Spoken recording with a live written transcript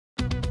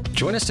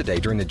Join us today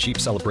during the Jeep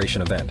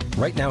Celebration event.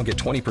 Right now, get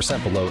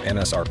 20% below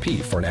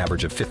MSRP for an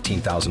average of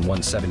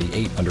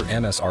 $15,178 under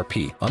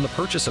MSRP on the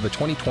purchase of a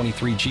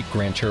 2023 Jeep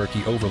Grand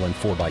Cherokee Overland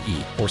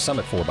 4xE or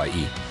Summit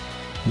 4xE.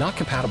 Not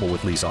compatible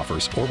with lease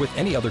offers or with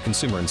any other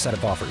consumer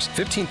incentive offers.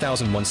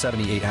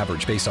 $15,178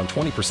 average based on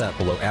 20%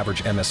 below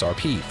average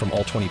MSRP from all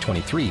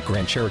 2023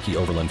 Grand Cherokee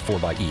Overland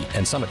 4xE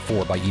and Summit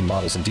 4xE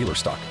models in dealer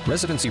stock.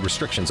 Residency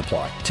restrictions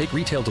apply. Take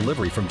retail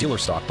delivery from dealer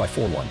stock by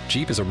 4/1.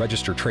 Jeep is a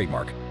registered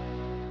trademark.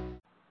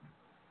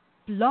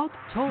 Blog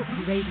Talk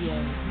Radio.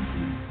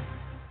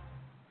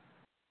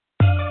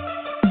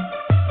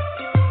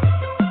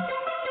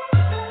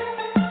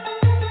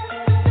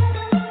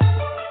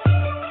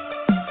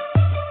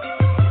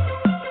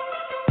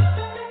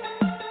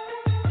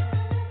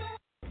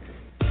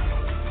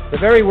 The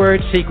very word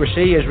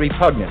secrecy is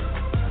repugnant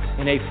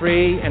in a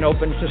free and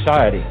open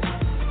society,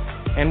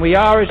 and we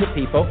are, as a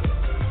people,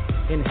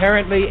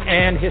 inherently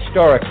and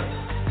historically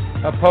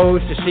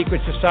opposed to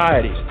secret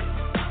societies,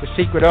 to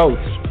secret oaths,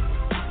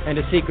 and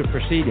to secret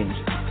proceedings.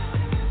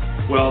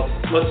 Well,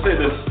 let's say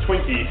this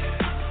Twinkie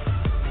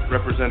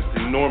represents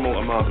the normal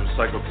amount of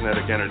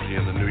psychokinetic energy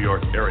in the New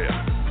York area.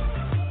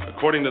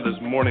 According to this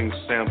morning's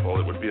sample,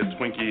 it would be a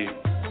Twinkie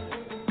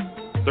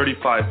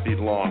 35 feet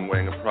long,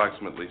 weighing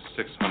approximately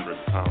 600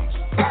 pounds.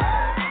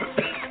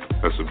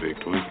 That's a big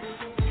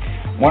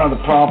Twinkie. One of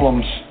the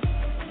problems,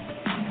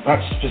 not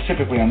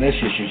specifically on this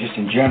issue, just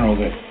in general,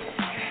 let's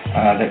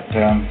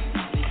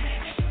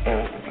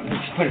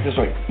put it this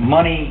way,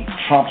 money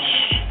trumps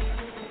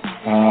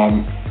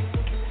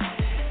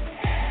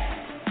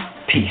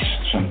peace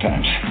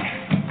sometimes.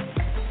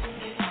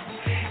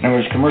 In other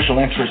words, commercial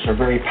interests are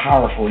very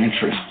powerful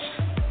interests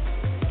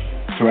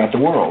throughout the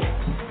world.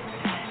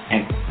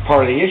 And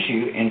part of the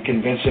issue in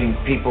convincing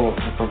people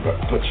to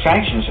put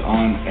sanctions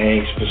on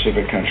a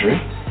specific country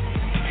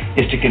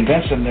is to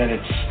convince them that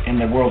it's in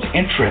the world's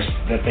interest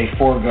that they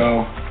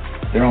forego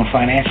their own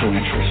financial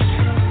interests.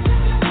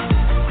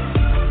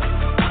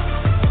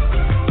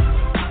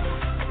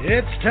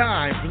 It's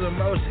time for the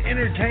most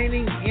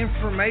entertaining,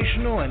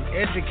 informational, and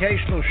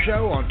educational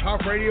show on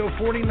Talk Radio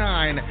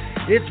 49.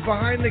 It's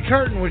Behind the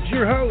Curtain with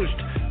your host,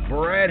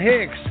 Brad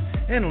Hicks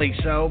and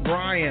Lisa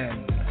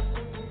O'Brien.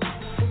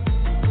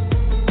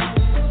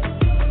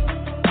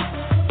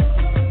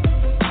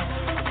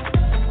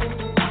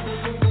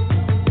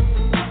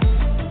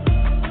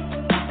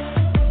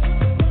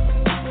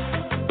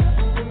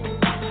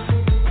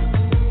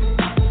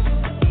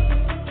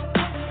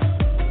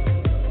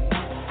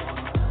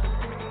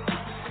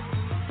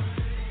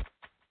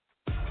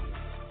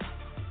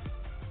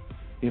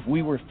 If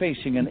we were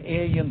facing an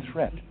alien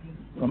threat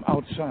from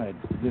outside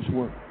this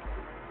world.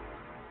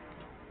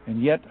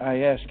 And yet,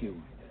 I ask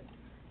you,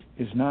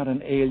 is not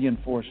an alien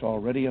force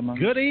already among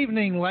us? Good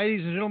evening,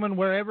 ladies and gentlemen,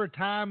 wherever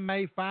time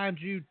may find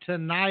you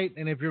tonight.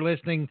 And if you're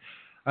listening,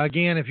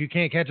 again, if you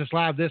can't catch us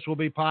live, this will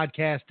be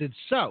podcasted.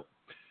 So,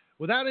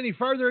 without any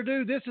further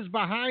ado, this is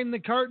Behind the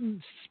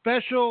Curtain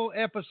special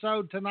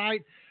episode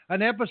tonight.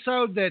 An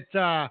episode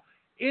that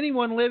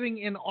anyone living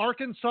in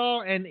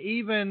Arkansas and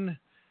even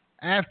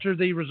after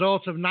the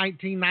results of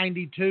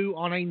 1992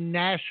 on a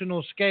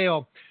national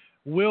scale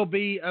will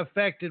be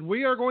affected.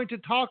 We are going to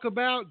talk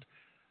about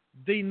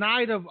the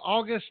night of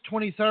August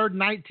 23rd,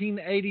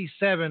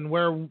 1987,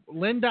 where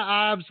Linda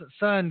Ives'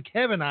 son,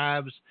 Kevin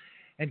Ives,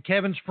 and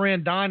Kevin's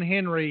friend, Don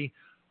Henry,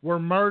 were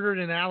murdered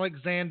in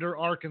Alexander,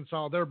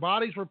 Arkansas. Their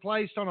bodies were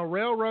placed on a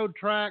railroad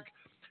track,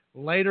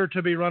 later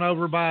to be run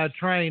over by a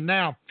train.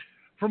 Now,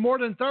 for more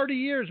than 30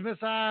 years,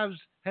 Miss Ives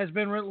has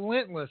been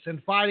relentless in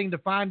fighting to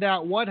find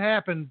out what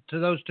happened to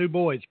those two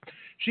boys.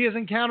 She has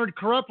encountered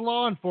corrupt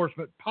law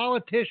enforcement,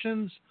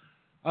 politicians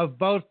of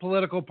both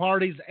political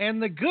parties, and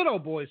the good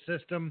old boy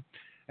system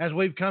as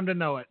we've come to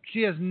know it.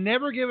 She has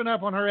never given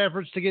up on her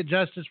efforts to get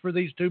justice for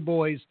these two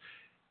boys,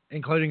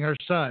 including her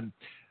son.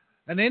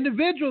 An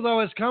individual, though,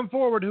 has come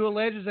forward who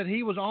alleges that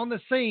he was on the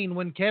scene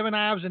when Kevin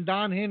Ives and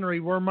Don Henry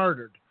were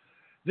murdered.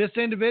 This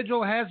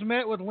individual has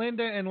met with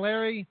Linda and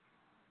Larry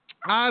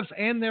Ives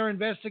and their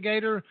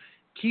investigator,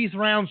 Keith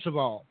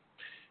Rounsavall.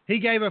 He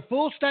gave a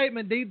full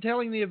statement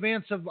detailing the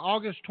events of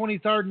August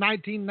 23rd,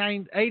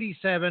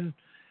 1987,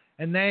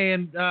 and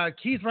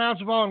Keith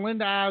Rounsavall and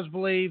Linda Ives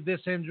believe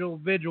this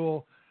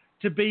individual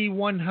to be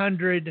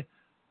 100%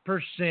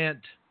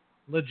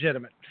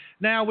 legitimate.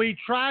 Now, we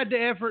tried to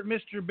effort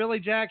Mr. Billy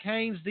Jack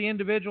Haynes, the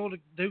individual,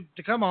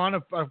 to come on,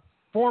 a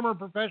former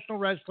professional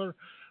wrestler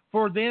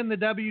for then the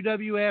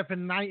WWF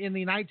in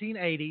the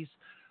 1980s.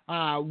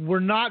 We're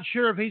not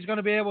sure if he's going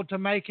to be able to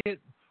make it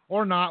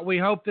or not. We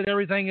hope that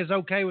everything is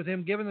okay with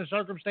him, given the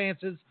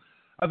circumstances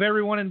of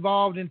everyone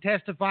involved in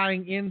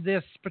testifying in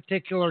this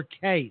particular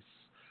case.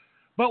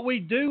 But we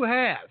do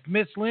have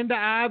Miss Linda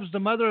Ives, the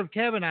mother of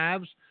Kevin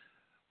Ives,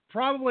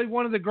 probably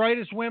one of the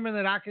greatest women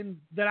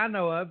that I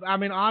know of. I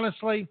mean,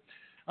 honestly,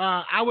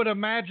 I would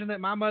imagine that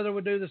my mother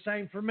would do the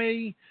same for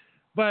me.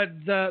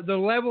 But the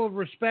level of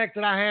respect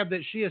that I have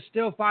that she is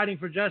still fighting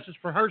for justice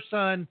for her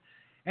son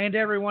and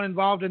everyone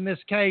involved in this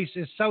case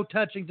is so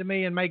touching to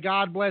me. And may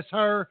God bless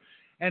her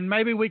and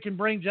maybe we can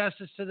bring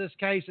justice to this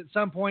case at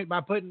some point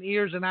by putting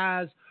ears and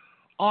eyes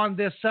on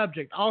this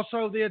subject.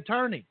 Also, the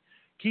attorney,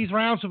 Keith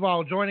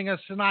Rounsavall, joining us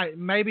tonight.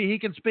 Maybe he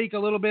can speak a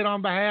little bit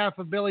on behalf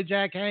of Billy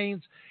Jack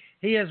Haynes.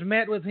 He has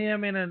met with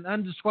him in an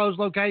undisclosed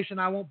location.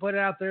 I won't put it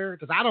out there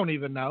because I don't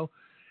even know.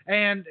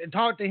 And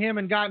talked to him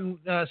and gotten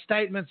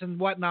statements and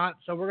whatnot.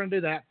 So we're going to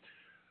do that.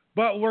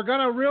 But we're going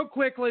to, real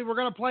quickly, we're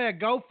going to play a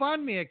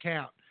GoFundMe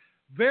account.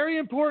 Very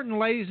important,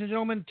 ladies and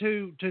gentlemen,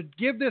 to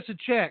give this a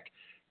check.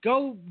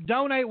 Go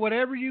donate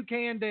whatever you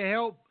can to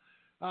help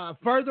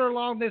further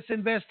along this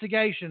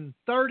investigation.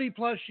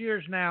 30-plus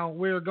years now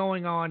we're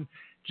going on.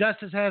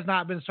 Justice has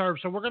not been served.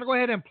 So we're going to go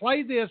ahead and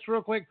play this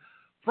real quick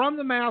from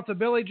the mouth of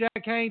Billy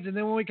Jack Haynes, and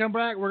then when we come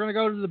back, we're going to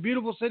go to the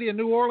beautiful city of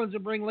New Orleans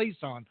and bring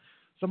Lisa on.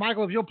 So,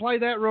 Michael, if you'll play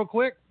that real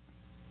quick.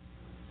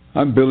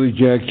 I'm Billy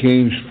Jack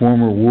Haynes,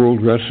 former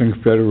World Wrestling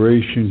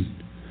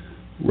Federation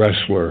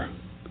wrestler.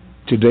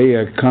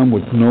 Today I come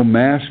with no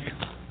mask.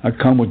 I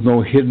come with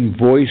no hidden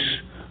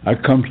voice. I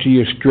come to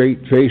you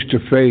straight face to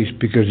face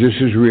because this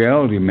is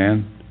reality,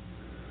 man.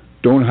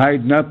 Don't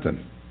hide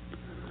nothing.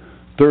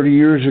 30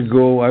 years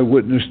ago, I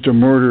witnessed the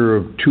murder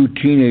of 2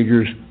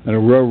 teenagers on the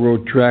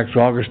railroad tracks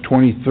August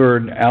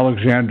 23rd in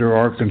Alexander,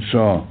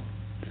 Arkansas.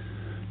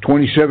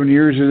 27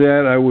 years of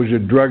that, I was a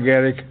drug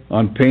addict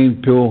on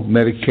pain pill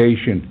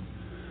medication.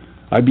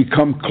 I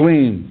become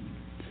clean.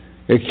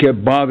 It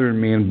kept bothering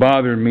me and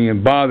bothering me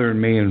and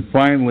bothering me, and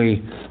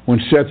finally,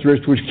 when Seth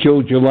Rich was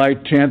killed July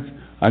 10th,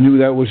 I knew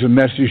that was a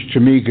message to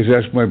me because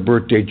that's my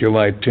birthday,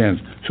 July 10th.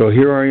 So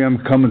here I am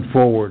coming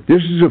forward.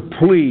 This is a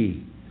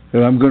plea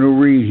that I'm going to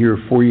read here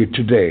for you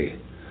today.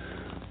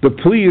 The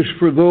plea is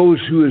for those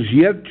who has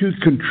yet to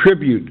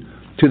contribute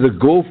to the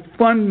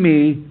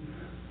GoFundMe.com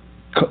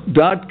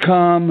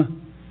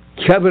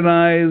Kevin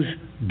Ives,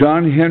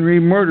 Don Henry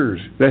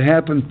murders that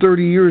happened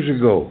 30 years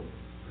ago.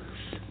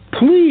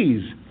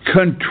 Please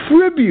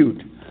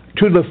contribute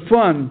to the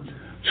fund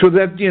so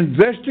that the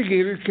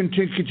investigator can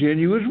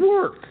continue his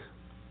work.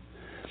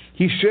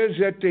 He says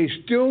that they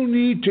still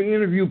need to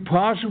interview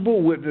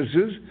possible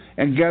witnesses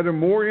and gather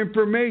more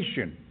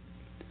information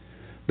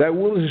that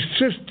will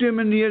assist him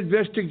in the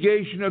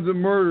investigation of the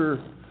murder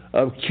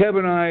of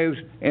Kevin Ives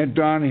and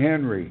Don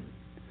Henry.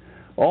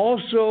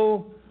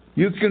 Also,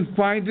 you can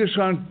find us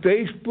on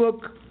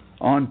Facebook,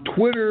 on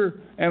Twitter,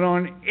 and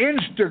on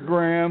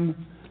Instagram,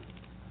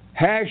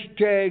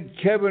 hashtag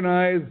Kevin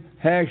Ives,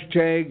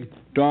 hashtag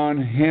Don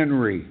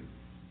Henry.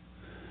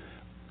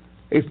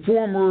 A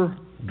former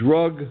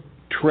drug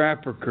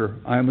trafficker,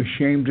 I'm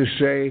ashamed to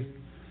say,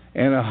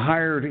 and a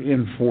hired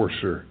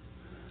enforcer.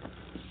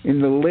 In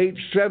the late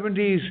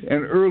 70s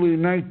and early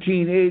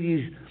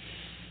 1980s,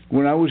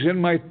 when I was in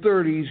my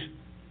 30s,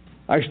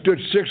 I stood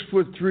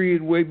 6'3"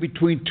 and weighed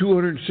between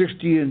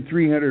 260 and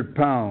 300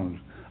 pounds.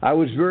 I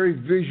was very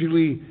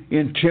visually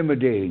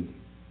intimidating.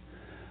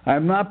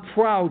 I'm not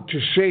proud to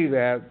say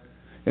that.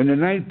 In the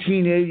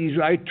 1980s,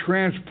 I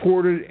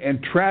transported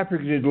and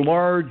trafficked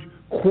large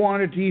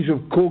quantities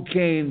of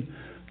cocaine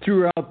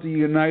throughout the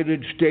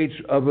United States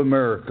of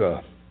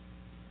America.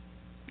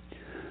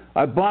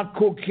 I bought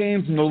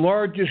cocaine from the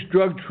largest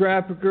drug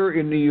trafficker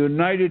in the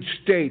United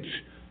States,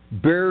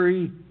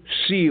 Barry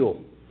Seal,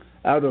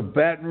 out of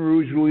Baton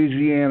Rouge,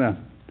 Louisiana.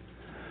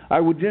 I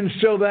would then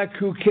sell that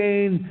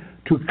cocaine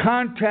to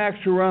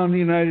contacts around the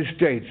United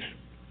States.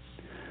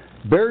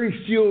 Barry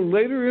Seal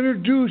later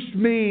introduced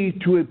me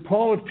to a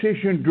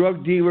politician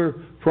drug dealer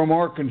from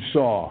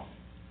Arkansas.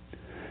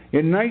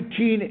 In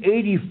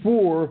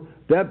 1984,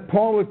 that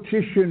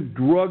politician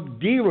drug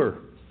dealer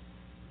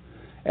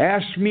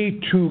asked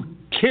me to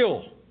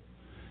kill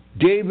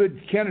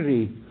David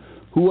Kennedy,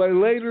 who I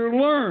later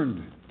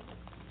learned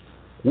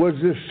was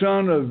the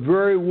son of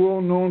very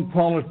well-known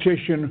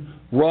politician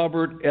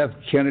Robert F.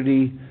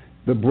 Kennedy,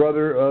 the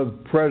brother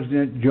of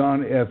President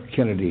John F.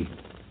 Kennedy.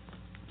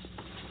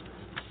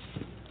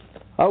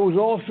 I was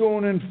also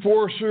an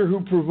enforcer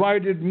who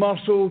provided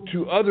muscle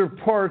to other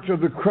parts of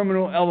the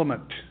criminal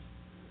element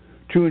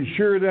to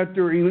ensure that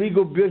their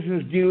illegal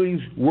business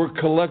dealings were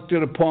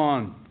collected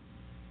upon.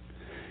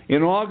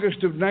 In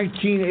August of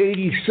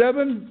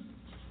 1987,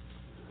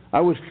 I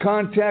was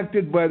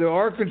contacted by the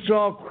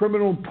Arkansas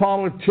criminal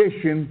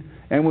politician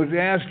and was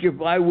asked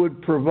if I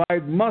would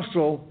provide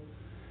muscle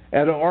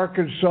at an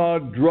Arkansas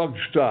drug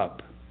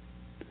stop.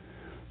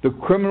 The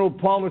criminal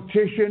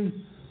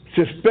politician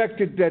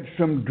suspected that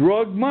some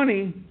drug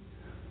money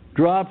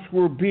drops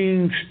were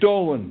being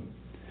stolen.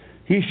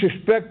 He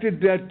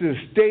suspected that the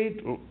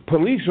state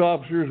police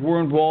officers were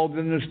involved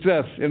in the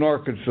thefts in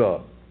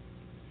Arkansas.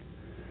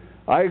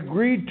 I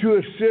agreed to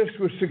assist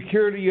with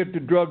security at the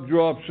drug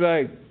drop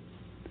site.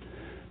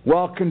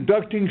 While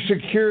conducting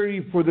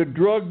security for the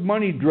drug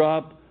money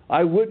drop,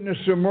 I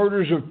witnessed the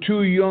murders of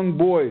 2 young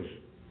boys,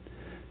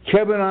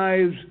 Kevin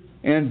Ives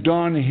and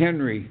Don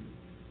Henry.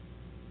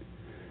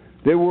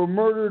 They were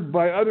murdered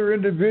by other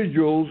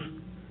individuals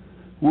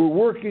who were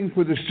working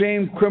for the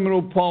same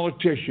criminal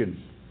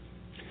politician.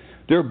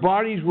 Their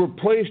bodies were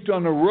placed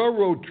on the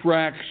railroad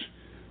tracks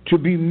to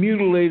be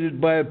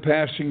mutilated by a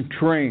passing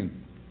train.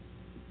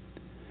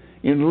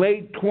 In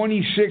late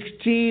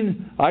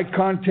 2016, I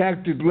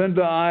contacted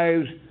Linda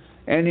Ives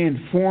and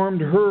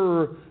informed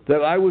her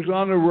that I was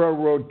on the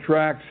railroad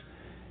tracks,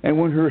 and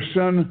when her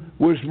son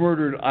was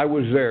murdered, I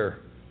was there.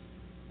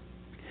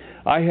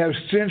 I have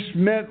since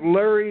met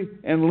Larry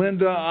and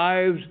Linda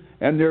Ives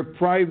and their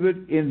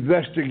private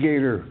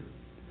investigator,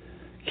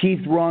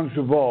 Keith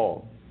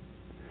Rounsavall.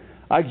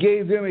 I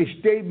gave them a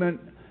statement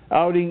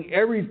outing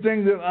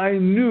everything that I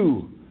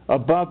knew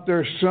about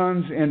their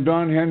sons and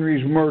Don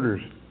Henry's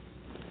murders.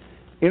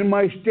 In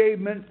my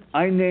statement,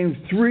 I named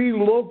 3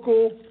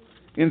 local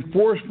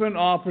enforcement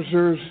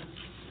officers,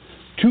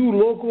 2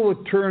 local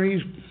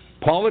attorneys,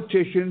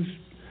 politicians,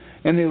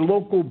 and a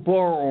local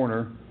bar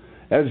owner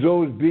as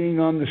those being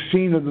on the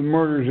scene of the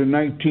murders in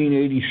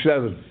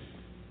 1987.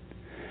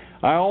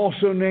 I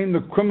also named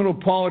the criminal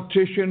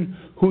politician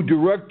who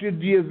directed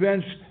the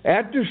events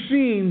at the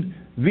scene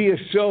via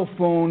cell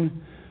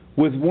phone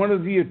with one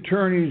of the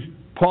attorneys,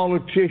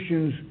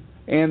 politicians,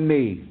 and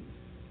me.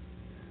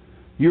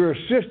 Your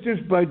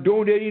assistance by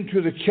donating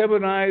to the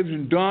Kevin Ives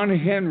and Don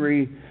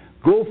Henry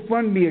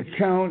GoFundMe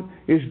account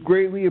is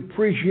greatly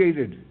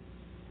appreciated.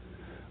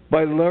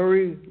 By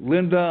Larry,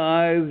 Linda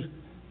Ives,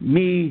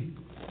 me,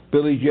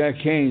 Billy Jack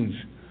Haynes.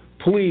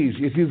 Please,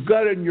 if you've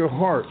got it in your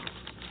heart,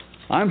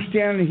 I'm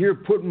standing here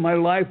putting my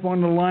life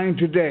on the line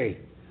today,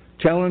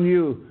 telling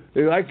you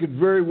that I could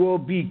very well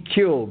be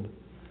killed.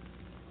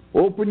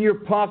 Open your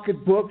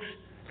pocketbooks,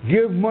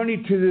 give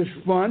money to this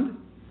fund,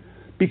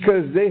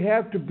 because they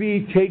have to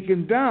be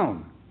taken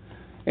down.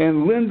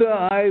 And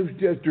Linda Ives,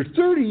 after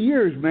 30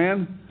 years,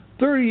 man,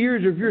 30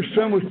 years if your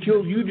son was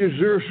killed, you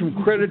deserve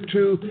some credit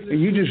too, and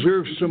you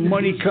deserve some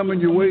money coming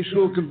your way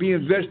so it can be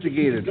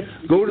investigated.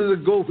 Go to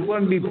the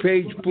GoFundMe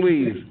page,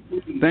 please.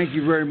 Thank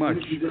you very much.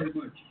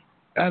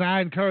 And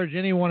I encourage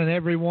anyone and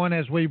everyone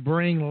as we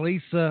bring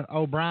Lisa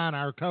O'Brien,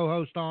 our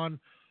co-host, on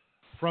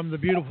from the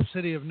beautiful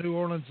city of New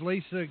Orleans.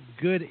 Lisa,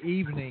 good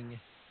evening.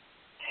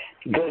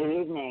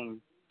 Good evening.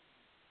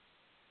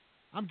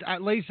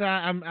 Lisa,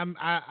 I'm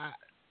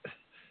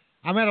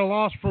at a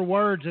loss for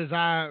words as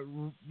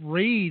I'm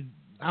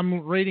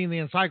reading the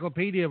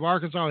Encyclopedia of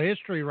Arkansas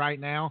History right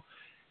now.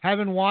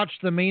 Having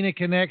watched the Mena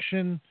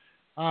Connection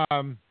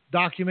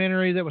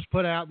documentary that was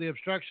put out, The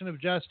Obstruction of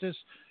Justice,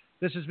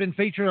 this has been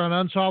featured on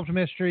Unsolved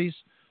Mysteries.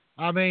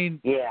 I mean,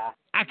 yeah,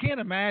 I can't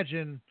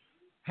imagine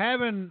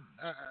having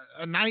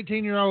a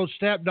 19-year-old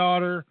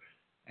stepdaughter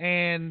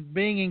and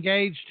being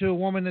engaged to a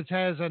woman that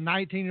has a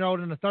 19-year-old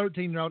and a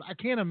 13-year-old. I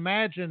can't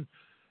imagine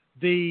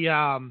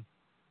the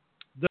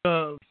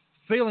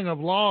feeling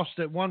of loss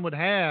that one would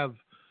have,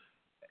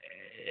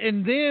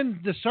 and then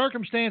the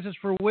circumstances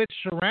for which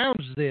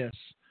surrounds this.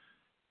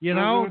 You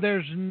know,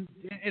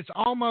 it's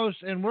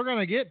almost, and we're going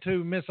to get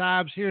to Miss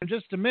Ives here in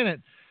just a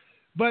minute,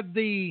 but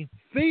the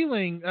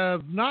feeling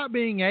of not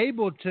being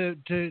able to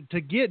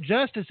get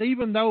justice,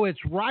 even though it's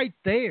right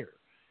there.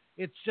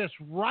 It's just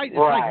right. It's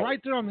like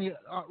right there on the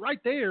right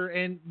there,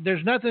 and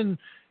there's nothing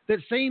that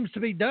seems to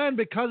be done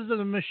because of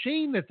the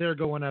machine that they're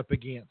going up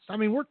against. I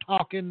mean, we're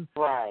talking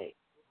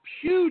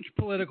huge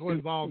political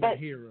involvement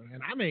here,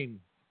 and I mean,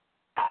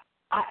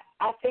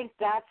 I think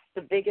that's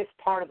the biggest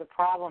part of the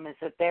problem is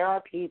that there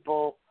are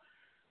people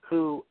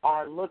who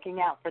are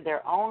looking out for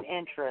their own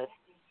interests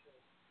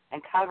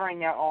and covering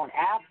their own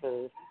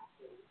asses,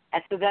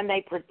 and so then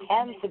they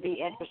pretend to be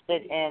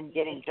interested in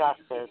getting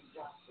justice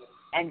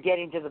and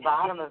getting to the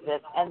bottom of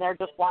this, and they're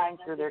just lying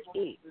through their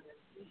teeth.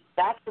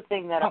 That's the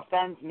thing that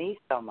offends me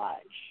so much.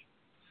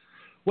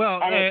 Well,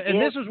 and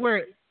this is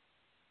where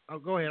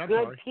go ahead. I'm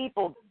good sorry.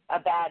 People a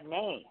bad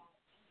name.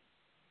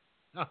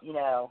 You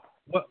know.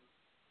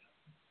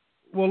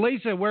 Well,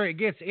 Lisa, where it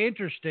gets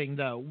interesting,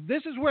 though,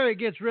 this is where it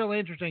gets real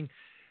interesting,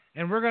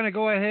 and we're going to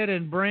go ahead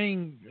and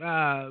bring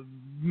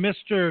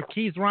Mr.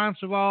 Keith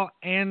Rounsavall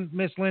and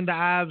Miss Linda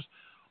Ives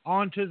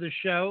onto the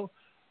show.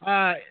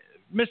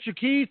 Mr.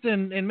 Keith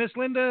and Miss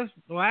Linda,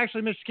 well,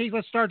 actually, Mr. Keith,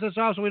 let's start this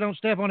off so we don't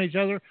step on each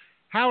other.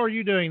 How are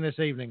you doing this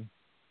evening?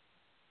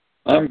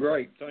 I'm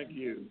great, thank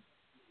you.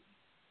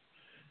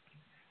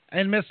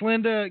 And Miss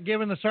Linda,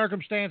 given the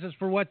circumstances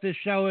for what this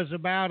show is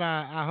about,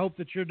 I hope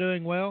that you're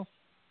doing well.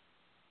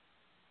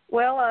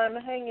 Well, I'm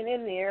hanging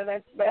in there.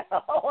 That's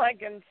about all I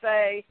can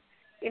say.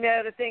 You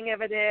know, the thing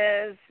of it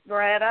is,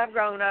 Brad, I've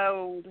grown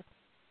old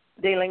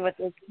dealing with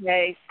this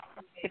case.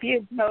 If you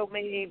had told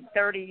me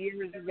 30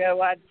 years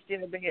ago I'd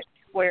still be at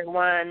square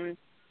one,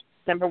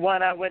 number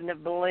one, I wouldn't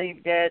have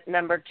believed it.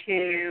 Number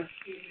two,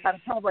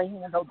 I'd probably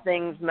handled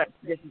things much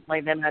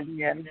differently than I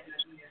did.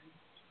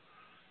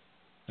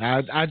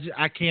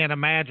 I can't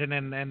imagine,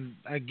 and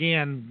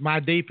again, my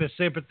deepest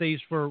sympathies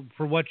for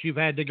what you've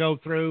had to go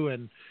through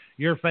and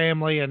your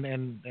family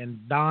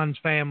and Don's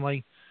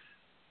family.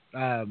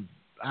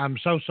 I'm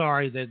so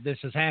sorry that this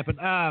has happened.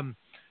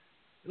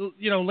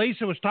 You know,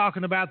 Lisa was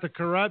talking about the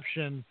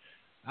corruption.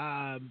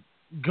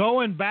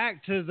 Going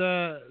back to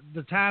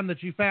the time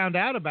that you found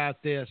out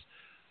about this,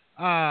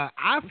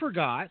 I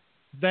forgot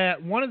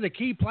that one of the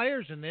key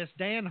players in this,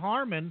 Dan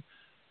Harmon,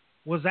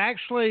 was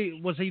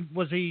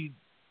he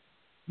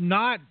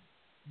not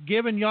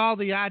given y'all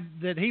the idea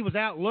that he was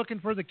out looking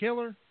for the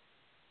killer?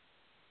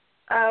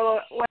 Oh,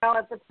 well,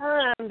 at the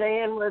time,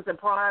 Dan was a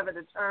private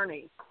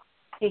attorney.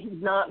 He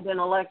had not been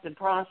elected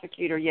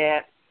prosecutor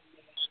yet.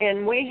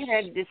 And we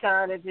had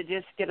decided to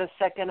just get a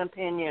second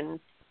opinion.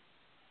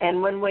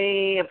 And when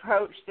we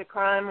approached the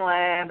crime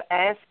lab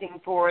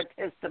asking for a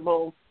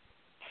testable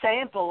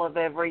sample of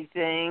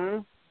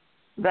everything,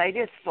 they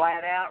just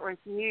flat out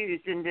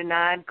refused and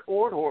denied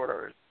court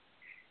orders.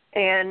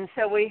 And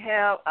so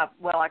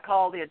I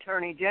called the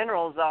Attorney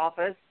General's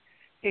office.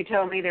 He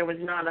told me there was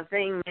not a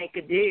thing they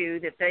could do,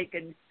 that they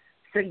could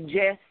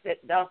suggest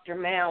that Dr.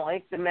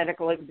 Malik, the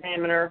medical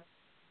examiner,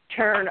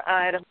 turn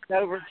items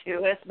over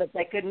to us, but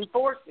they couldn't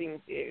force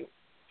him to.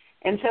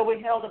 And so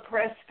we held a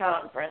press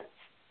conference.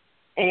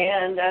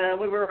 And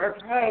we were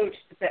approached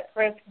at that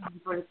press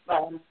conference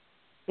by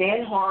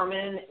Dan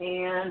Harmon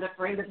and a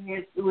friend of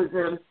his who was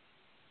a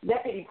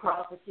deputy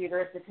prosecutor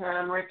at the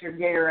time, Richard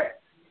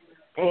Garrett.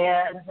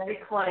 And they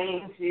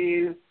claimed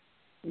to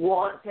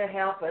want to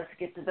help us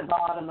get to the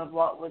bottom of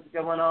what was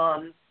going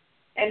on.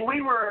 And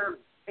we were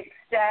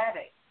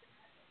ecstatic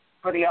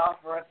for the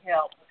offer of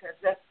help, because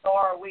thus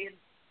far we had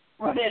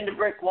run into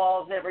brick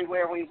walls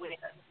everywhere we went.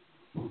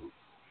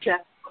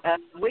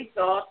 We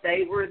thought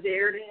they were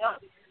there to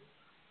help.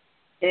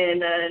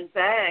 And in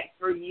fact,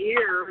 for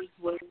years,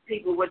 when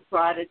people would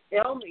try to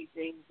tell me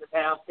things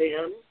about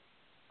them,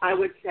 I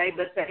would say,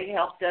 but they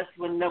helped us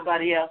when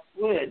nobody else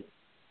would.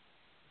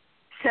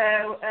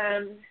 So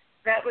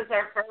that was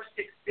our first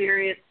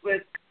experience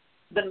with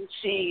the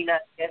machine, I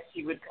guess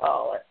you would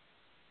call it.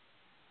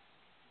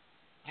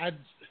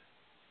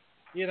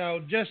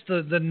 Just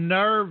the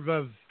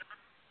nerve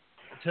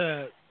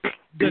to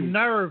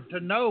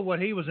know what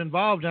he was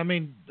involved in. I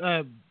mean,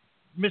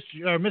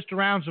 Mr.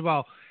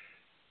 Rounsavall,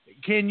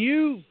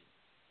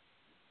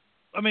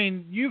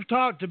 you've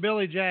talked to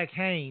Billy Jack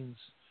Haynes,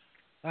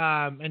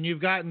 and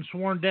you've gotten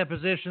sworn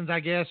depositions, I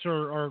guess,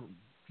 or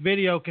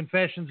video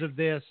confessions of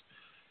this.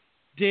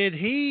 Has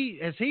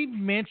he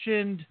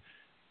mentioned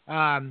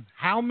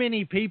how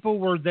many people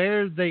were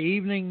there the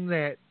evening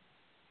that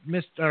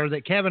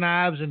that Kevin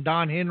Ives and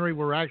Don Henry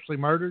were actually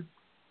murdered?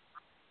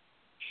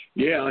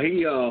 Yeah,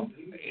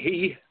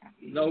 he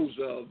knows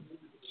of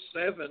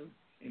 7,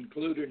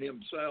 including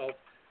himself,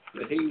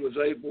 that he was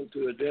able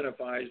to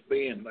identify as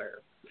being there.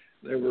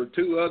 There were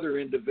 2 other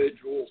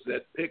individuals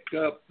that picked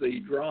up the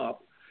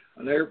drop.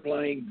 An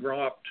airplane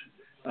dropped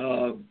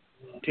 10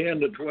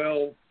 to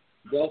 12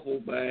 duffel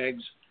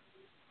bags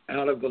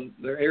out of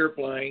their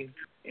airplane,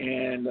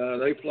 and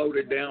they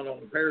floated down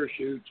on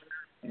parachutes,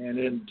 and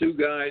then 2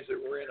 guys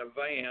that were in a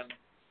van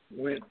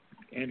went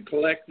and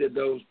collected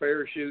those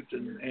parachutes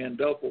and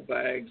duffel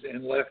bags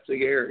and left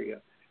the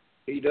area.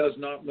 He does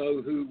not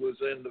know who was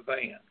in the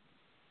van.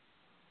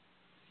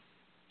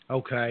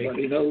 Okay. But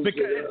he knows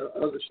the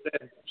other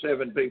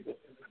 7 people.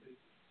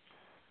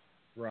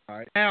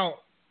 Right. Now,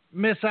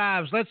 Miss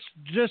Ives, let's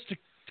just to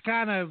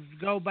kind of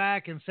go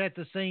back and set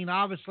the scene.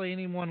 Obviously,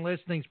 anyone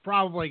listening's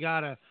probably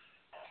got a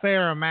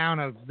fair amount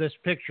of this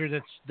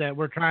picture that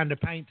we're trying to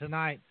paint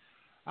tonight.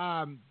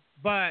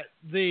 But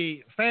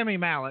the Family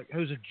Malik,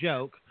 who's a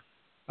joke,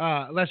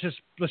 let's just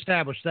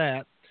establish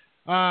that.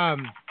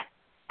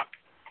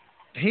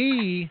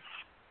 He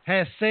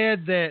has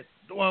said that.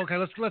 Well, okay,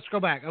 let's go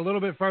back a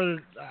little bit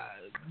further.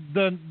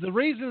 The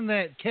reason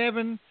that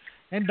Kevin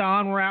and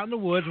Don were out in the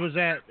woods was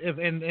that,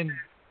 and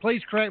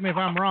please correct me if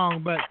I'm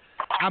wrong, but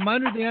I'm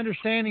under the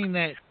understanding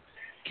that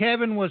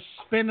Kevin was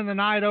spending the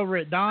night over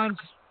at Don's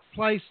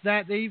place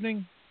that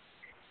evening.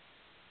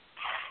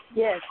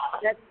 Yes,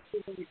 that's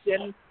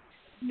good.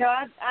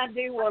 I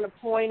do want to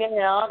point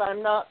out,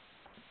 I'm not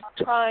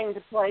trying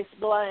to place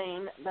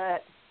blame,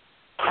 but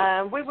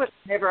we would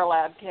have never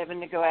allowed Kevin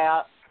to go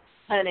out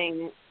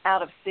hunting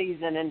out of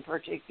season in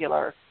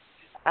particular.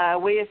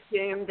 We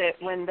assumed that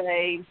when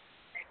they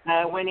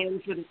went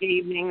into the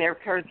evening, their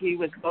curfew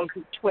was both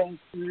at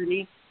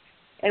 12:30,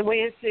 and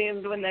we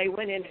assumed when they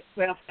went in at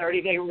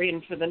 12:30, they were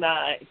in for the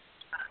night,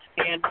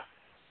 and it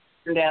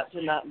turned out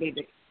to not be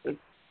the case.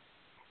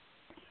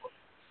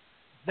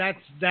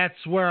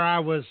 That's where I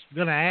was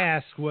going to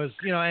ask was,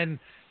 and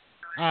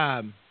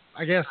I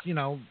guess,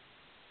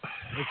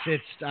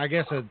 it's I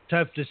guess a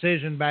tough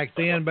decision back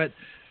then, but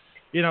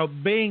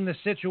being the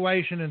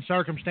situation and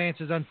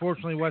circumstances,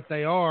 unfortunately, what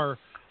they are,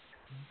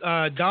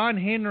 Don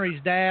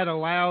Henry's dad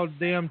allowed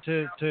them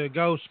to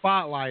go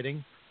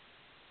spotlighting,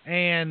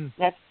 and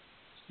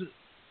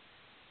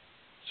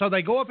so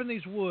they go up in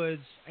these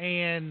woods,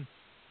 and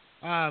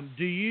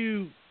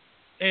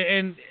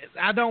and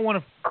I don't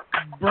want to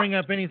bring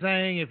up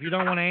anything. If you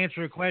don't want to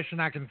answer a question,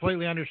 I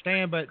completely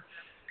understand, but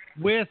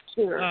with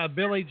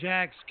Billy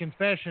Jack's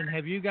confession,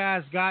 have you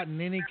guys gotten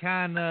any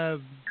kind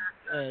of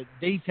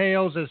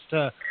details as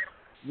to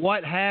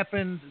what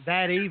happened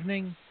that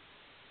evening?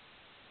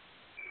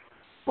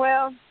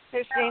 Well,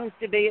 there seems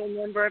to be a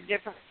number of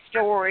different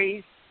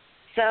stories,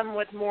 some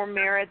with more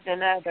merit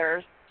than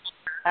others.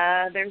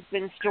 There's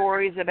been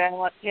stories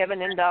about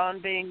Kevin and Don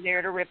being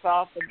there to rip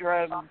off the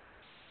drug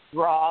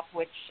drop,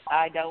 which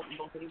I don't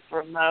believe for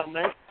a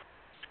moment.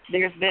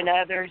 There's been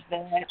others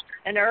that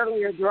an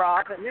earlier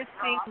drop, and this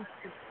seems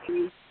to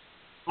be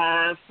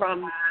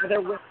from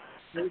other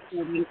witnesses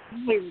who an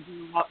earlier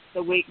drop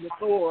the week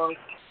before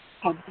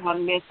have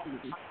gone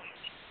missing.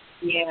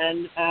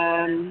 And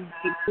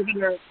the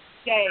governor of the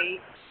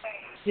state,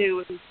 who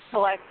was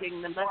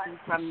collecting the money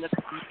from the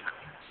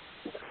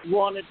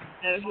wanted to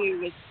know who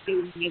was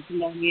stealing his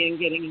money and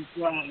getting his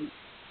drugs.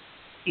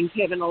 And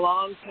Kevin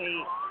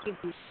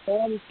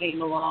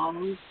came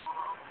along,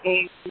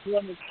 and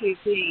one of two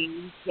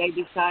things, they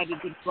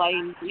decided to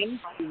blame him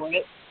for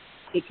it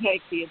to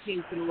take the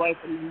attention away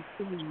from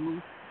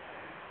themselves.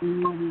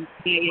 And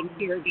they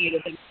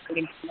interrogated them for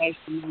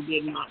information they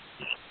did not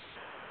have.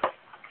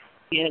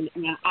 And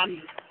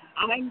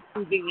I'm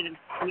convinced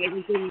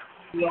everything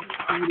with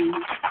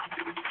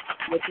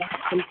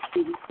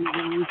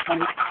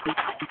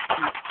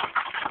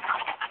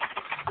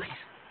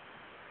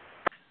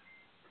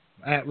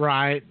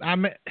right.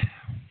 I'm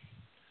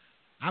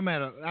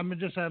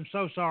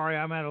so sorry.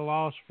 I'm at a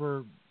loss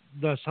for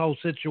this whole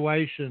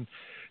situation.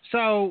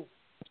 So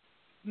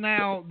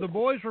now the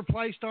boys were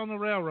placed on the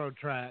railroad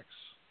tracks.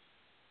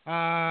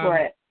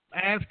 Right.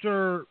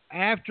 After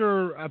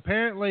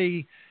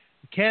apparently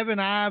Kevin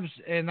Ives,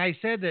 and they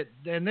said that,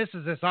 and this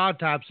is this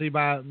autopsy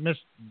by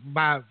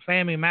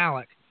Fahmy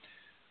Malek,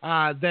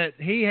 that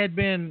he had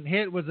been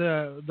hit with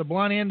the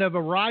blunt end of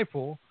a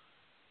rifle,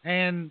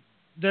 and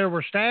there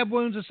were stab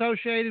wounds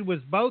associated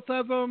with both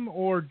of them,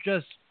 or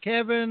just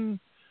Kevin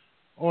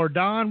or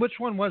Don. Which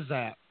one was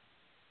that?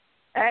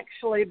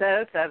 Actually,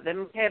 both of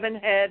them. Kevin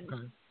had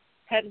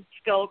his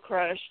skull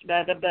crushed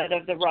by the butt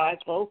of the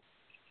rifle,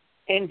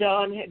 and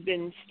Don had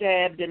been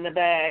stabbed in the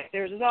back.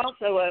 There was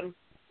also a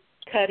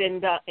cut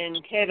in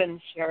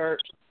Kevin's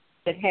shirt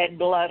that had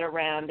blood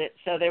around it,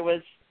 so there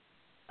was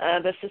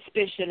the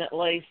suspicion, at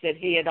least, that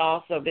he had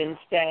also been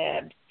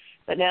stabbed.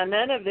 But now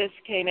none of this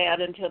came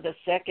out until the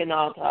second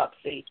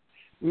autopsy.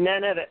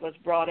 None of it was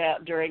brought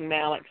out during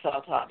Malek's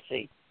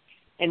autopsy.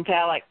 In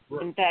fact,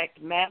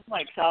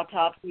 Malek's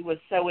autopsy was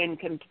so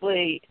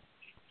incomplete,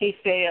 he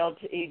failed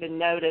to even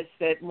notice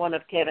that one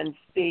of Kevin's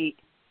feet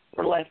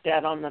were left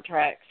out on the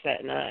tracks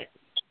that night.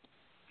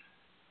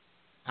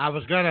 I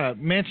was going to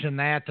mention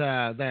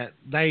that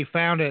they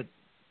found it,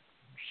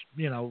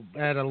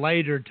 at a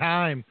later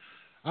time.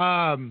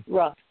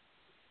 Right.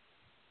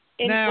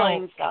 In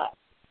plain sight.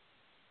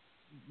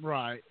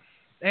 Right.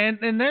 And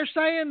they're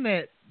saying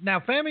that now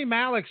Fahmy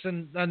Malek's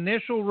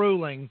initial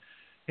ruling,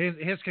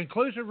 his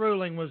conclusive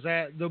ruling was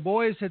that the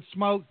boys had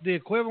smoked the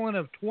equivalent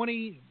of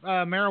 20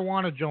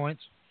 marijuana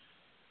joints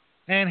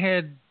and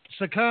had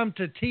succumbed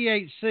to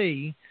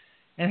THC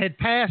and had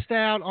passed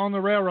out on the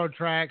railroad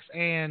tracks,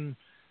 and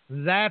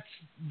that's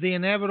the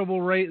inevitable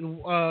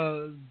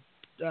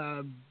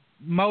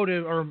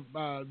motive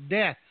or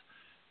death.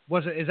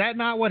 Is that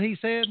not what he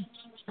said?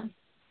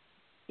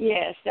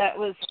 Yes, that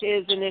was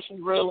his initial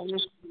ruling.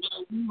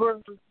 We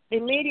were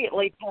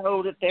immediately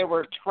told that there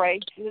were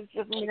traces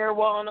of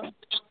marijuana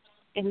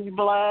in the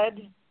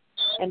blood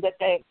and that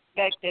they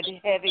expected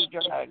heavy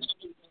drugs,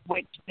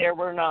 which there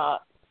were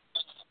not.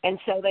 And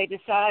so they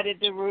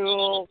decided to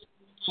rule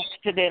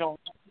accidental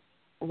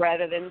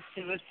rather than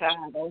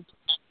suicidal.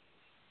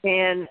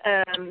 And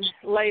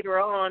later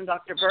on,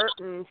 Dr.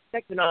 Burton's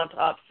second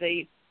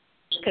autopsy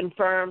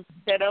confirmed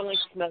that only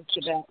smoked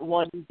about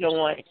one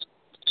joint.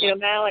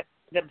 Malek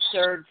had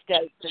absurd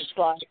statements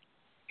like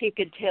he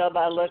could tell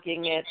by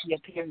looking at the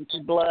appearance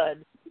of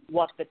blood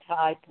what the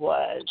type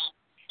was.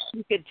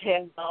 He could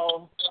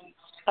tell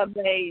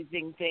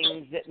amazing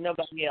things that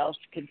nobody else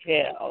could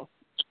tell.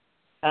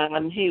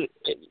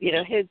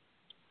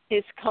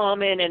 His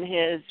comment and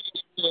his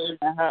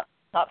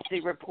autopsy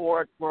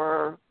report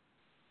were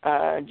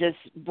just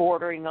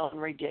bordering on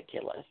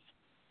ridiculous.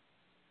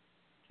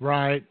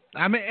 Right.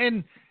 I mean,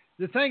 and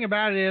the thing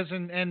about it is,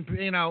 and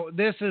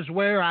this is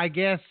where I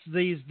guess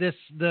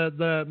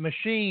the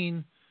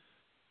machine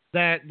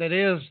that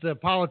is the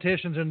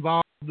politicians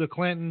involved, the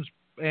Clintons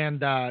and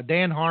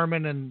Dan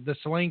Harmon and the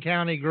Saline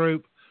County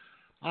group,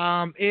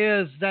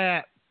 is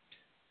that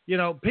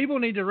people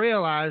need to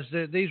realize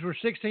that these were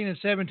 16 and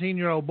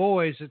 17-year-old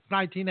boys. It's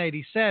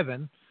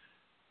 1987.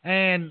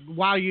 And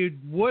while you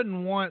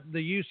wouldn't want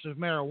the use of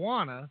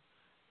marijuana,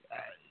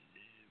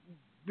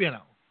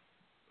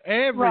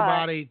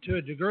 everybody to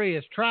a degree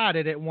has tried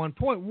it at one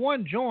point.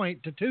 1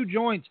 joint to 2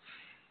 joints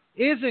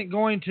isn't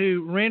going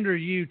to render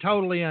you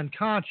totally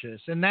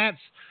unconscious. And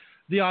that's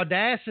the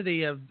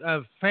audacity of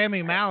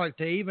Fahmy Malek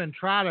to even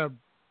try to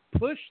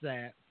push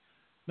that.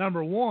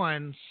 Number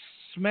one,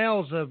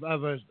 smells of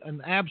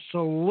an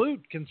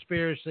absolute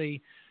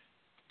conspiracy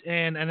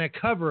and a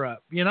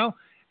cover-up,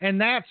 And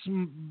that's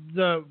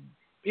the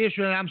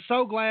issue. And I'm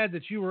so glad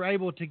that you were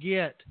able to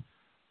get,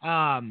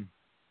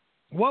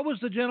 what was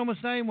the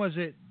gentleman's name?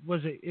 It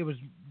was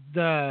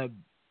the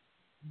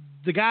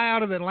guy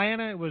out of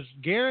Atlanta. It was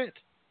Garrett?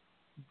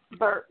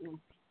 Burton.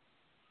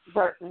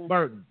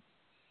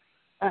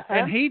 Uh-huh.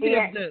 And he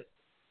did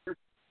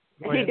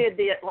He did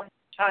the Atlanta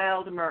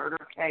child murder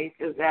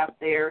cases out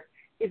there.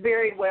 He's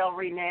very well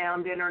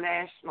renowned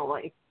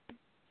internationally.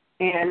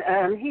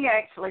 And he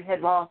actually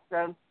had lost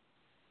a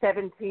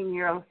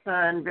 17-year-old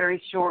son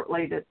very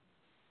shortly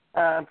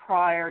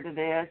prior to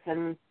this,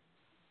 and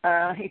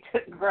he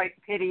took great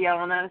pity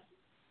on us,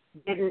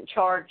 didn't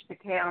charge the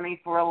county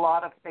for a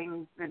lot of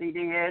things that he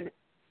did,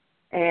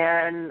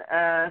 and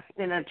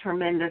spent a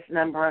tremendous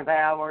number of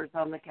hours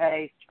on the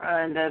case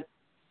trying to,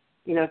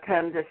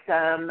 come to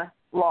some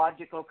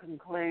logical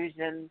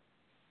conclusion.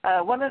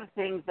 One of the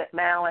things that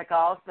Malik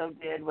also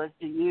did was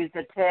to use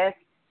a test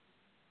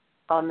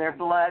on their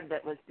blood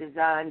that was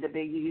designed to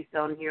be used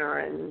on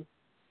urine.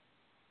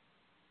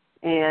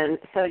 And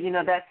so,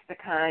 that's the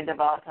kind of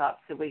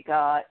autopsy we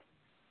got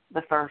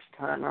the first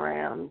time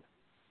around.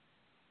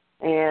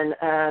 And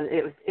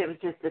it was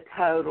just a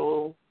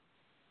total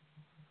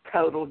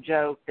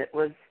joke that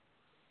was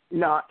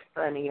not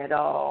funny at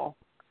all,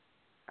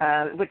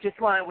 which is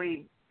why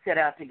we set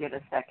out to get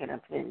a second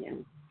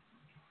opinion.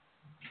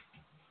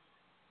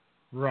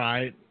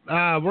 Right.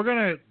 We're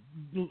going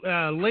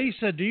to,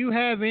 Lisa, do you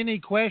have any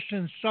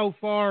questions so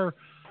far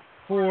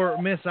for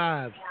Miss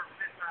Ives?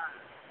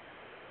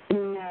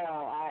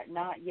 No,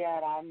 not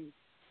yet.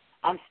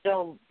 I'm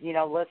still,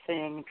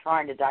 listening,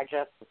 trying to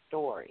digest the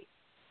story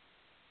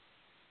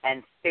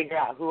and figure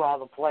out who all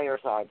the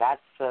players are.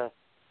 That's the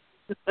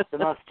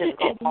most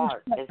difficult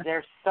part, is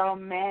there's so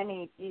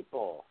many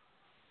people.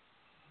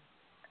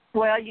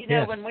 Well,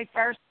 Yes. when we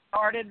first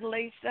started,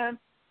 Lisa,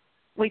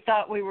 we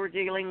thought we were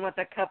dealing with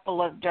a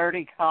couple of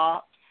dirty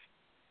cops.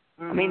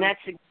 Mm-hmm. I mean, that's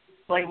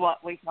exactly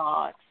what we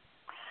thought.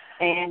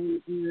 And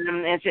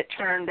as it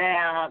turned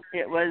out,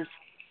 it was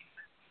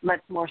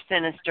much more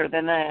sinister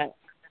than that.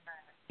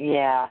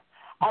 Yeah.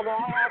 Although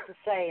I have to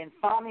say, in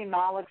Fahmy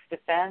Malik's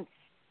defense,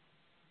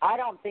 I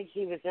don't think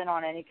he was in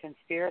on any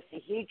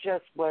conspiracy. He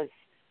just was,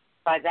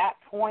 by that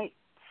point,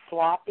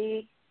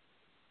 sloppy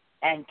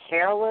and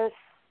careless.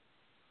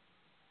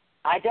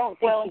 I don't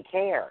think he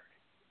cared.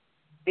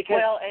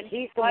 Because and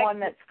he's the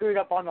one that screwed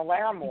up on the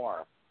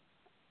Larimore.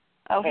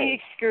 Oh, he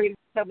screwed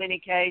so many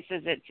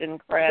cases, it's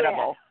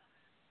incredible.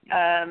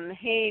 Yeah.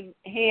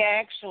 He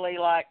actually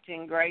liked to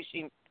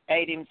ingratiate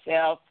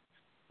himself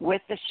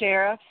with the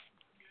sheriffs,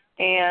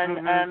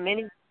 and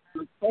many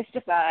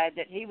testified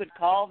that he would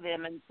call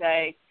them and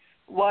say,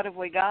 "What have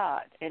we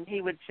got?" And he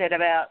would set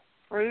about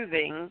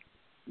proving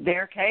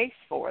their case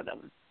for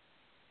them.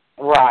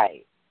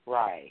 Right.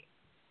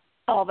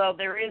 Although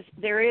there is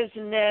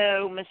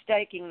no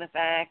mistaking the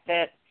fact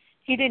that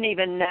he didn't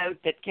even note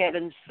that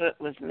Kevin's foot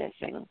was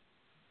missing.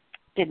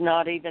 Did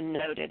not even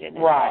note it in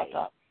his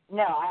autopsy.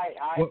 No,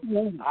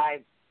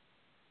 I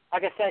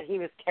like I said, he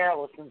was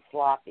careless and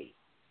sloppy.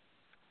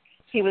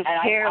 He was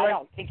careless. I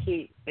don't think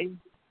he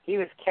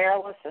was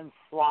careless and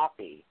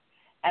sloppy,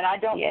 and I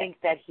don't think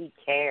that he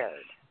cared.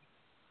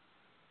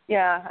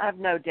 Yeah, I've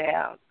no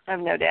doubt.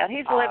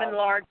 He's living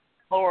large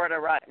in Florida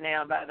right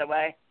now, by the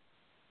way.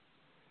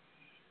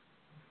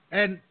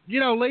 And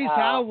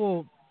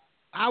Lisa,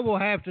 I will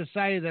have to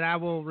say that I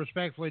will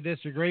respectfully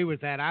disagree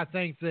with that. I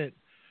think that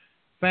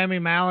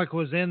Fahmy Malik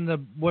was in the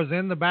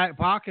back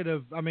pocket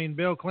of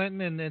Bill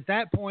Clinton, and at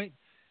that point,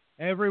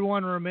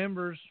 everyone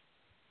remembers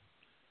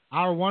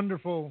our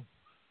wonderful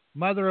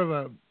mother of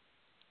a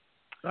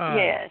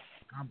yes,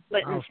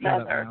 Clinton's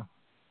mother,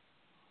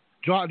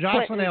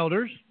 Jocelyn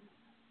Elders.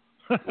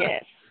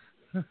 Yes,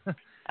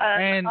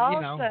 and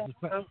also,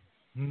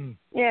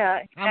 yeah,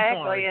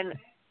 exactly,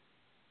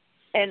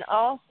 and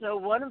also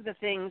one of the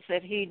things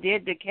that he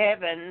did to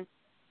Kevin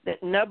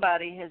that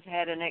nobody has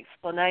had an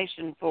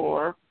explanation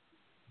for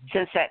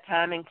since that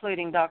time,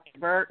 including Dr.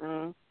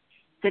 Burton,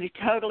 that he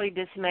totally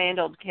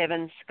dismantled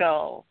Kevin's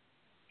skull.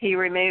 He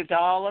removed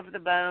all of the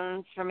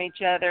bones from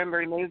each other,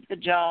 removed the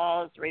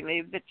jaws,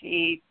 removed the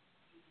teeth.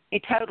 He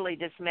totally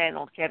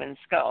dismantled Kevin's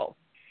skull.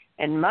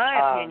 And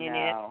my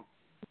opinion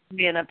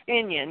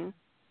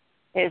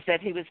is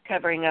that he was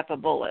covering up a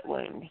bullet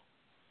wound.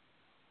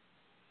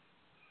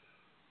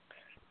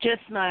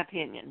 Just my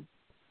opinion.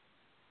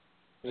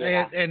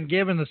 Yeah. And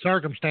given the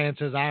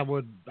circumstances, I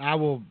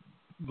will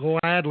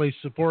gladly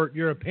support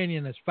your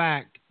opinion as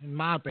fact, in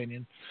my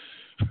opinion.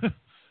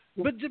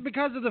 But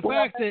because of the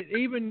fact that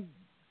even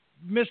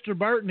Mr.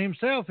 Burton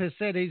himself has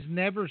said he's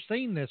never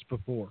seen this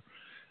before.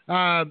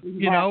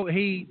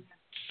 He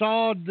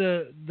saw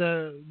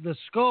the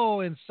skull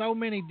in so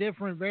many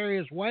different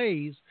various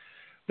ways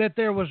that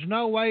there was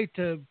no way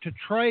to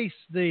trace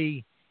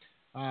the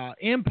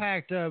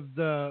impact of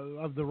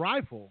the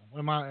rifle.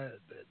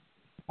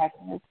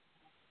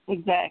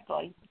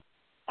 Exactly.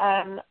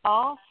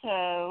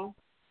 Also,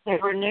 there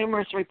were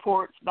numerous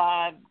reports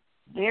by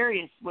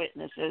various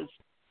witnesses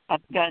of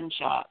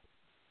gunshots.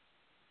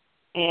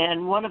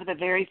 And one of the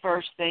very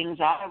first things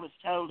I was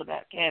told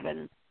about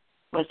Kevin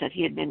was that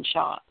he had been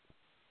shot.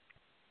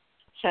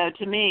 So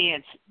to me,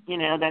 it's,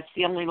 that's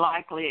the only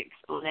likely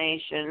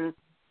explanation,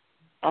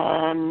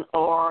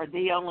 or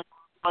the only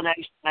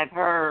explanation I've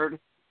heard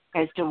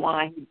as to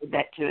why he did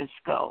that to his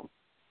skull.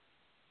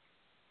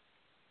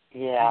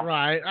 Yeah.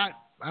 Right.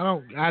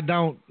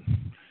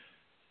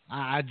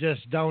 I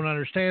just don't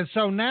understand.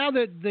 So now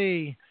that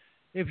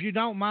if you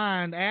don't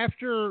mind,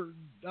 after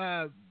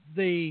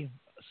the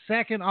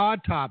second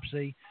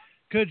autopsy,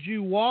 could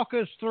you walk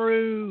us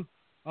through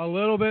a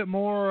little bit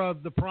more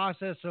of the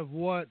process of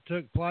what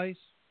took place?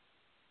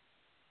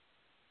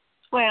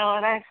 Well,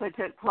 it actually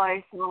took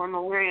place on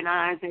Larry and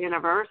I's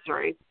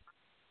anniversary.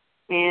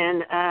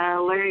 And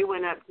Larry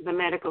went up to the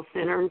medical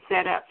center and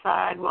sat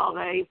outside while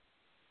they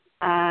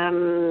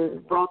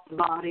brought the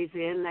bodies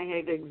in. They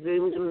had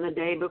exhumed them the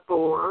day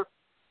before.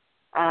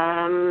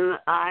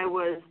 I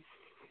was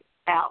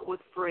out with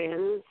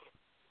friends,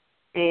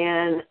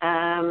 and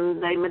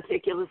they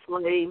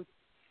meticulously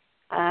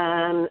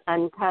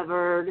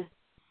uncovered,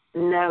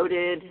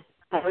 noted,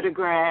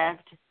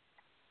 photographed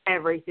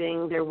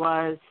everything there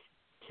was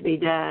to be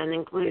done,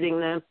 including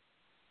the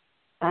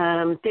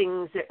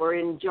things that were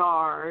in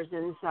jars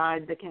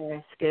inside the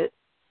casket,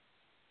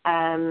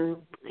 and,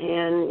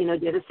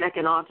 did a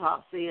second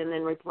autopsy and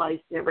then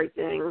replaced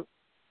everything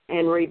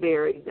and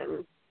reburied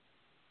them.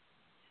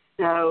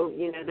 So,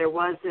 there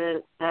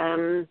wasn't,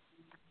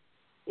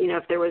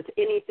 if there was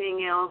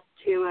anything else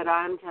to it,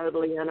 I'm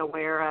totally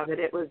unaware of it.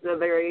 It was a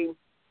very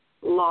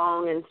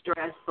long and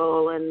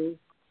stressful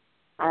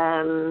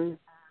and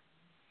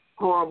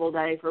horrible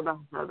day for both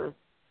of us.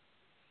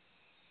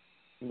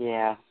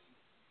 Yeah.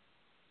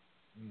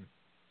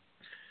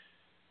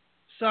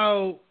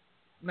 So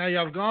now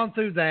y'all have gone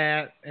through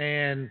that,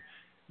 and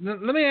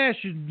let me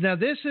ask you, now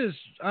this has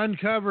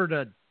uncovered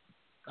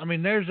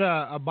there's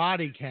a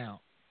body count,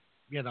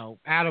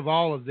 out of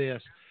all of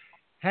this.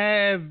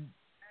 Had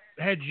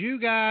you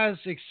guys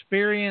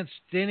experienced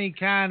any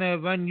kind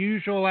of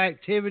unusual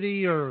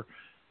activity, or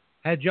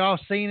had y'all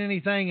seen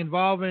anything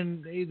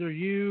involving either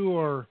you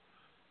or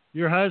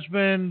your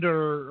husband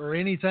or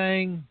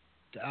anything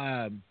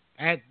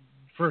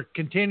for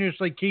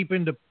continuously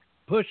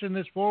pushing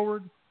this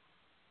forward?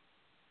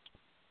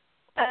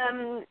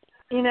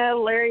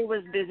 Larry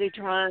was busy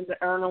trying to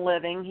earn a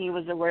living. He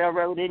was a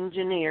railroad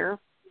engineer,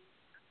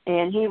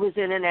 and he was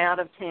in and out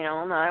of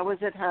town. I was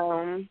at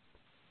home,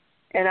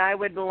 and I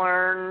would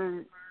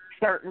learn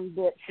certain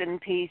bits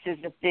and pieces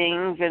of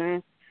things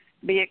and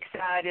be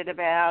excited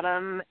about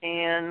them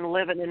and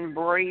living and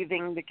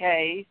breathing the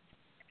case.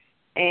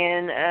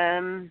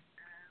 And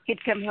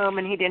he'd come home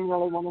and he didn't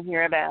really want to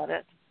hear about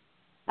it.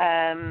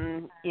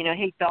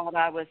 He thought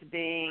I was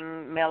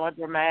being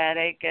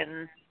melodramatic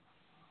and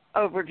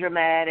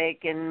overdramatic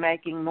and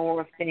making more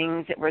of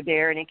things that were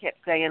there. And he kept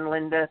saying,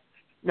 Linda,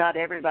 not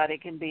everybody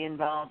can be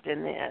involved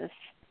in this.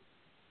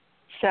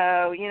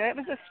 So, it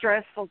was a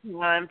stressful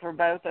time for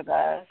both of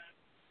us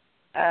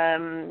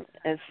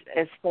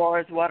as far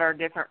as what our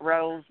different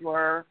roles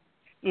were.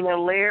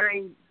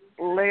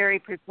 Larry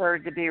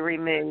preferred to be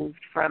removed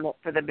from it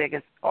for the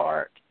biggest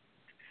part.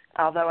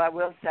 Although I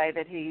will say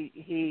that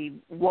he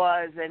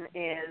was and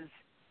is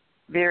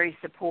very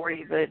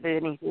supportive of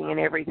anything and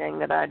everything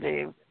that I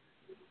do.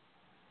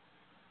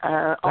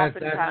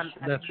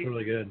 That's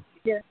really good.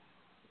 Yeah.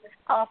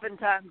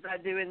 Oftentimes I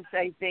do and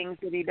say things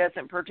that he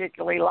doesn't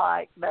particularly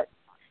like, but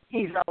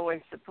he's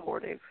always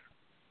supportive.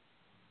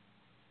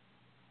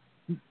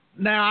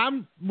 Now, I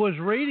was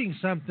reading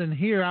something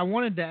here. I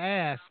wanted to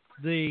ask,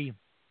 the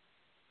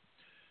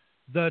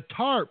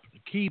tarp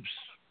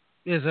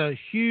is a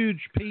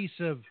huge piece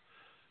of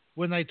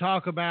when they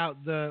talk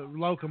about the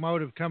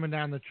locomotive coming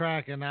down the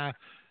track, and I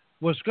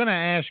was going to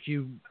ask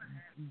you,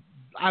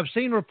 I've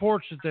seen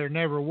reports that there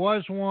never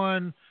was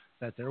one,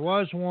 that there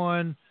was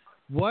one.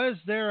 Was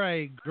there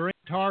a green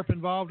tarp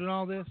involved in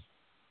all this?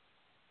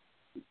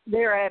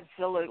 There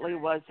absolutely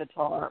was a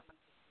tarp.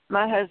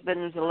 My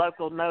husband was a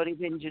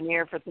locomotive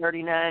engineer for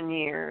 39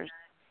 years,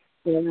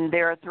 and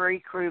there are 3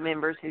 crew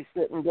members who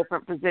sit in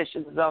different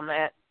positions on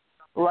that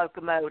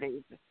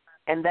locomotive,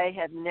 and they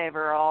have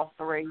never all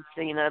 3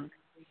 seen a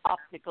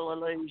optical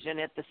illusion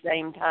at the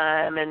same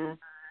time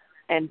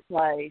and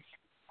place.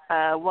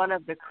 One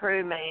of the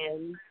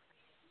crewmen,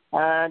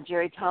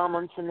 Jerry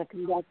Tomlinson, the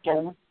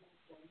conductor,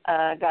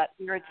 got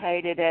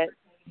irritated at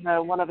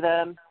one of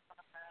the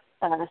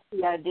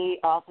CID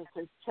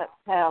officers, Chuck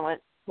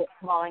Talent,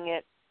 calling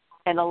it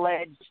an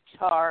alleged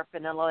tarp,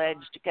 an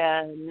alleged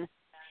gun.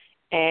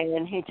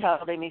 And he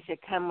told him, he said,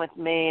 come with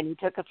me. And he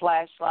took a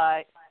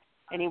flashlight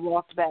and he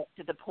walked back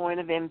to the point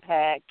of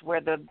impact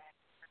where the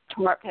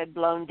tarp had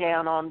blown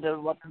down onto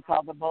what we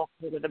call the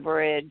bulkhead of the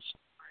bridge.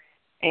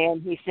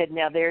 And he said,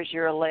 now there's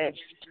your alleged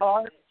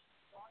tarp,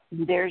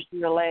 and there's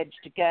your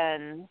alleged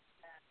gun.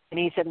 And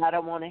he said, I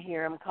don't want to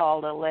hear him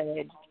called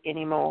alleged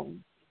anymore.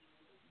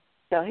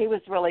 So he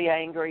was really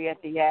angry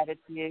at the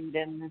attitude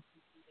and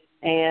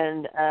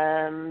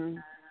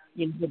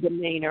the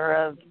demeanor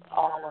of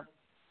all of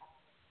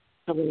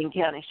the Saline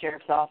County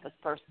Sheriff's Office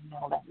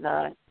personnel that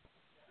night.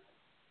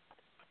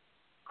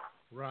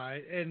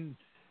 Right. And,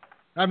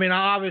 I mean,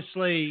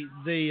 obviously,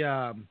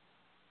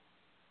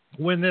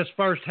 when this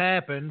first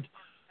happened,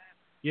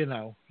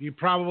 you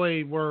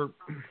probably were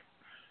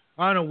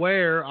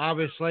unaware,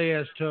 obviously,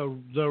 as to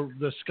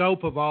the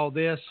scope of all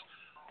this.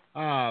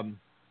 Can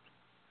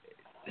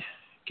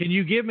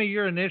you give me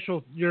your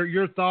initial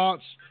your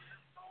thoughts,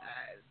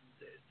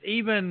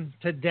 even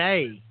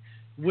today,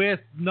 with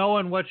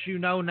knowing what you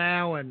know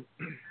now, and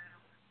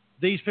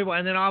these people,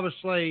 and then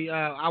obviously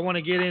I want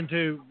to get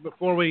into,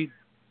 before we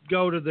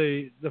go to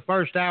the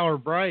first hour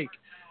break,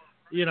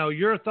 you know,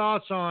 your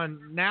thoughts on,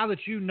 now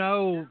that you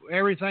know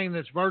everything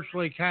that's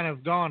virtually kind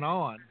of gone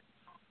on.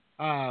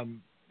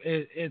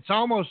 It's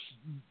almost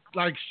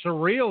like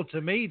surreal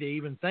to me to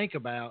even think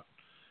about,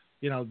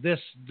 you know,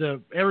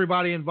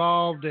 everybody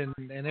involved and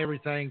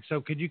everything. So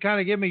could you kind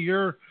of give me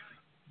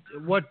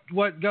what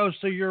goes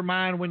through your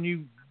mind when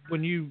you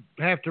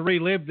have to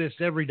relive this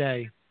every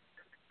day?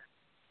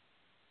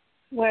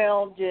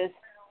 Well, just,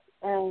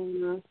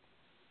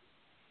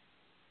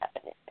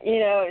 you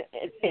know,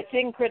 it's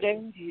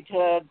incredulity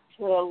to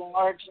a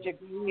large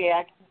degree.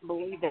 I can't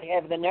believe they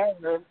have the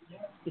nerve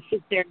to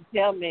sit there and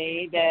tell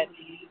me that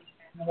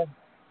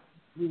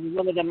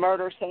one of the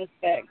murder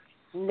suspects'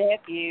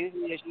 nephew,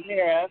 who is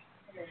sheriff,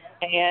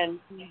 and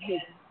his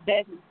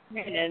best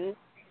friend,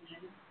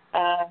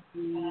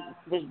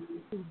 his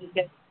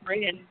best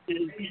friend,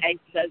 who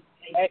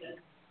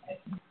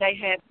they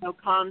have no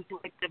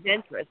conflict of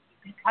interest.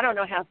 I don't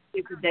know how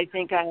stupid they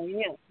think I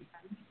am.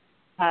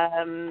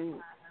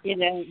 You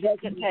know, it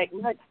doesn't take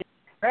much to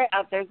figure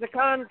out there's a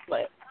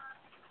conflict,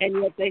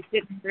 and yet they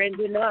sit there and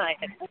deny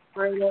it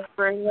over and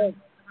over and over.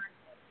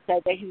 So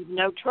they have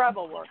no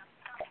trouble with it.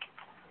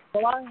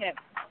 Well, I have.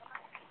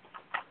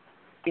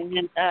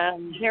 And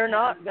they're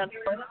not going to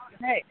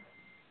take.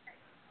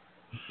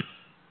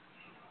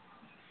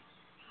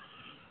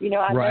 You know,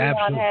 I may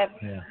not have.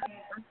 Yeah.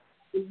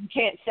 You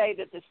can't say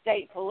that the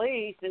state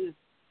police has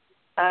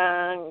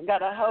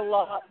got a whole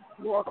lot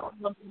more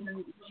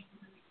confidence.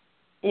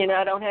 You know,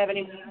 I don't have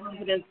any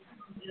confidence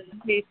in the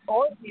police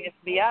or the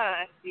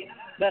FBI,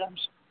 but I'm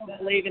sure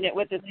believing it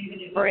with his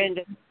friend.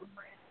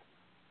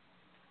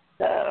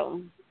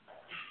 So.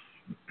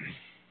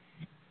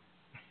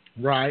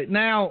 Right.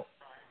 Now,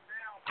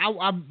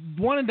 I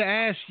wanted to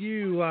ask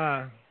you,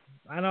 I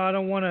know I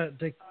don't want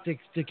to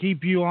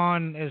keep you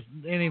on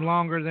any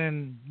longer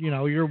than, you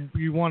know,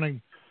 you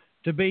wanting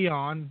to be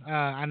on.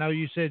 I know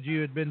you said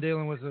you had been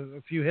dealing with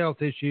a few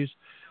health issues.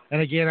 And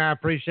again, I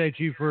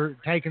appreciate you for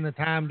taking the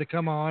time to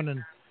come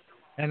on,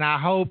 and I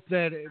hope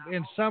that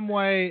in some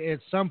way, at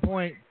some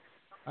point,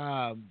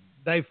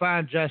 they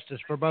find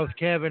justice for both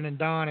Kevin and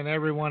Don and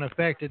everyone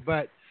affected.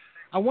 But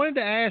I wanted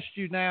to ask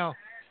you now,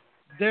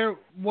 there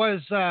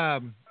was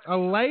a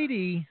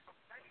lady,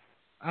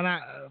 and I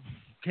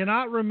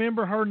cannot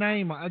remember her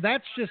name.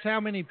 That's just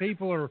how many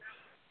people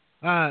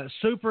are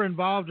super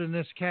involved in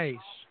this case.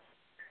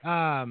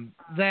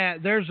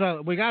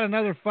 That we got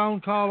another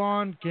phone call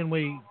on. Can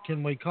we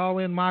call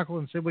in, Michael,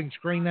 and see if we can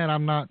screen that?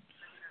 I'm not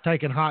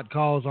taking hot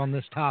calls on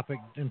this topic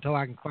until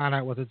I can find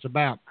out what it's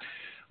about.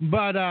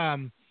 But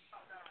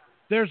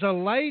there's a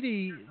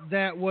lady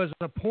that was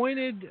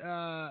appointed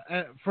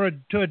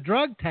to a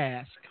drug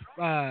task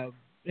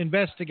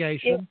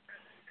investigation.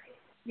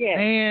 Yeah.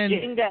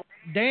 And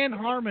Dan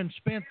Harmon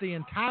spent the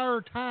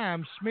entire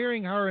time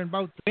smearing her in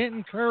both the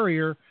Benton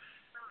Courier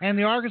and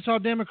the Arkansas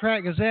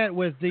Democrat Gazette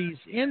with these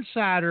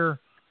insider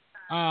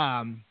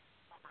friends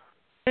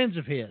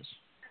of his.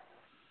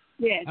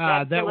 Yes,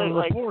 that were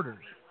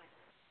reporters.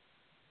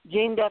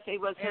 Jean Duffy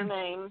was her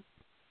name.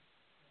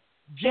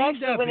 Jean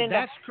Duffy,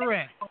 that's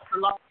correct.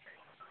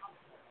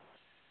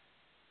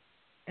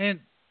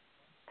 And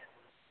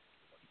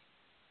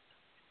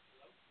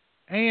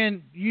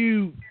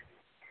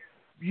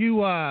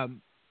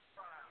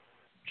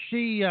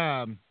she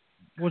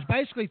was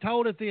basically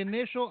told at the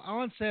initial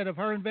onset of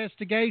her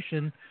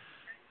investigation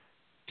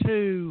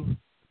to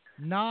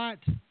not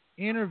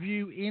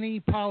interview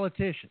any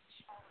politicians.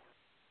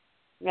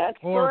 That's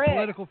or correct.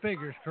 Political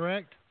figures,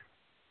 correct?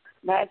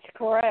 That's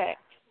correct.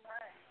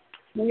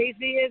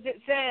 Easy as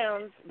it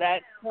sounds,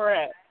 that's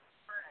correct.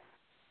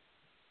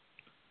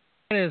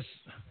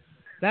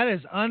 That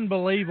is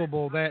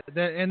unbelievable.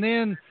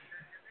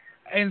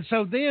 And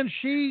so then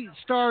she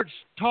starts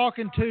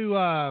talking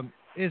to,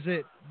 is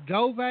it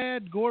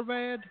Gorvad?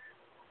 Govar,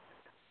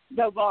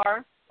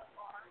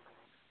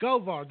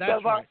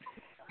 that's right.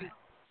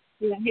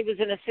 Yeah, he was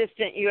an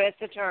assistant U.S.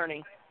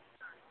 attorney.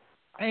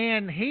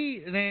 And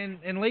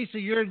and Lisa,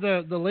 you're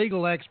the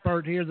legal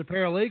expert here, the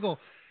paralegal.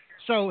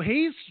 So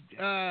he's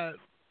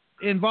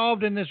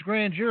involved in this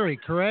grand jury,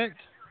 correct?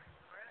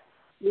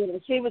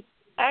 Yes, he was.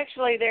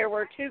 Actually, there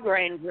were two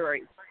grand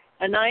juries.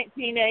 A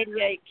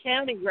 1988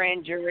 county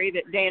grand jury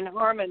that Dan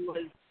Harmon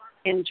was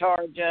in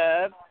charge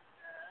of,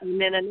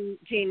 and then a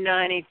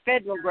 1990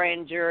 federal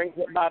grand jury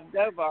that Bob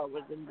Govar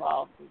was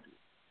involved in.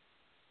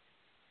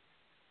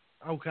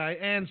 Okay,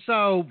 and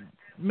so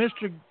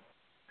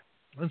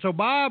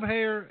Bob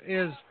here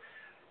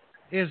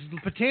is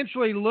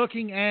potentially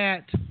looking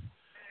at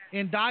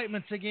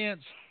indictments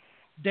against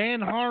Dan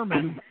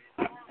Harmon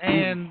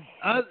and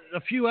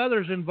a few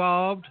others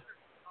involved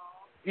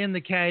in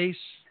the case,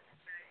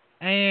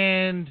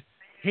 and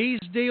he's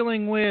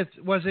dealing with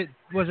was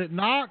it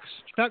Knox?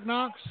 Chuck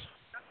Knox?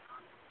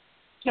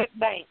 Chuck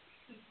Banks.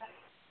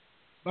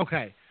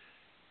 Okay,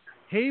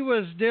 he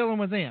was dealing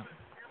with them,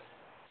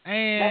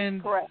 and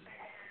that's correct.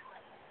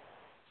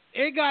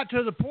 It got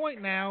to the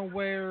point now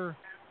where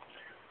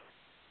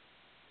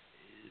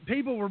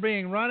people were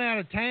being run out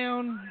of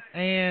town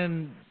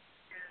and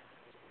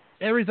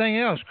everything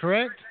else,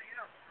 correct?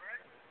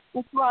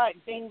 That's right.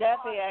 Jean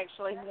Duffy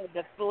actually had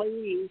to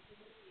flee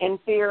in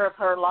fear of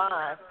her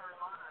life.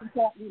 In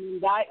fact, when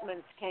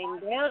indictments came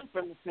down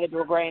from the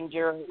federal grand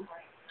jury,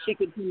 she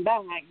could come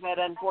back, but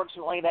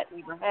unfortunately that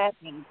never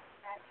happened.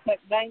 But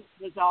Banks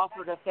was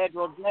offered a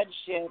federal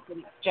judgeship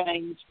in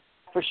exchange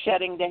for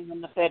shutting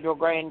down the federal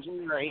grand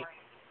jury.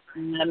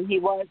 He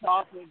was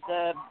offered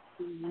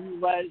he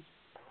was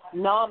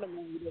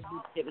nominated,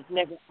 but it was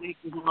never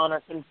acted on or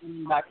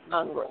confirmed by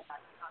Congress.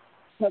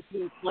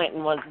 President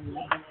Clinton was.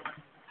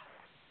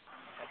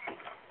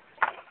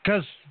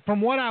 Because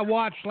from what I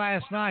watched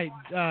last night,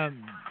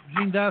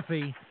 Jean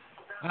Duffy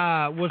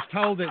was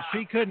told that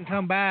she couldn't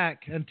come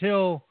back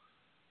until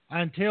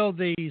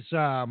these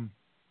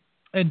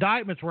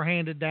indictments were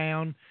handed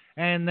down,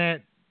 and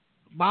that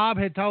Bob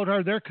had told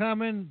her they're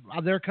coming,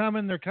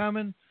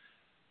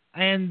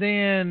 and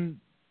then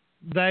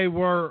they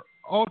were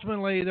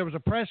ultimately there was a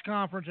press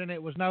conference, and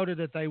it was noted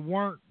that they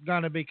weren't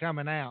going to be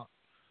coming out.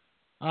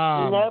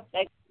 Nope,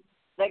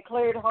 they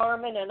cleared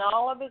Harmon and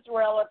all of his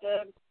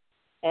relatives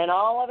and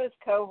all of his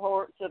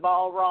cohorts of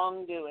all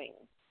wrongdoing.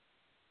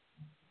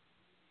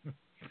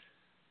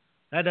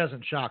 That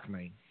doesn't shock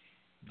me.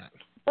 No.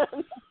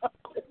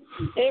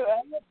 It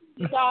was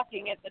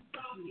shocking at the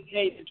time.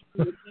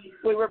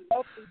 We were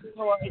both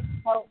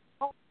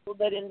hopeful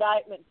that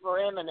indictments were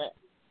imminent,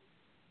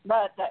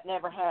 but that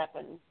never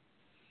happened.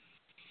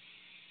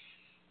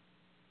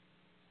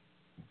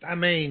 I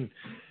mean,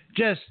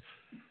 this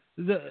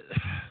is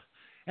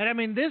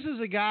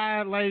a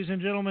guy, ladies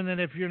and gentlemen, that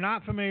if you're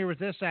not familiar with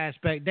this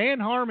aspect, Dan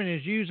Harmon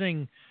is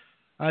using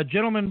a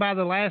gentleman by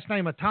the last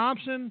name of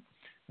Thompson,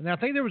 and I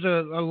think there was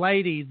a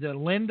lady, the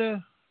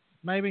Linda,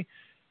 maybe,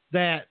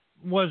 that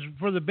was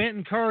for the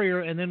Benton Courier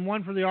and then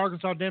one for the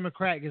Arkansas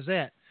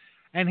Democrat-Gazette.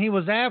 And he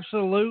was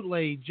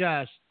absolutely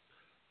just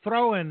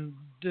throwing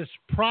this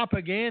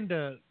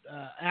propaganda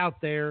out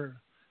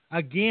there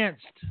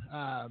against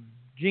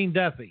Jean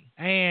Duffy.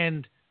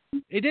 And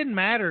it didn't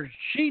matter.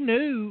 She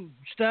knew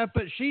stuff,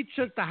 but she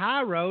took the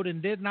high road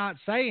and did not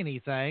say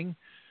anything.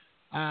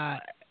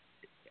 And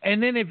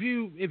then if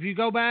you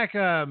go back,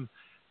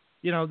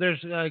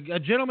 there's a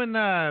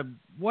gentleman,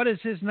 what is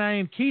his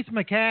name? Keith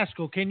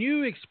McCaskill. Can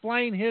you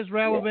explain his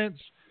relevance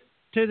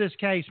to this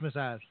case, Ms.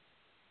 Ives?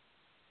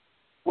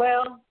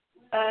 Well,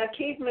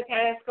 Keith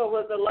McCaskill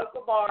was a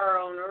local bar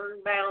owner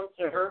and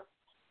bouncer.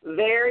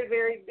 Very,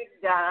 very big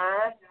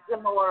guy,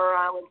 similar,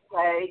 I would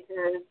say,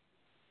 to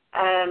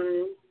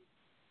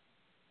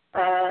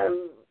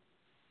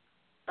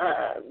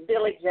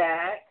Billy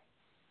Jack,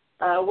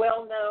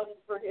 well known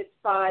for his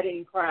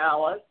fighting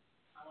prowess.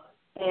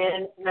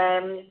 And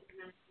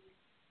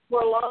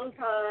for a long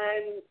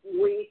time,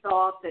 we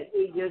thought that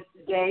he just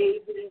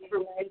gave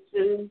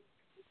information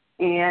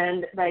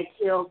and they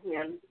killed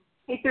him.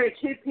 He threw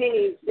 2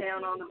 pennies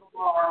down on the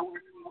bar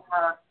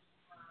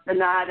the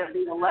night of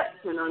the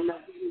election on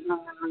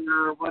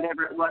November or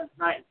whatever it was,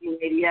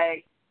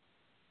 1988.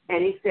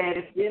 And he said,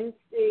 if Jim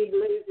Steed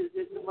loses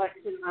this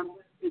election, I'm going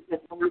to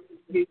force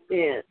 2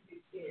 cents.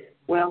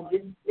 Well,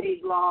 Jim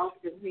Steed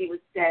lost and he was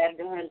stabbed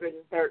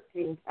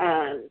 113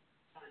 times.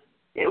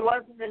 It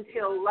wasn't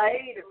until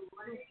later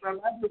from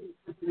other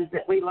witnesses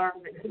that we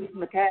learned that Keith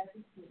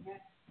McCaskill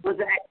was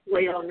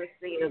actually on the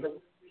scene of the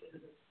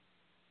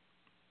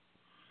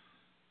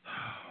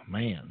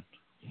man,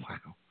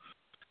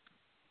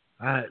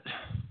 wow.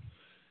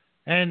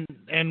 And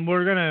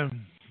we're gonna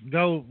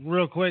go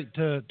real quick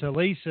to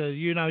Lisa.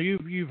 You know,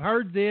 you've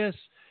heard this,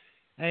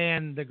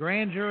 and the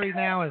grand jury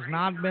now has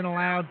not been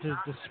allowed to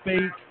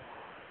speak,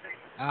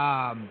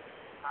 or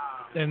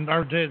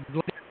to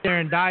leave their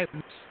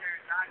indictments.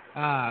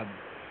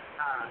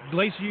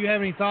 Lisa, you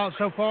have any thoughts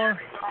so far?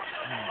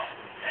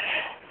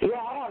 Yeah,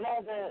 I don't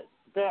know.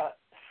 The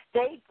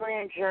state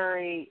grand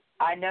jury,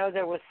 I know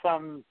there was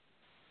some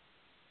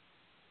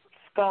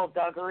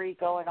skullduggery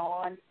going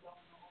on.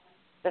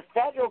 The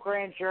federal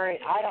grand jury,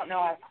 I don't know.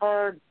 I've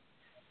heard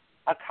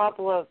a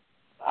couple of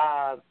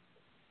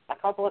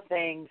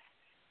things.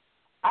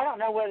 I don't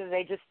know whether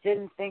they just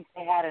didn't think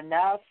they had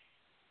enough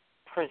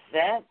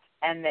present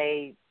and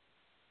they,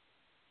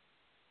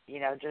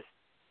 just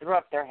threw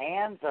up their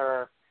hands,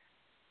 or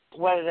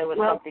whether there was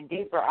something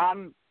deeper.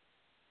 I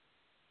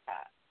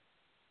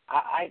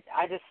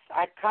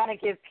kind of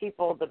give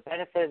people the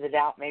benefit of the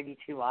doubt, maybe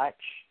too much.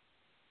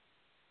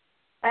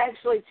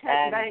 Actually,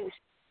 Chet Banks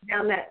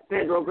down that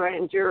federal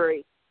grand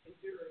jury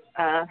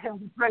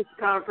held a press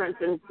conference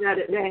and shut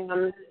it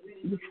down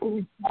before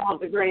we saw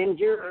the grand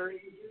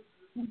jury.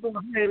 People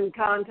who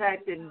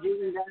contacted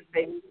Jean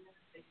Duffy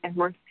and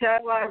were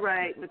so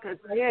irate because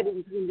they had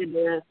intended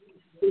to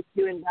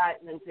issue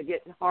indictments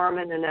against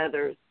Harmon and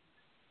others.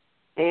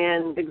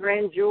 And the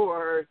grand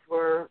jurors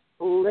were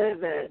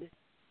livid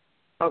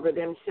over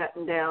them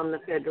shutting down the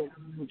federal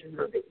grand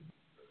jury.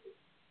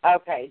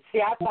 Okay.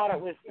 See, I thought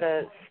it was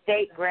the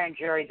state grand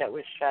jury that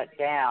was shut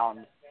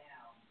down,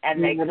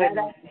 and they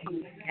couldn't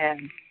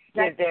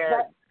give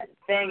their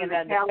thing, and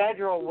then the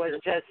federal was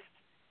just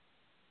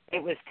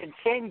it was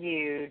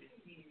continued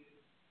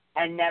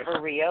and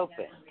never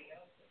reopened.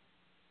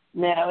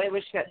 No, it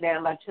was shut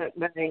down by Chuck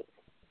Banks,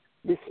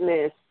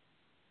 dismissed.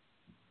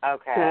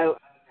 Okay. So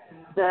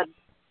the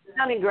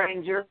County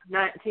Granger,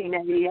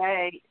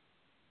 1988,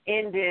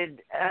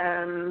 ended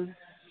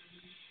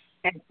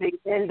at the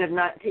end of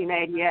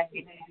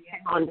 1988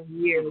 calendar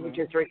year, which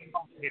is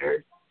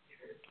required.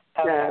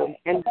 So,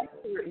 and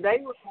they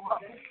were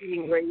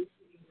prosecuting Greece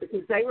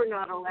because they were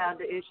not allowed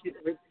to issue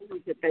the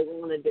report that they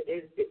wanted to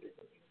issue.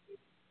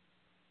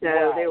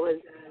 So there was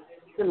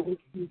some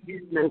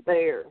confusion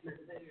there.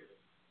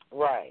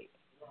 Right.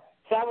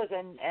 So that was,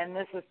 and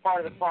this is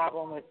part of the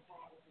problem with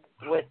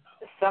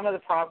some of the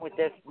problem with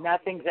this.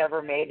 Nothing's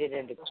ever made it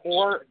into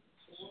court,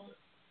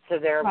 so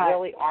there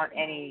really aren't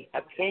any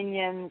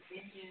opinions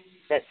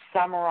that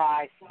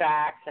summarize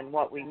facts and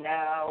what we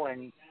know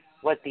and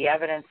what the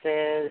evidence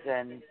is,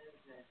 and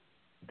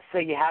so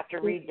you have to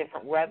read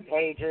different web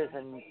pages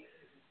and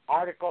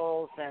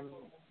articles and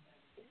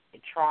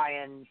try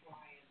and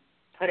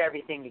put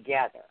everything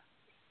together.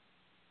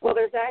 Well,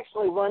 there's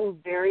actually one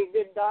very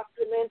good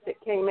document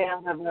that came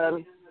out of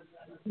a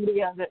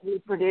video that we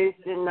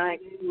produced in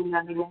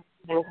 1999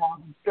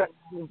 called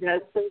Obstruction of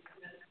Justice,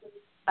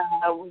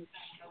 which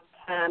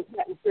Pat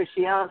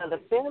Cristiano, the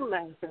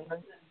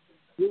filmmaker.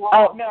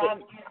 Oh no,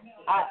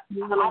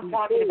 I'm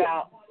talking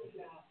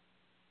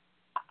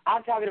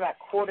about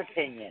court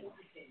opinion.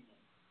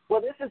 Well,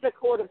 this is a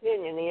court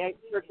opinion, the Eighth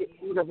Circuit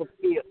Court of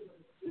Appeals.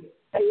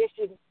 They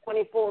issued a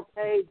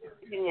 24-page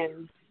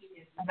opinion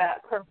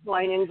about Kirk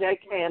Wayne and Jay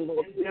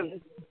Campbell,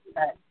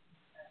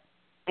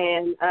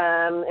 and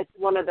it's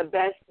one of the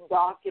best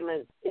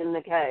documents in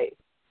the case.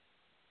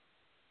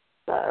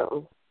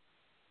 So,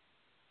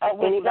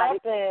 was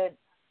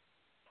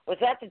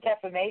that the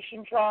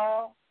defamation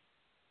trial?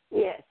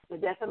 Yes, the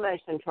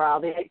defamation trial,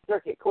 the Eighth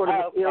Circuit Court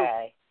of Appeals.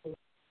 Okay.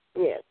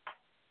 Yes.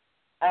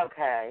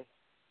 Okay.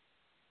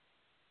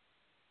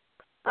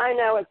 I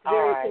know it's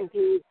very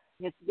confusing.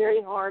 It's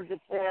very hard to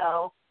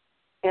tell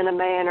in a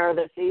manner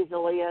that's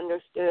easily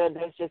understood.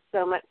 There's just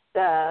so much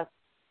stuff.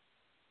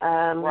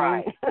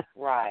 Right.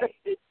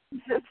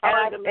 It's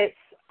hard to make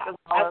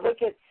I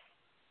think it's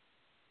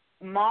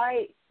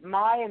my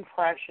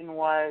impression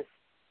was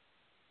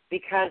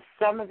because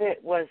some of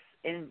it was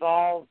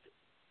involved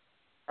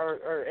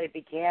or it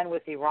began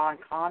with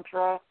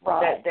Iran-Contra,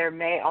 that there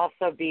may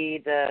also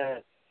be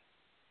the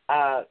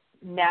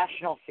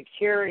national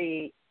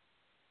security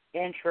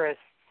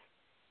interests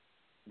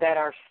that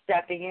are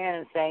stepping in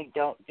and saying,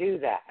 don't do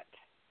that.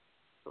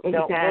 Exactly.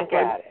 Don't look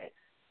at it.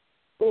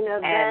 You know,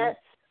 that's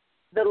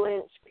the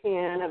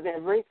linchpin of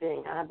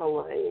everything, I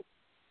believe.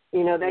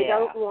 You know, they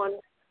don't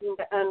want to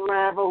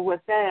unravel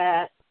with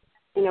that,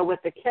 you know,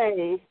 with the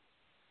case,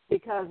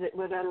 because it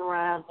would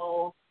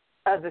unravel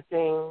other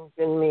things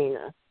in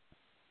MENA.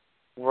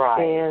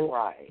 Right.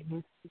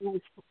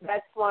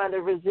 That's why the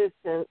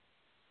resistance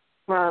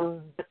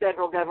from the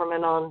federal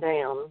government on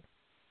down.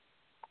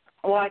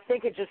 Well, I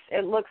think it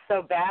looks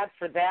so bad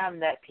for them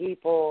that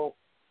so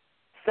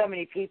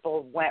many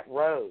people went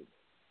rogue.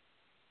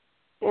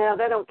 Yeah,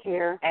 they don't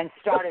care. And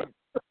started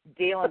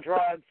dealing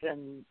drugs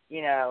and,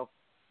 you know,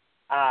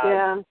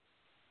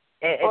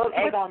 it's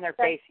egg on their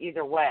face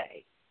either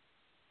way.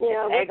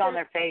 Yeah, it's egg on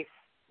their face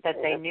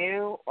that they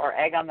knew or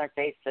egg on their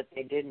face that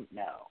they didn't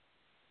know.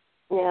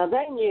 Yeah,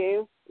 they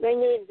knew. They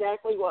knew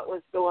exactly what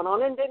was going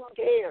on and didn't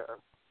care.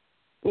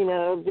 You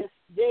know, just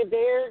do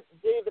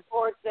the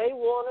parts they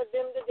wanted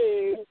them to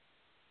do,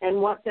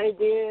 and what they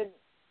did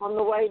on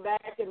the way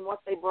back and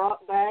what they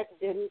brought back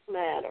didn't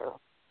matter.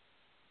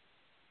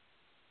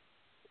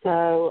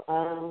 So,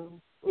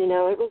 you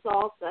know, it was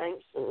all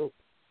sanctioned.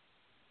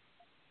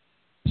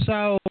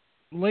 So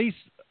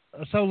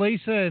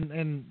Lisa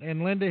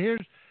and Linda,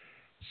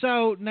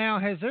 so now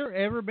has there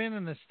ever been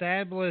an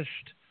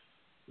established,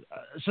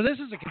 so this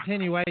is a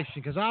continuation,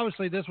 because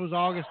obviously this was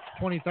August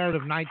 23rd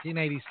of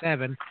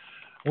 1987.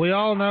 We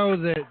all know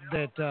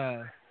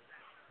that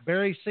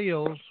Barry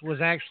Seals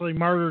was actually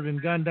murdered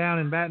and gunned down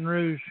in Baton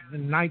Rouge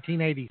in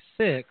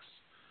 1986,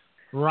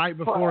 right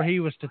before he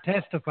was to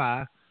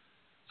testify.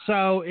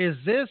 So is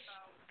this,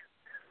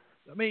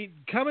 I mean,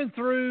 coming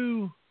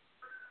through,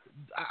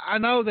 I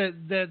know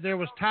that there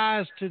was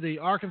ties to the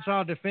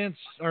Arkansas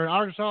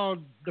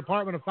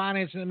Department of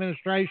Finance and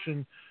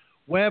Administration,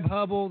 Webb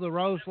Hubbell, the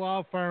Rose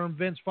Law Firm,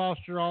 Vince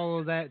Foster, all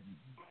of that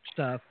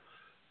stuff,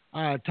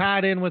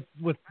 tied in with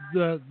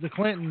the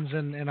Clintons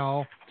and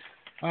all.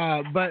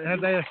 But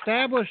have they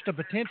established a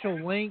potential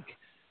link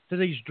to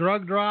these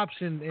drug drops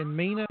in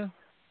MENA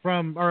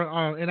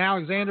in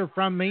Alexander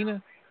from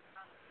MENA?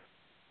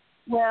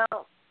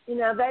 Well, you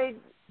know,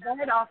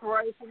 that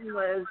operation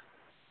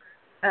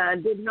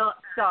did not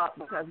stop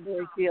because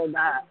Barry Seals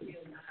died.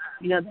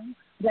 You know,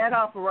 that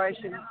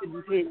operation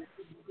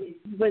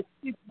was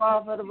too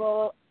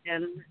profitable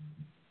and,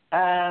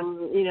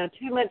 you know,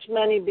 too much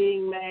money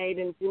being made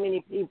and too many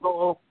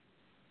people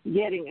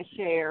getting a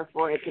share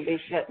for it to be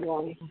shut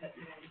down.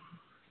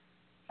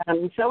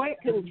 So it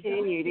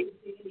continued.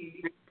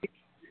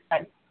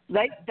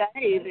 They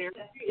say they're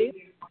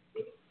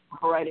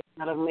operating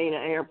out of Mena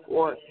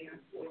Airport.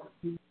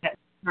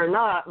 Or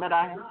not, but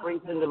I have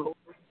reason to believe.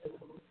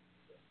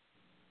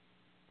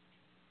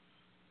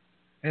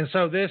 And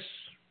so this,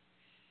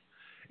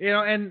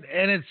 and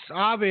it's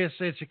obvious,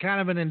 it's a kind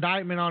of an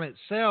indictment on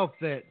itself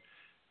that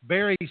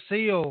Dan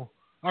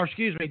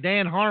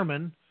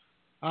Harmon,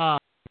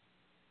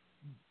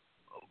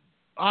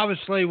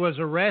 obviously was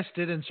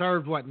arrested and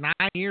served, 9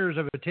 years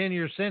of a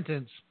 10-year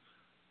sentence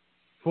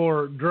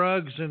for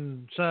drugs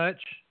and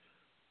such.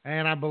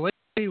 And I believe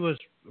he was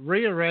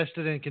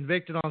rearrested and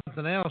convicted on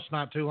something else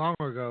not too long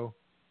ago.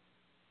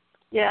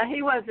 Yeah,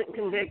 he wasn't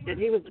convicted.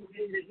 He was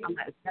convicted on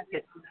that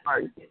second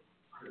charge.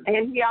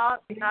 And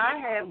I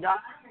have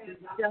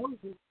documents showing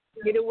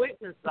get a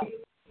witness on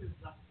it.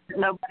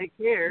 Nobody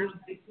cares.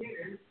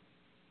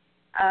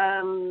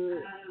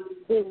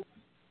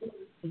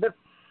 The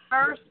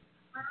first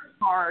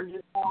charge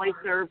is only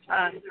served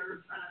time.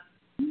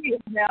 He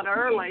got out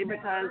early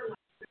because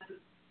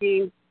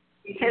he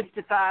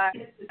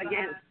testified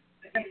against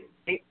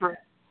for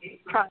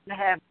trying to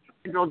have a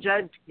federal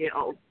judge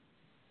killed.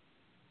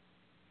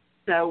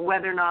 So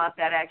whether or not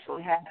that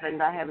actually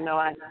happened, I have no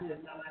idea.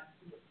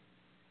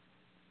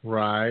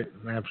 Right,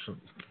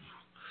 absolutely.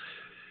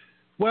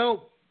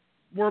 Well,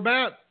 we're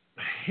about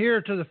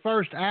here to the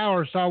first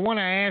hour, so I want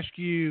to ask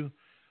you,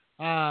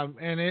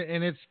 and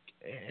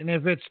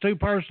if it's too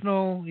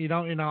personal,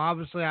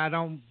 obviously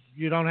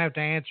you don't have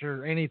to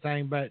answer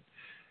anything, but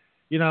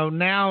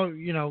now,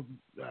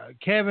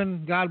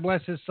 Kevin, God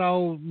bless his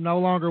soul, no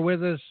longer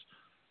with us.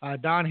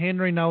 Don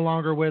Henry, no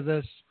longer with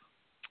us.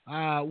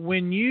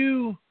 When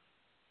you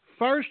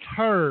first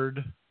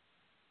heard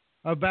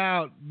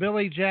about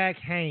Billy Jack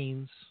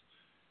Haynes,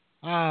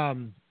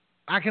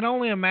 I can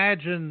only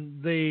imagine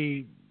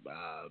the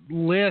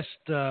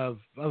list of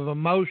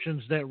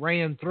emotions that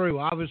ran through.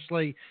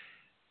 Obviously,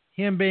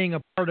 him being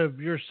a part of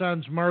your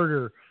son's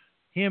murder,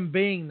 him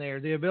being there,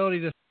 the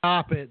ability to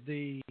stop it,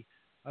 the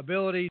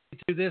ability to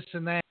do this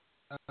and that,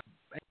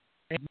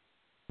 and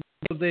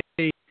the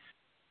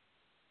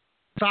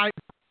site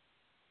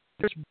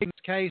this big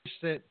case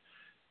that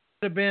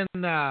could have been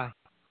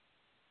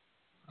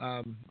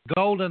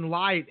golden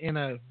light in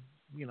a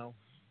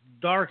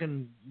dark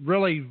and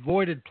really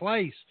voided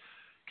place.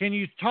 Can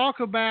you talk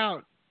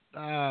about,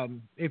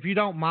 if you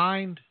don't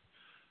mind,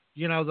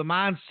 the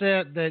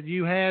mindset that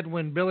you had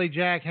when Billy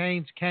Jack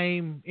Haynes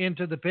came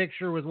into the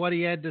picture with what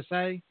he had to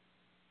say?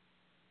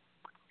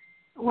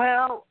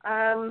 Well,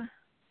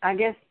 I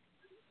guess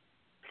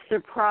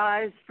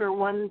surprise for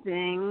one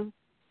thing.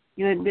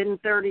 It had been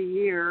 30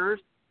 years.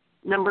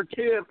 Number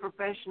two, a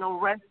professional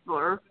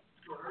wrestler.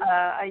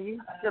 I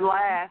used to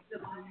laugh.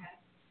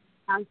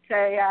 I'd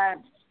say I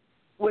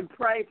would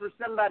pray for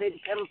somebody to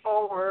come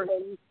forward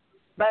and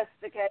bust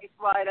the case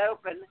wide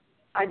open.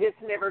 I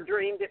just never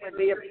dreamed it would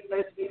be a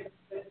police.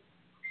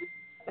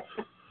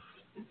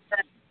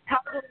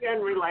 Totally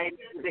unrelated.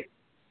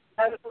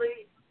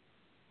 Totally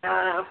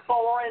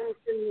foreign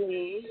to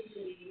me.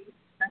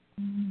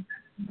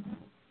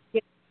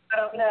 I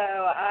don't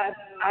know.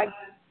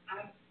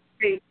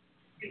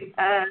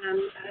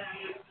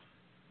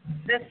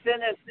 This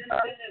sentence,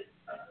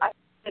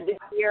 this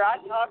year, I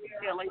talked to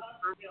Billy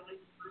for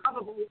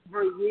probably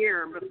over a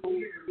year before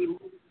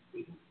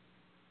he,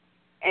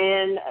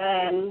 and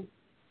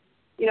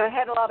I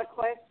had a lot of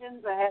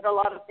questions. I had a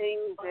lot of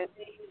things that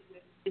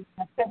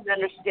I couldn't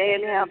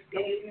understand how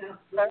people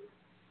work.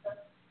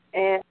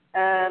 And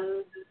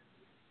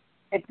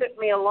it took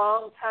me a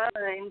long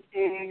time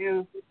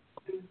to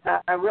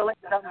really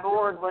get on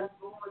board with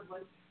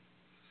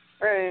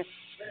Bruce.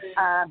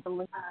 I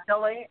believe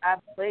Billy. I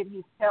believe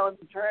he's telling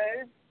the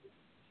truth.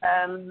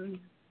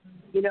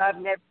 I've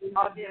never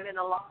talked to him in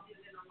a long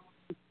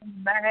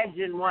time.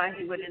 Imagine why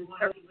he would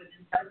insert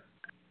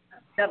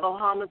double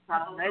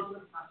homicide.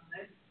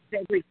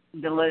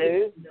 Everything to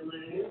lose.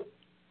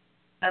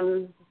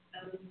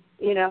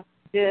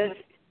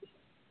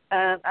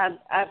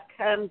 I've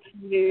come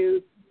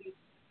to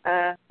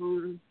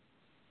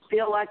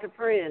feel like a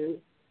friend.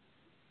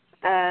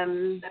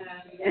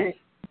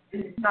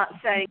 Not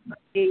saying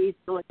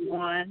easily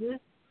won,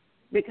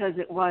 because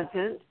it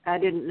wasn't. I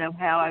didn't know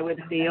how I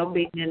would feel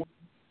being in the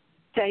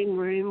same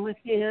room with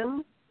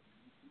him.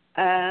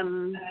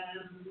 But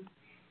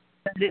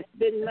it's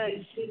been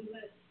much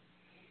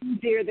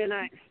easier than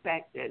I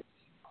expected.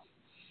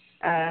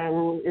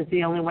 Is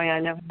the only way I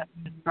know how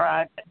to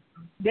describe it.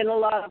 Been a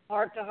lot of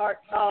heart-to-heart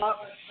talk.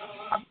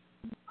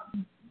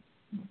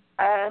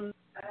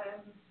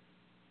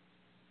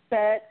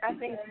 But I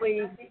think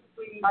we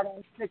are in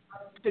a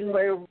situation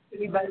where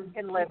we both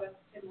can live.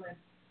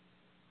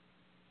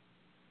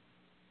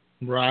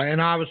 Right, and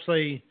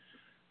obviously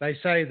they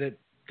say that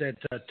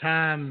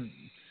time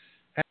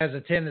has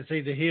a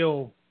tendency to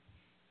heal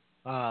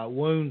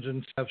wounds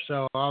and stuff.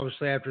 So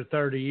obviously after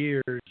 30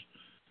 years,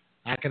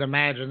 I can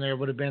imagine there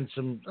would have been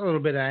a little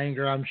bit of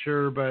anger, I'm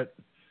sure. But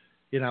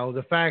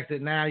the fact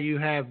that now you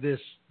have this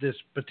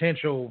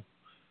potential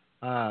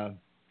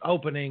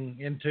opening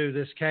into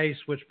this case,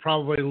 which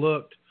probably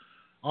looked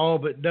all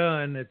but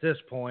done at this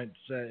point,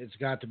 it's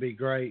got to be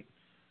great.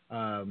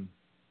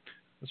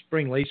 let's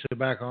bring Lisa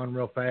back on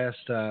real fast.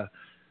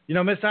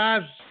 Miss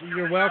Ives,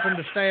 you're welcome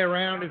to stay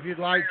around if you'd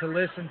like to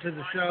listen to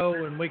the show,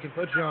 and we can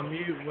put you on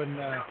mute when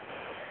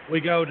we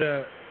go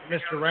to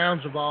Mr.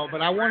 Rounsavall.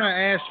 But I want to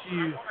ask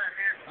you,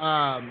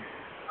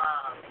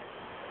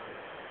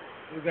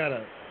 we've got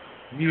to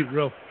mute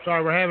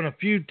sorry, we're having a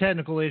few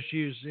technical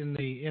issues in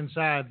the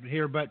inside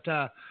here. But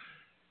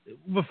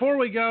before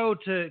we go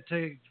to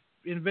the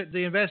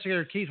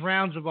investigator, Keith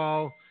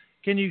Rounsavall,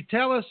 can you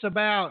tell us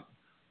about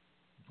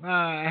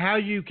how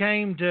you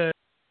came to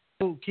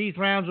Keith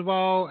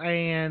Rounsavall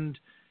and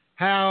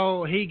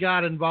how he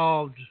got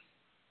involved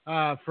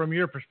from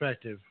your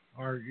perspective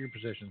or your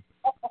position?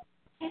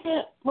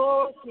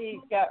 Poor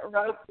Keith got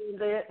roped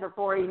into it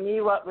before he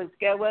knew what was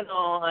going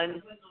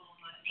on.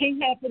 He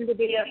happened to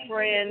be a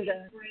friend of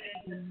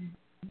a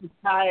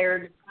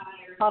retired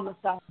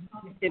homicide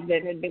detective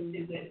that had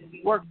been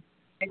working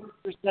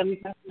for some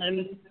time.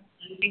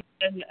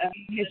 And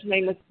his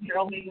name was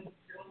Carol.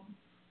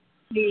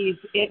 He's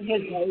in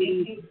his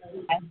 80s.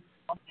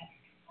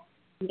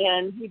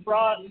 And he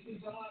brought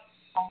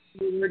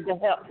forward to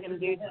help him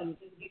do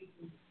something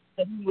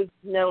that he was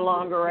no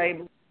longer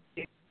able to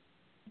do.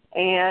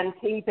 And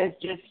Keith has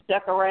just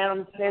stuck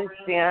around since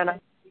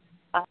then.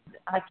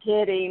 I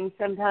kid him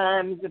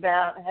sometimes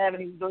about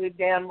having him glued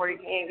down where he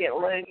can't get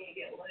loose.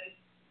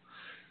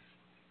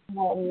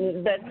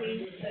 But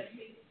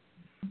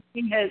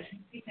he has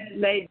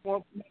made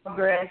more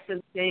progress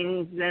in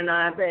things than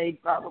I've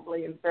made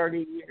probably in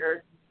 30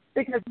 years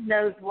because he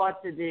knows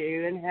what to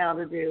do and how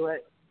to do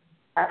it.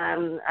 I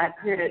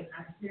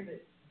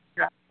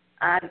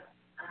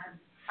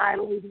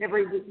leave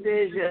every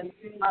decision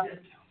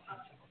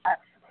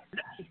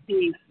to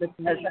Keith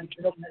because I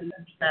trust him.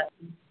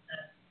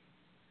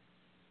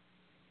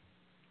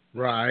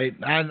 Right.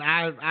 And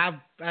I've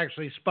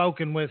actually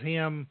spoken with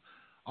him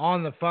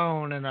on the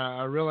phone, and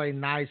a really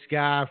nice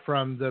guy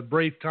from the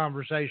brief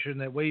conversation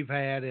that we've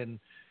had. And,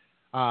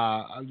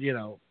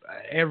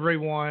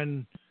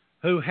 everyone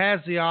who has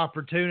the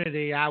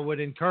opportunity, I would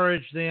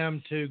encourage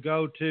them to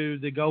go to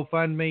the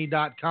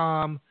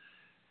GoFundMe.com,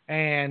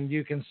 and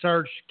you can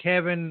search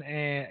Kevin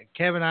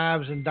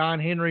Ives and Don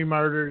Henry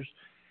murders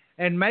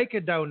and make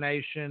a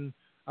donation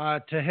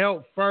to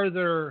help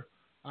further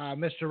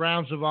Mr.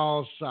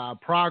 Rounsavall's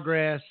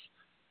progress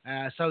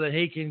so that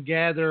he can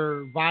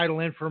gather vital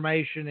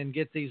information and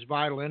get these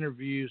vital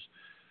interviews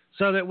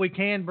so that we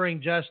can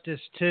bring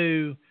justice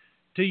to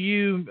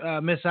you,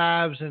 Miss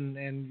Ives,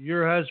 and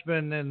your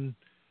husband and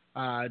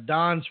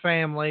Don's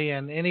family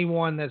and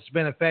anyone that's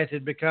been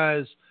affected,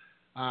 because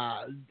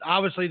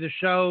obviously the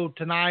show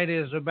tonight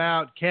is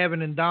about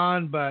Kevin and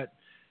Don, but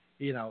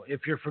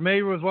if you're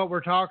familiar with what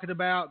we're talking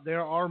about,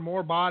 there are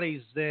more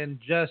bodies than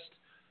just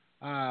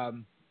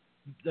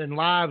than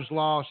lives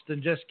lost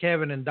than just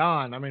Kevin and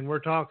Don. I mean, we're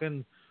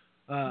talking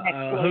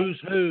who's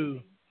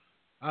who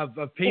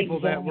of people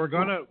that we're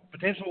going to,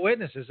 potential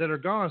witnesses that are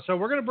gone. So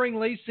we're going to bring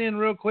Lisa in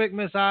real quick,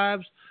 Miss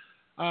Ives.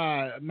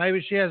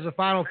 Maybe she has a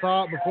final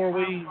thought before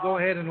we go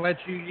ahead and let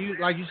you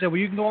like you said, well,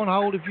 you can go on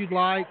hold if you'd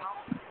like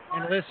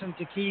and listen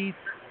to Keith.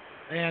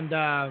 And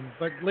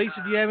but Lisa,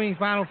 do you have any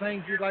final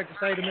things you'd like to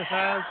say to Miss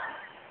Ives?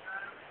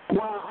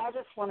 Well, I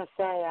just want to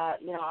say,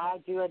 I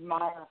do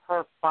admire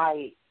her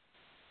fight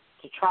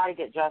to try to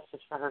get justice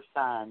for her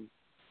son,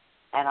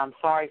 and I'm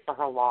sorry for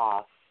her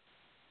loss.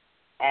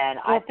 And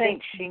I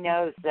think she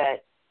knows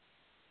that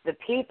the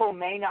people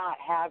may not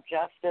have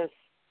justice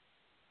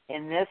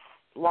in this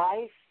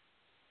life,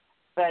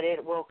 but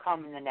it will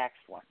come in the next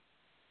one.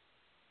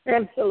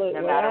 Absolutely.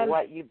 No matter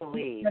what you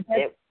believe,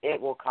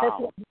 it will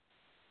come.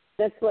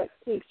 That's what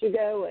keeps you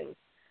going.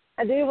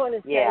 I do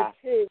want to say,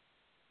 too,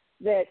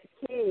 that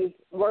Keith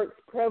works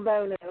pro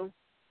bono.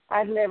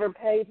 I've never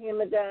paid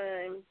him a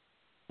dime.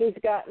 He's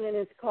gotten in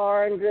his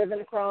car and driven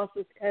across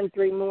this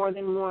country more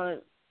than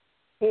once.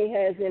 He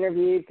has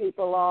interviewed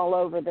people all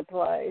over the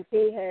place.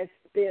 He has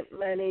spent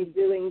money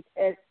doing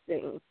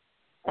testing.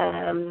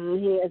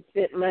 He has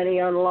spent money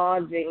on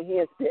lodging. He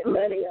has spent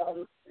money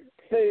on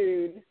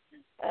food.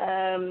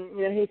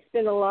 He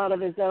spent a lot of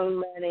his own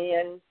money.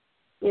 And,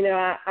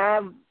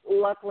 I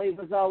luckily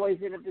was always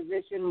in a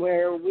position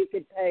where we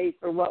could pay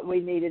for what we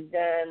needed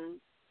done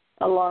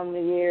along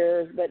the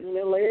years. But,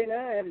 Larry and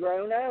I have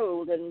grown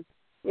old, and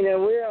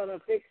we're on a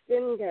fixed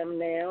income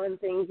now, and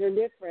things are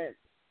different.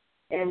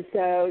 And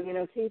so,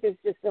 Keith is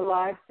just a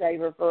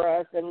lifesaver for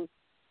us, and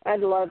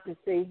I'd love to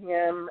see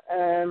him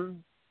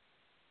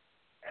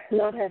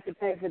not have to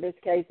pay for this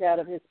case out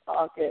of his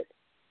pocket.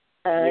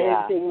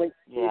 Anything we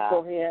can do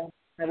for him,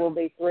 I will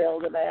be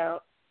thrilled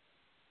about.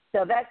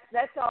 So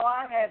that's all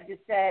I have to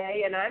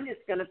say, and I'm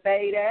just going to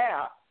fade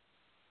out.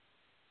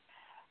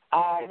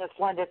 Miss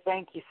Linda,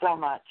 thank you so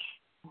much.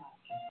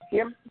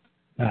 Yep.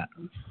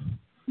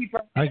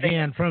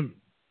 Again, from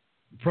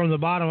the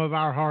bottom of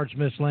our hearts,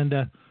 Miss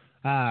Linda,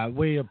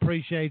 we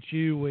appreciate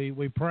you.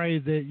 We pray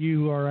that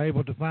you are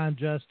able to find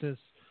justice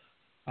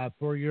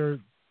for your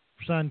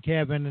son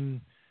Kevin and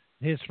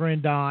his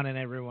friend Don and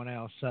everyone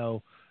else.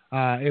 So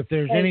if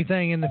there's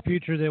anything in the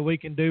future that we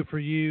can do for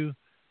you,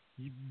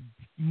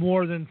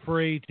 more than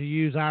free to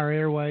use our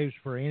airwaves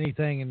for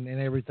anything and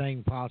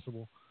everything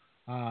possible.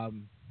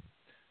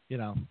 You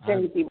know,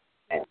 thank you.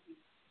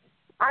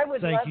 I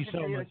would thank love you to so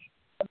do much.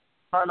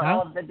 on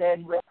all of the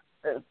dead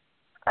witnesses.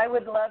 I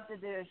would love to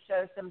do a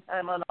show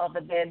sometime on all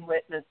the dead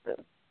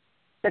witnesses,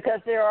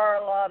 because there are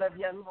a lot of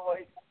young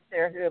boys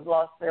there who have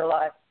lost their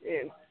lives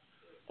too,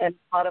 and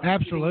a lot of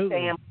absolutely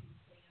families.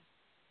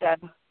 So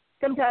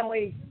sometime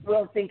we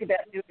will think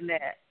about doing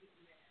that.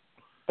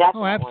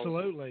 Oh,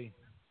 absolutely.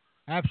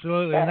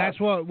 Absolutely. And that's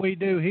what we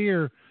do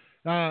here.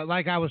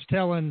 Like I was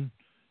telling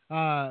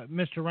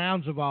Mr.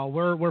 Rounsavall,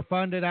 we're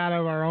funded out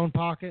of our own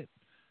pocket.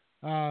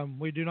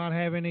 We do not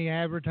have any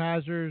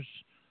advertisers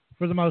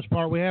for the most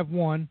part. We have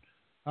one.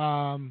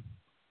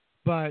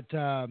 But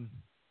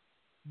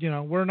you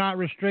know, we're not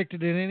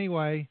restricted in any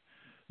way.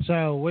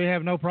 So we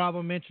have no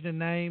problem mentioning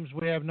names.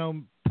 We have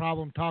no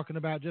problem talking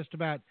about just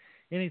about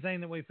anything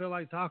that we feel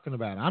like talking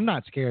about. I'm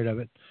not scared of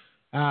it.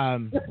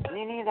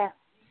 Me neither.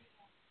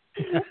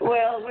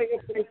 Well, we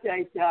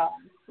appreciate that.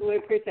 We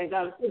appreciate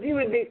that. Because you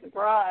would be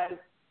surprised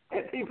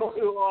at people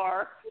who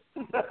are.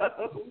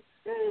 But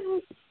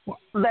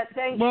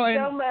thank you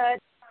so much.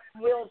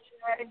 We'll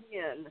try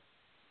again.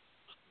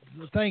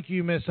 Thank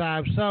you, Miss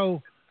Ives.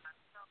 So,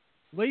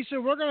 Lisa,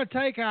 we're going to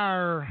take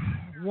our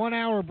 1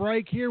 hour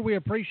break here. We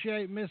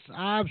appreciate Miss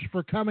Ives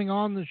for coming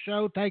on the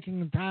show, taking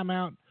the time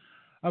out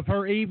of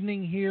her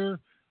evening here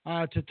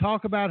to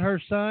talk about her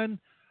son.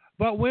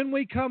 But when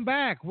we come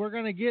back, we're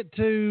going to get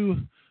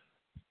to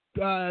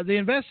the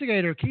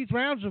investigator, Keith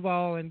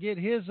Rounsavall, and get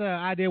his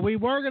idea. We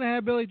were going to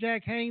have Billy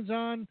Jack Haynes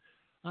on.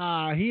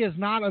 He is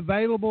not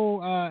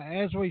available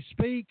as we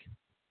speak.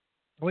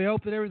 We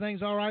hope that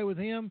everything's all right with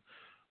him.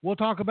 We'll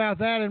talk about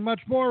that and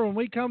much more when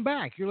we come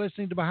back. You're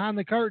listening to Behind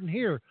the Curtain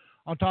here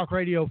on Talk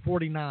Radio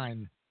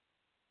 49.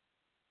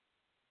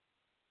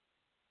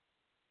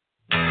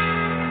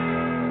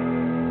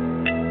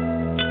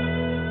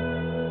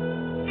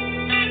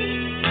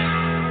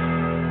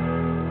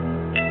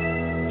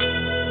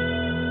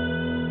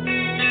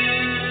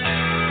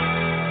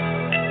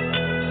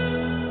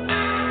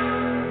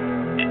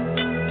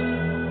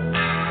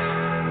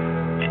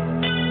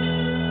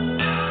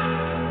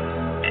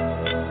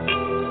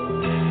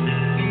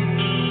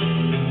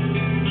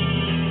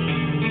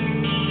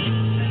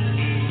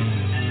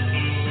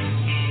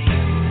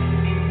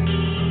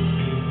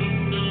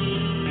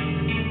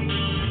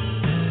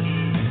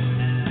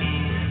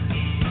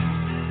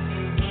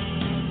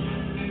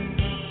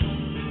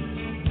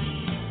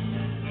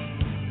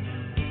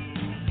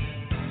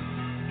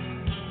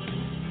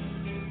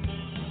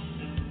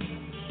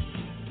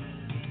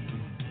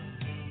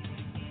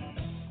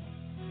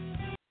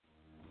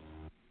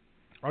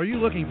 Are you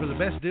looking for the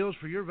best deals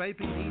for your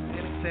vaping needs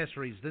and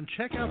accessories? Then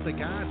check out the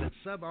guys at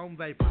Sub-Ohm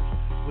Vapors.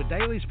 With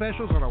daily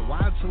specials on a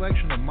wide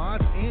selection of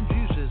mods and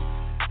juices,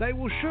 they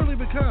will surely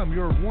become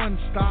your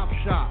one-stop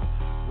shop.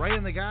 Ray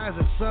and the guys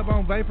at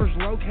Sub-Ohm Vapors,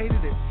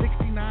 located at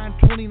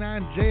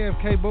 6929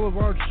 JFK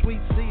Boulevard,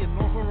 Suite C in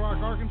North Little Rock,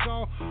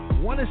 Arkansas,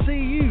 want to see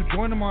you.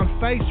 Join them on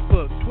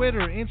Facebook,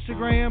 Twitter,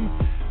 Instagram,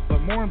 but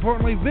more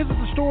importantly, visit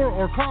the store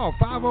or call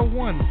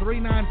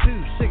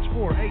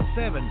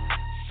 501-392-6487.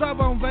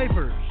 Sub-Ohm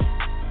Vapors.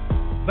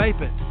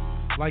 Vape it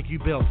like you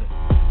built it.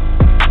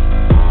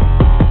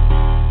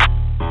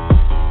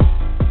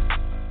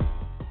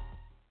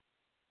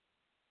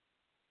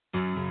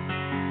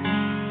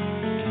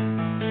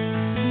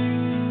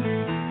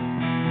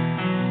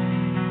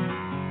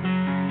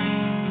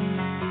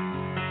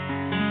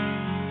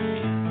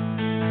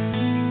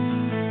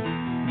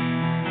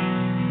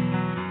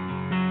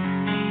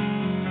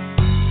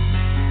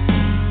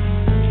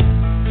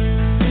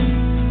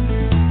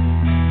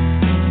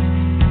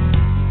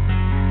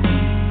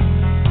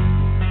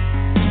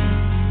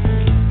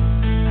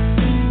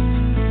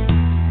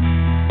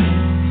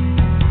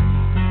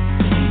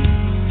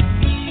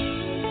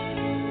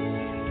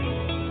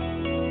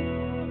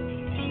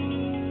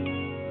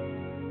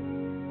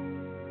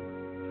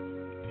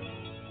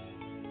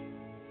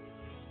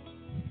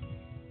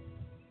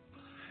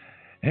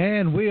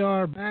 And we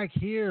are back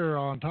here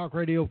on Talk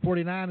Radio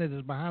 49. It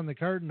is Behind the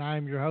Curtain. I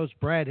am your host,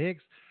 Brad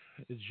Hicks.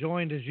 It's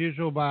joined, as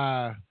usual,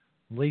 by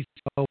Lisa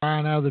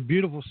O'Brien out of the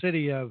beautiful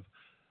city of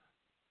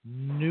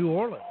New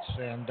Orleans.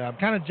 And I'm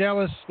kind of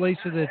jealous,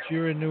 Lisa, that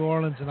you're in New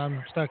Orleans and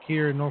I'm stuck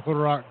here in North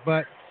Little Rock,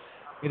 but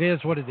it is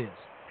what it is.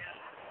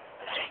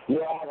 Yeah,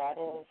 that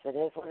is. It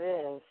is what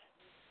it is.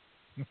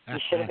 You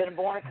should have been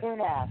born a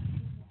coon ass.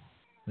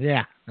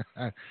 Yeah.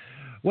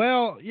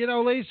 Well, you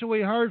know, Lisa,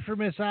 we heard from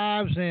Miss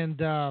Ives, and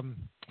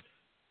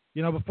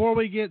you know, before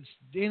we get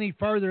any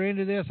further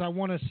into this, I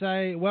want to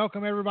say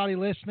welcome everybody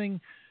listening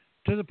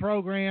to the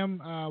program.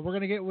 We're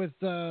going to get with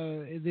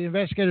the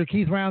investigator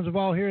Keith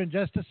Rounsavall here in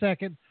just a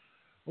second.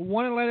 I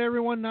want to let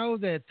everyone know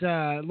that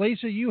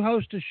Lisa, you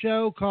host a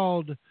show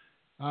called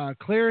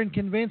Clear and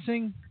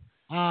Convincing,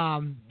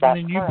 and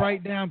you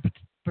break down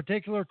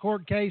particular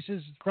court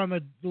cases from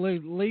a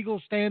legal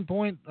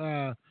standpoint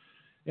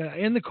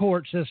in the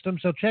court system.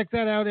 So check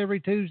that out every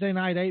Tuesday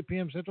night, 8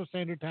 p.m. Central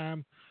Standard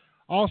Time.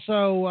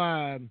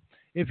 Also,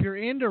 if you're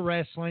into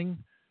wrestling,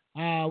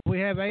 we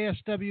have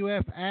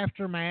ASWF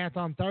Aftermath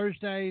on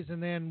Thursdays,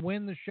 and then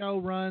when the show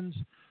runs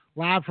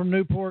live from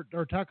Newport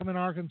or Tuckerman,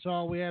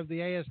 Arkansas, we have the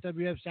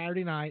ASWF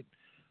Saturday night.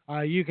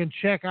 You can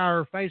check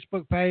our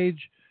Facebook page,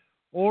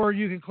 or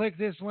you can click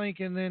this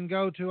link and then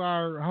go to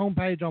our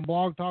homepage on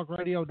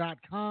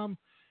blogtalkradio.com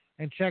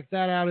and check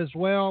that out as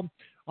well.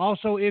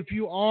 Also, if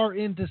you are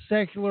into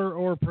secular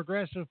or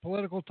progressive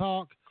political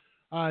talk,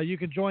 you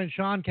can join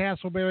Sean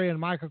Castleberry and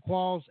Micah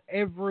Qualls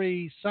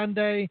every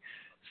Sunday,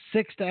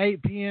 6 to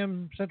 8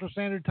 p.m. Central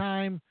Standard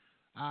Time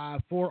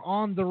for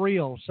On the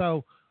Reel.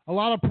 So a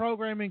lot of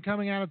programming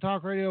coming out of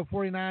Talk Radio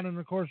 49, and,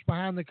 of course,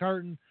 Behind the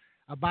Curtain,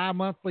 a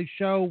bi-monthly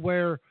show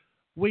where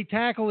we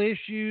tackle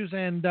issues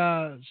and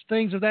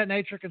things of that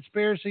nature,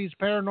 conspiracies,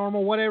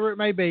 paranormal, whatever it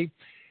may be.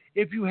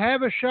 If you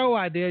have a show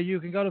idea, you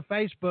can go to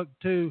Facebook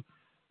to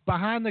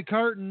Behind the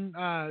Curtain,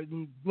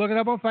 look it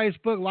up on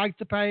Facebook, like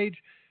the page,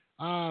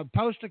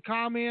 post a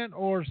comment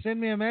or send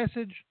me a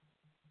message.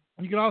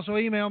 You can also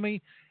email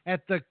me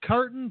at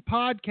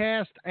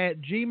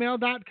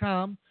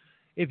thecurtainpodcast@gmail.com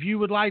if you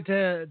would like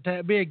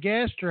to be a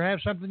guest or have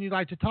something you'd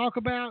like to talk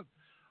about.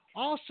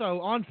 Also,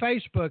 on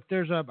Facebook,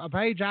 there's a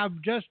page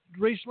I've just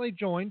recently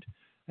joined,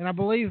 and I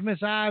believe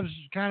Miss Ives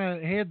kind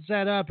of heads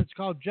that up. It's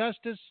called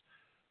Justice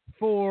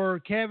for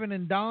Kevin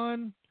and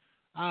Don.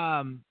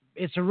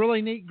 It's a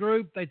really neat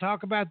group. They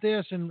talk about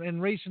this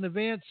and recent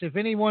events. If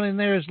anyone in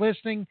there is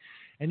listening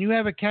and you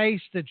have a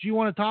case that you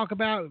want to talk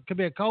about, it could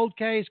be a cold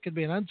case, could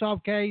be an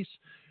unsolved case,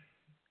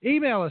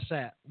 email us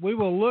at. We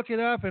will look it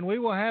up, and we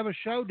will have a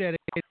show dedicated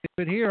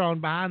to it here on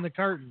Behind the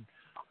Curtain.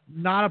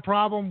 Not a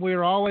problem.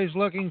 We're always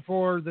looking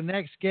for the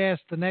next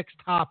guest, the next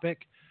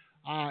topic,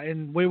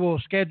 and we will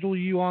schedule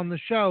you on the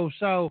show.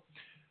 So,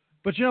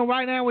 but,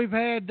 right now we've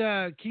had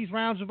Keith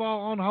Rounsavall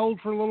on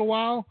hold for a little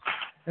while,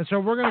 and so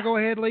we're going to go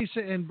ahead, Lisa,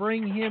 and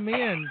bring him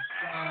in.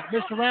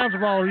 Mr.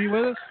 Rounsavall, are you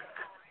with us?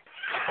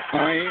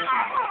 I am.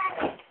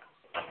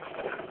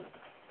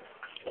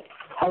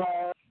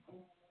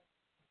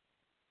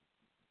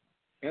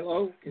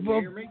 Hello, can you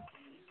hear me?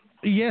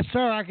 Yes,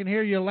 sir. I can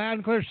hear you loud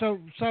and clear. So,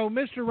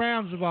 Mr.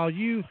 Rounsavall,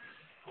 you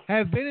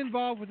have been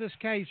involved with this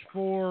case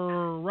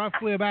for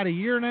roughly about a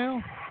year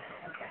now?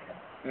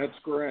 That's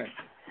correct.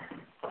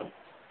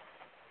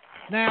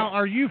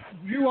 Now, you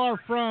are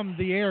from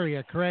the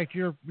area, correct?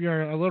 You're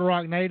a Little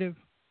Rock native?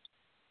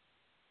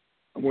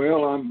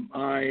 Well,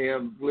 I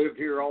have lived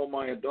here all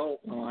my adult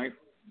life.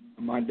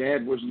 My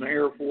dad was in the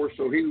Air Force,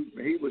 so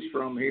he was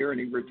from here, and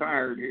he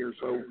retired here.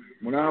 So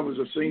when I was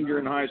a senior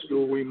in high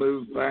school, we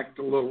moved back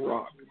to Little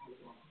Rock.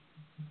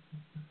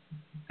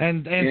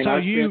 And so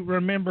you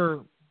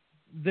remember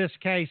this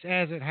case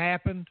as it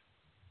happened?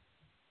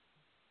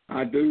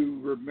 I do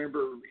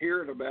remember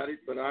hearing about it,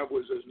 but I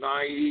was as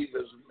naive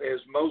as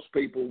most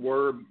people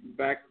were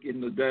back in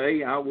the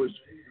day. I was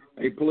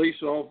a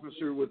police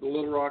officer with the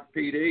Little Rock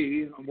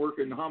PD. I'm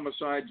working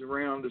homicides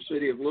around the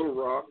city of Little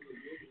Rock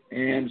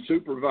and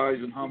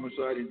supervising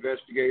homicide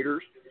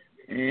investigators.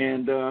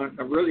 And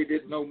I really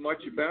didn't know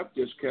much about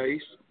this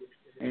case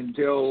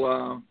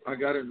until I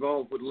got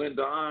involved with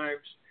Linda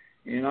Ives.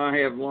 And I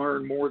have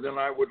learned more than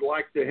I would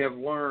like to have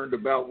learned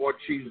about what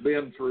she's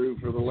been through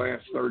for the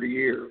last 30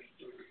 years.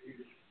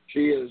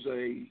 She is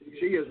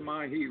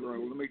my hero.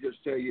 Let me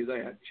just tell you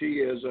that. She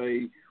is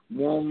a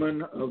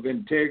woman of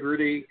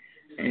integrity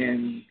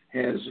and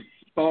has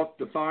fought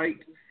the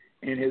fight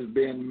and has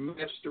been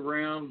messed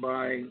around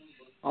by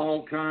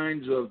all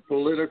kinds of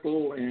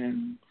political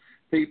and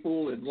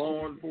people and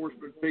law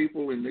enforcement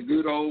people in the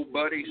good old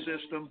buddy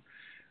system.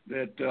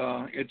 That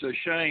it's a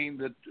shame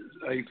that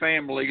a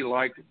family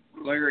like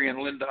Larry and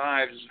Linda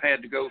Ives has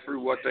had to go through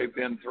what they've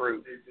been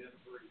through.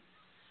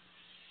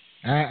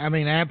 I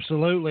mean,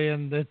 absolutely,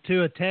 and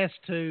to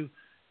attest to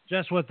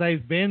just what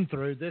they've been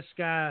through, this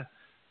guy,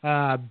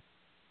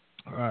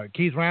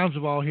 Keith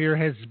Rounsavall here,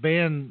 has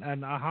been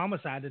a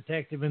homicide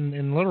detective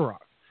in Little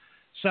Rock.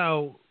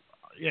 So,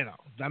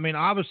 I mean,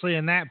 obviously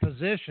in that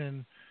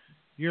position,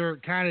 you're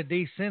kind of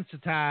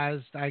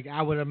desensitized,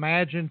 I would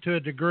imagine, to a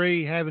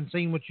degree, having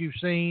seen what you've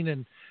seen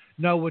and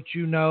know what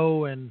you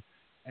know, and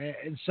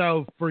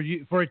so for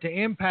it to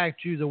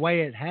impact you the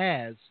way it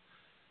has,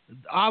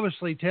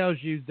 obviously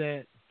tells you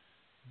that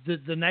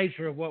the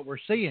nature of what we're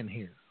seeing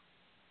here.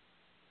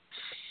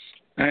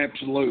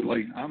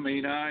 Absolutely. I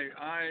mean, I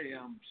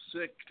am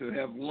sick to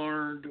have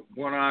learned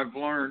what I've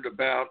learned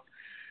about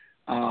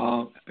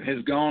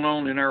has gone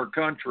on in our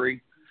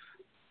country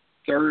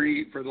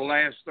for the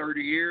last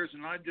 30 years,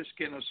 and I just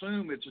can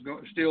assume it's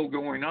still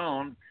going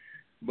on.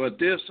 But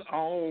this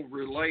all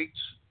relates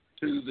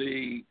to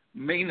the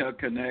Mina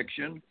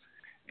connection,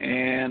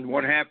 and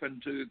what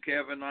happened to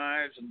Kevin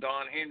Ives and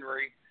Don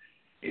Henry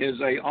is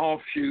a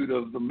offshoot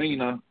of the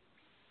Mina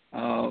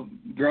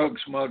drug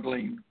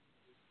smuggling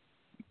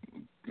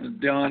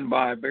done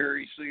by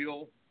Barry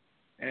Seal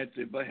at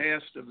the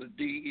behest of the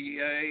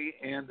DEA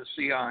and the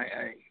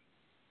CIA.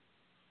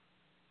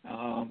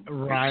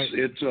 Right.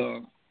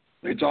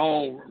 It's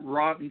all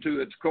rotten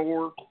to its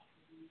core,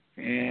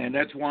 and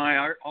that's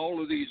why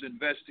all of these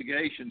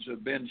investigations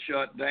have been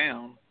shut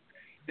down.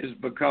 is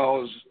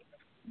because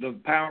the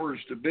powers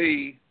to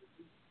be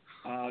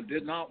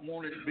did not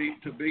want it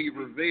to be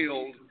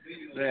revealed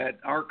that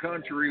our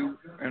country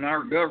and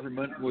our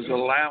government was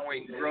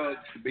allowing drugs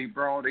to be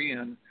brought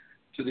in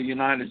to the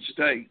United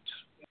States.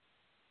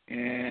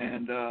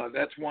 And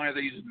that's why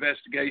these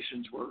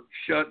investigations were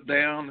shut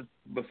down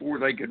before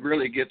they could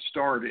really get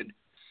started.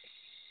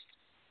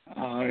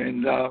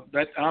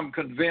 That I'm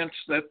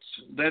convinced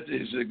that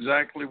is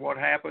exactly what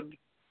happened.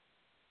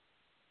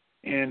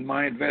 And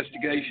my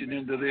investigation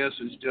into this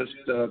has just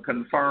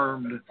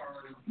confirmed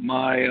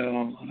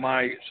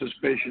my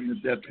suspicion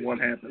that that's what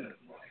happened.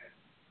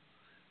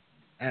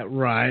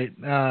 Right.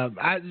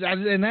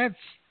 And that's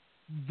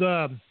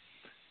the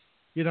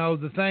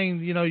thing.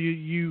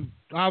 You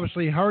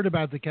obviously heard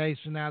about the case,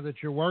 and now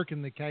that you're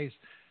working the case,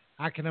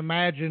 I can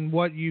imagine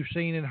what you've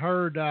seen and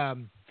heard.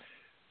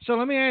 So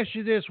let me ask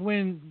you this: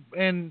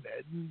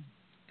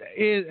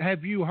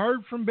 have you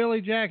heard from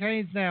Billy Jack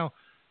Haynes? Now,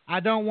 I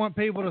don't want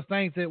people to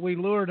think that we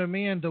lured him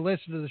in to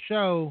listen to the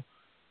show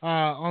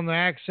on the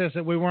access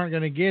that we weren't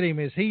going to get him.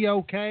 Is he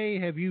okay?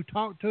 Have you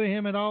talked to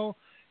him at all?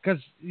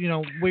 Because,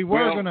 we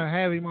were going to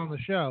have him on the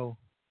show.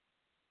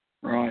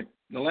 Right.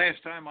 The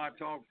last time I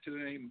talked to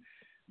him,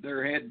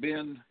 there had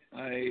been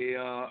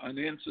an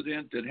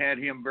incident that had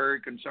him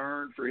very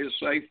concerned for his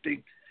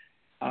safety,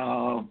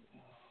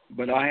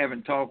 but I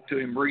haven't talked to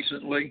him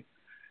recently.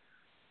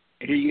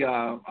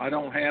 I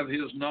don't have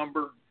his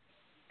number.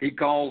 He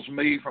calls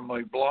me from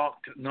a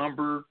blocked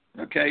number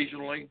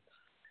occasionally,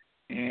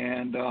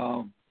 and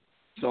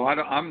so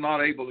I'm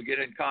not able to get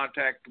in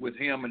contact with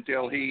him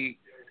until he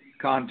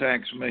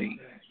contacts me,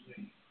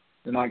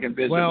 and I can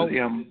visit with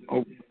him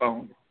over the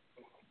phone.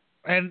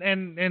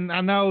 And I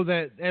know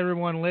that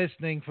everyone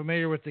listening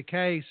familiar with the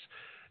case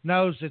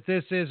knows that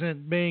this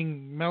isn't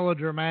being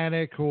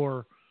melodramatic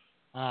or,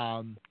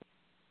 playing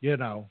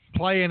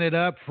it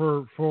up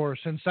for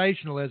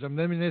sensationalism.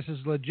 I mean, this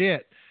is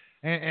legit.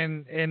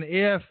 And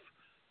if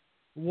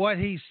what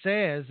he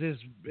says is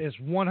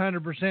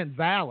 100%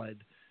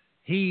 valid,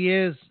 he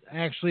is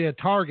actually a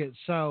target.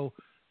 So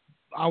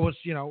I was,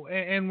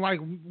 and like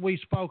we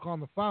spoke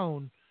on the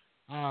phone,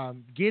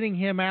 getting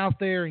him out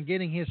there and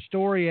getting his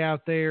story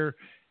out there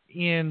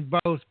in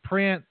both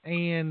print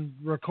and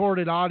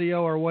recorded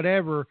audio or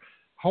whatever,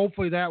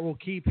 hopefully that will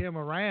keep him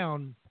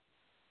around,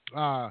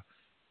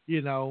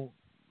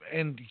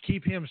 and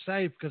keep him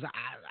safe, because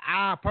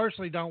I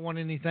personally don't want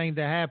anything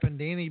to happen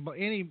to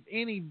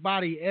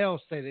anybody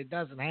else that it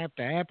doesn't have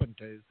to happen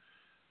to.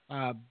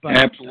 But,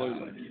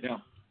 absolutely, yeah.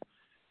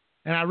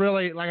 And I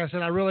really, like I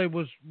said, I really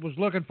was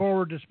looking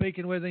forward to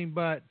speaking with him,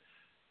 but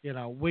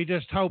we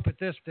just hope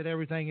that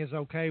everything is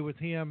okay with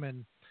him,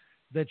 and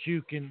that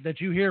you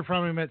hear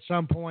from him at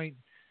some point,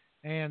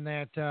 and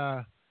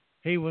that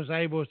he was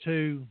able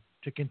to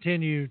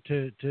continue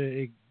to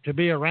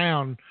be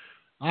around,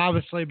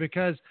 obviously,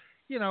 because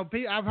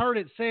I've heard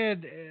it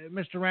said,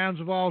 Mr.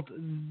 Rounsavall,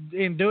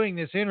 in doing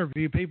this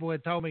interview, people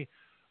had told me,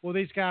 well,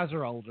 these guys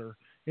are older.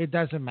 It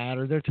doesn't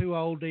matter. They're too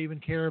old to even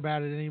care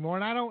about it anymore.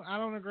 And I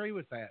don't agree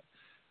with that.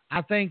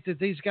 I think that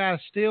these guys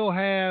still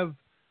have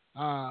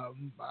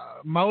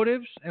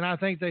motives, and I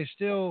think they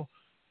still,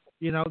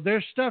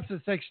 there's stuff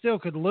that they still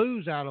could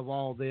lose out of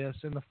all this,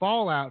 and the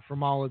fallout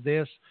from all of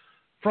this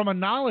from a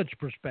knowledge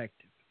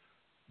perspective.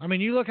 I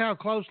mean, you look how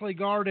closely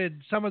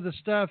guarded some of the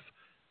stuff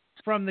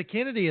from the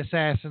Kennedy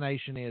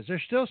assassination is.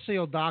 There's still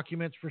sealed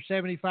documents for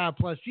 75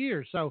 plus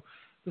years. So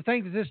to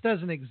think that this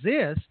doesn't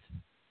exist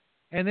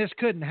and this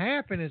couldn't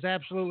happen is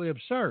absolutely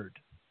absurd.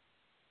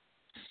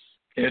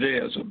 It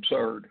is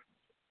absurd.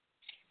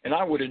 And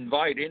I would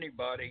invite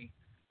anybody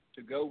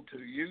to go to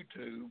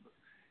YouTube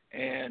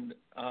and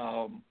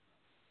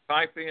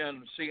type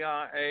in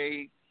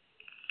CIA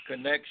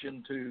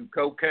connection to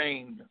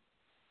cocaine,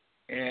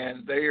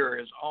 and there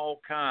is all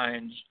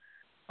kinds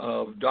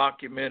of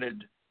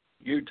documented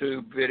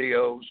YouTube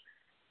videos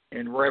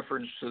in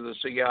reference to the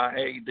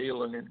CIA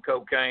dealing in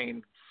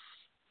cocaine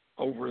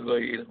over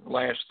the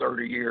last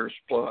 30 years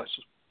plus.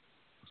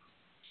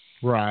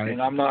 Right.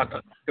 And I'm not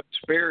a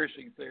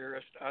conspiracy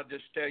theorist. I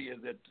just tell you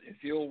that if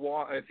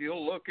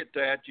you'll look at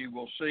that, you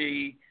will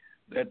see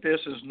that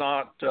this is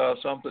not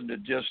something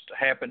that just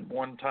happened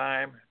one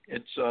time.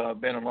 It's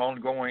been an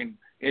ongoing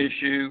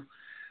issue.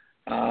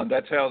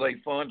 That's how they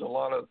fund a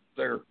lot of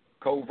their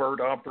covert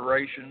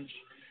operations.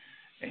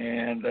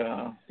 And,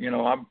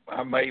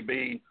 I may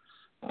be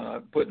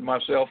putting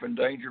myself in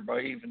danger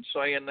by even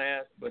saying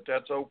that, but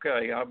that's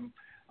okay.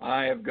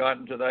 I have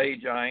gotten to the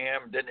age I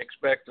am, didn't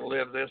expect to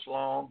live this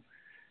long.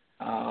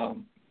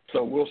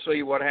 So we'll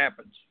see what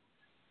happens.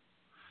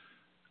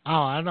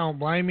 Oh, I don't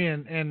blame you.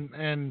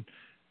 And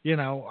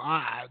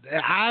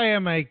I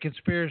am a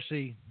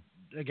conspiracy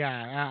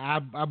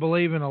guy. I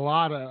believe in a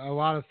lot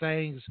of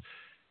things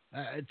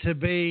to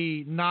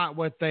be not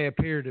what they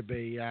appear to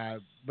be.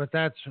 But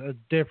that's a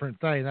different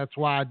thing. That's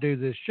why I do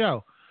this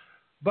show.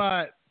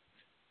 But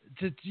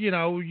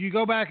you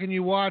go back and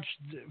you watch.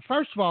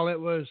 First of all, it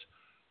was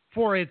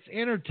for its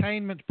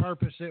entertainment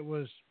purpose. It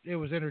was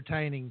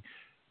entertaining.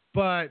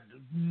 but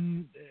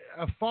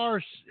a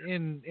farce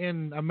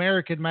in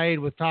American Made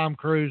with Tom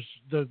Cruise,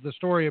 the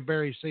story of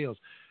Barry Seals,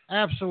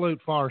 absolute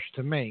farce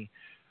to me.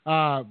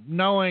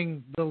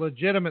 Knowing the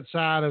legitimate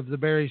side of the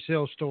Barry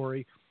Seals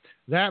story,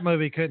 that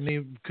movie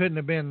couldn't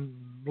have been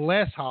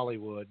less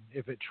Hollywood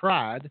if it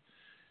tried.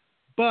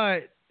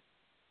 But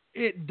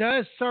it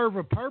does serve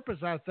a purpose,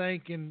 I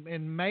think,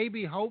 in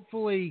maybe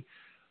hopefully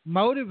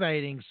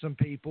motivating some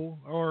people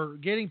or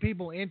getting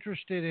people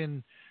interested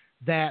in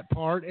that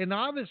part. And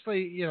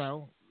obviously, you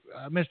know,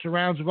 Mr.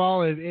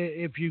 Rounsavall,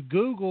 if you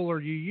Google or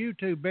you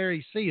YouTube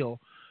Barry Seal,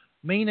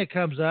 MENA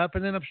comes up,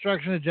 and then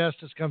obstruction of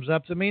justice comes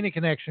up. The MENA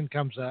connection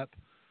comes up.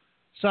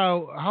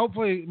 So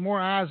hopefully more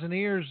eyes and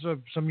ears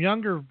of some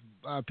younger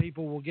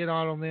people will get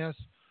on this.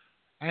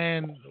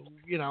 And,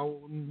 you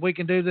know, we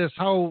can do this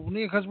whole,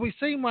 because we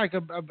seem like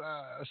a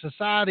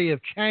society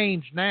of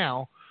change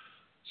now.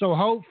 So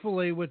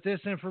hopefully with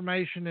this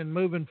information and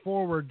moving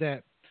forward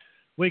that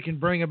we can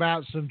bring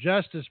about some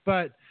justice.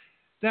 But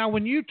now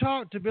when you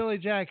talk to Billy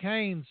Jack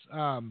Haynes,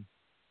 I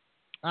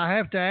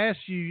have to ask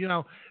you, you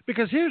know,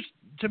 because here's,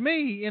 to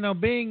me, you know,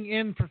 being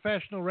in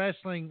professional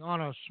wrestling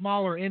on a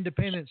smaller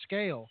independent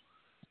scale,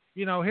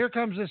 you know, here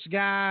comes this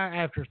guy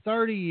after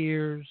 30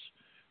 years,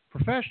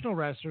 professional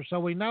wrestler,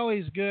 so we know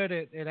he's good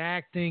at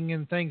acting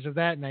and things of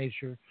that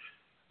nature.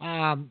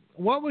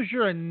 What was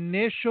your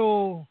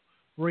initial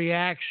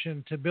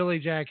reaction to Billy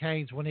Jack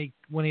Haynes when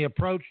he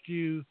approached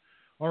you,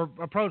 or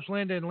approached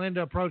Linda and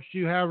Linda approached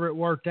you, however it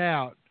worked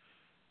out,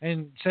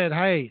 and said,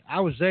 hey, I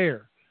was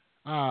there?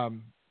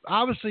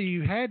 Obviously,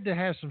 you had to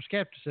have some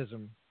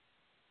skepticism.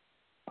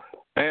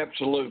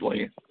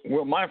 Absolutely.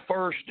 Well, my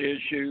first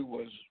issue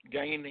was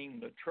gaining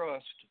the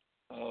trust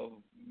of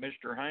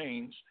Mr.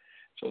 Haynes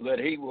so that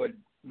he would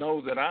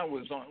know that I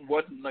wasn't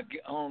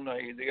on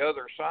the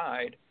other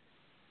side,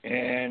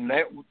 and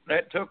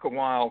that took a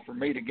while for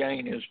me to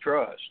gain his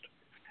trust.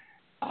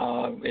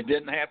 It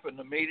didn't happen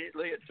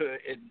immediately.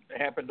 It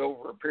happened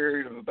over a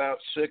period of about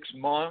 6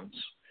 months.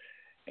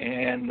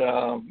 And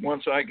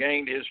once I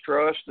gained his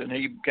trust, and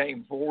he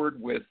came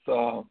forward with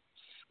a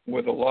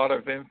lot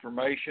of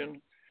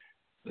information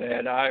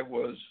that I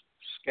was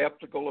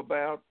skeptical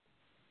about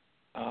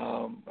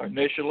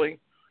initially,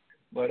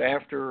 but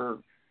after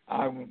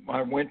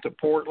I went to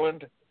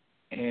Portland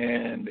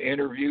and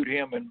interviewed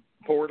him in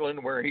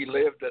Portland where he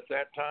lived at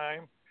that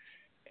time,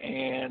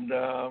 and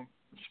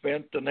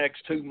spent the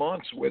next 2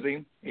 months with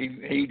him.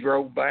 He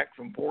drove back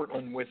from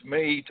Portland with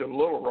me to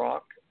Little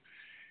Rock.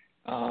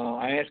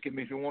 I asked him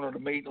if he wanted to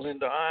meet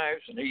Linda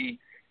Ives, and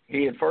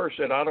he at first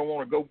said, I don't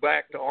want to go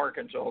back to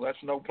Arkansas. That's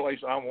no place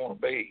I want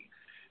to be.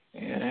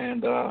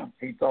 And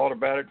he thought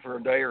about it for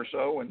a day or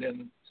so, and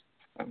then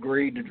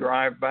agreed to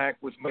drive back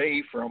with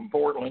me from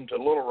Portland to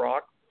Little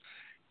Rock.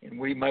 And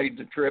we made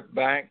the trip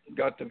back,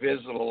 got to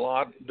visit a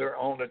lot.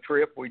 On the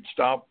trip, we'd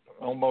stop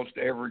almost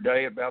every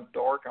day about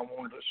dark. I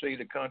wanted to see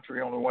the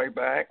country on the way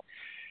back.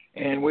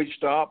 And we'd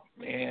stop,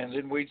 and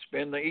then we'd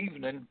spend the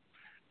evening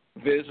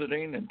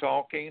visiting and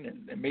talking,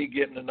 and me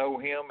getting to know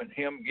him and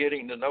him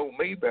getting to know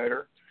me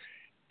better.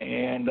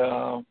 And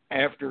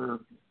after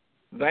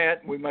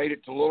that, we made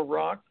it to Little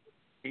Rock.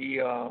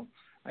 I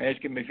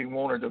asked him if he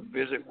wanted to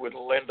visit with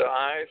Linda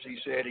Ives. He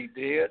said he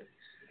did.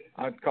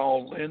 I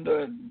called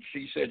Linda, and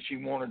she said she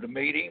wanted to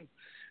meet him.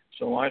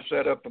 So I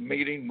set up a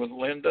meeting with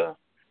Linda,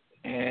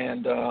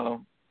 and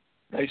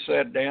they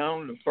sat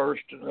down.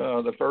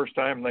 The first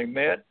time they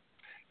met,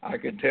 I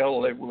could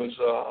tell it was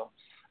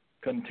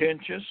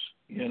contentious.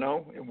 You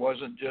know, it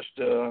wasn't just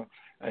a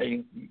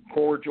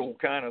cordial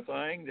kind of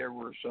thing. There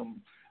were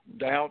some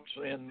doubts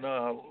in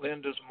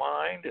Linda's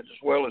mind as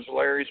well as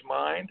Larry's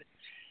mind.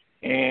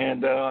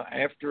 And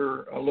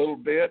after a little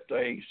bit,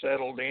 they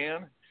settled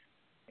in,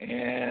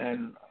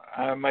 and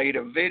I made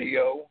a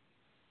video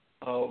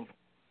of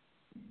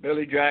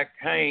Billy Jack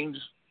Haynes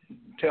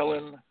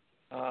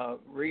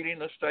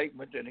reading a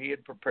statement that he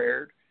had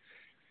prepared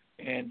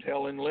and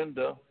telling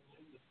Linda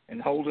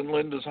and holding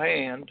Linda's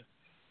hand,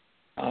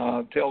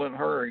 telling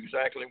her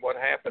exactly what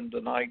happened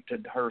the night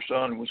that her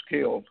son was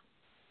killed.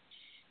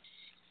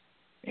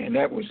 And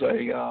that was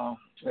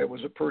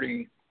a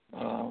pretty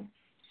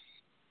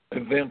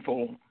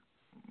eventful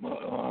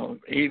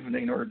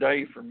evening or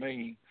day for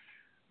me,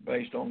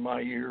 based on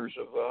my years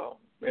of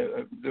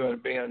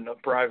being a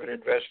private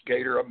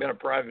investigator. I've been a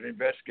private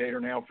investigator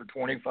now for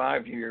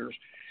 25 years,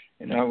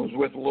 and I was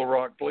with the Little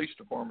Rock Police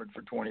Department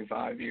for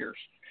 25 years.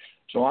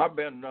 So I've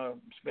been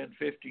spent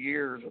 50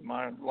 years of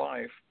my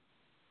life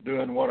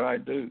doing what I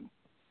do.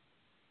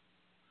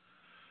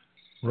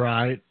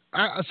 Right.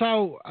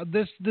 So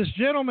this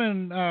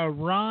gentleman,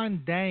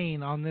 Ron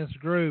Dane, on this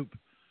group,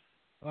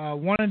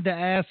 wanted to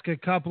ask a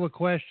couple of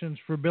questions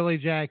for Billy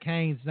Jack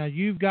Haynes. Now,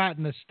 you've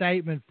gotten a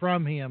statement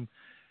from him.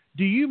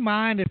 Do you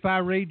mind if I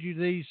read you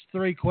these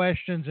 3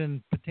 questions,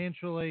 and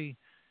potentially,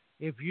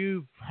 if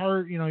you've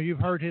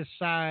heard his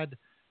side,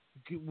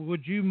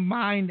 would you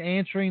mind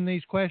answering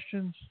these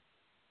questions?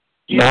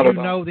 Not if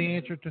you know the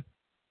answer to.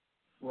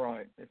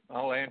 Right.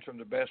 I'll answer them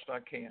the best I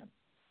can.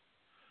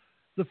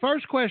 The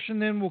first question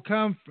then will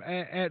come,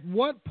 at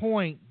what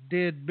point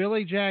did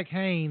Billy Jack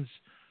Haynes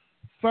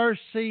first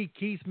see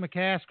Keith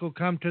McCaskill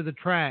come to the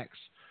tracks?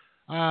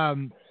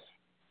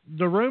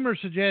 The rumor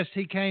suggests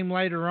he came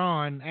later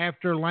on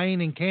after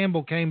Lane and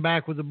Campbell came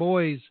back with the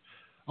boys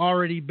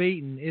already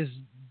beaten.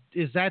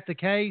 Is that the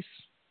case?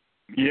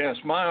 Yes,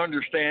 my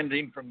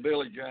understanding from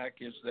Billy Jack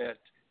is that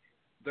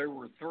there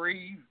were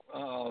 3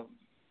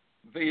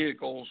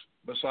 vehicles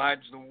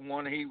besides the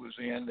one he was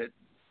in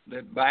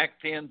that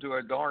backed into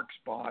a dark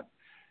spot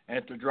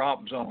at the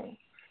drop zone.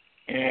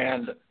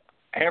 And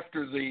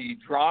after the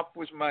drop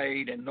was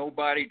made and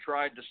nobody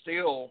tried to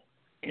steal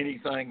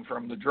anything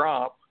from the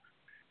drop,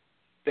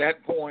 at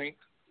that point,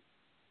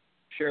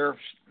 Sheriff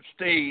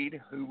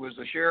Steed, who was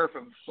the sheriff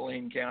of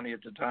Saline County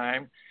at the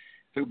time,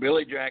 who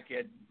Billy Jack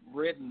had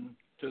ridden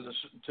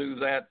to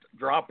that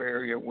drop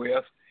area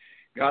with,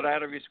 got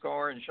out of his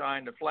car and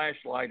shined a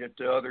flashlight at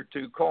the other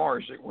 2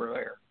 cars that were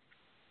there.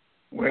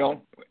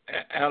 Well,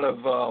 out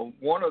of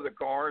one of the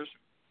cars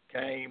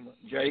came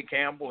Jay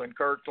Campbell and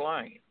Kirk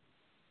Lane.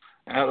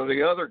 Out of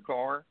the other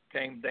car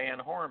came Dan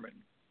Harmon.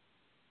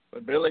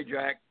 But Billy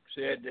Jack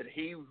said that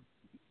he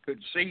could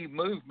see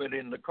movement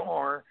in the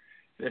car,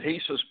 that he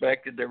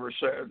suspected there was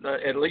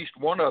at least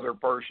one other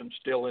person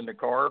still in the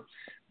car,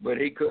 but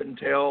he couldn't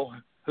tell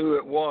who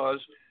it was.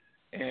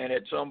 And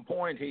at some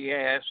point he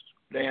asked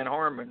Dan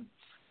Harmon,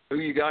 "Who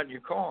you got in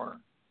your car?"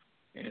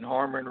 And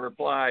Harmon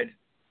replied,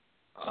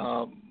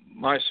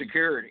 "My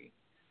security."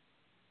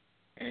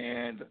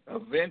 And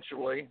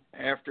eventually,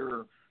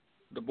 after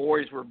the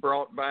boys were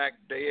brought back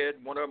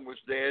dead, one of them was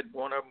dead,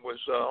 one of them was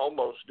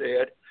almost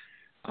dead,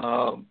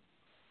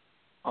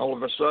 all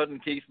of a sudden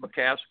Keith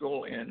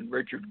McCaskill and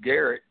Richard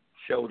Garrett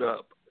showed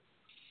up.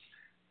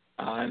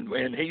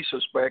 And he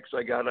suspects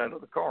they got out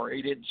of the car.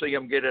 He didn't see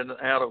them get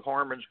out of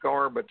Harmon's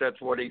car, but that's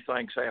what he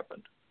thinks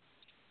happened.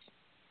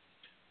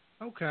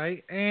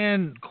 Okay,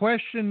 and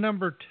question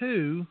number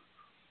 2.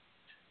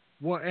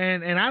 Well,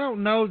 and I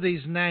don't know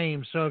these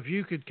names, so if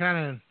you could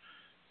kind of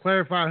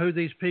clarify who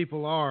these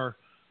people are.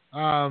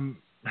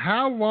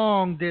 How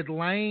long did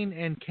Lane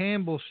and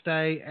Campbell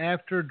stay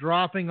after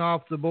dropping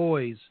off the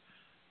boys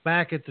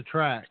back at the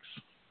tracks?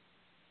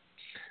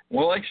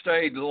 Well, they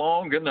stayed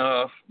long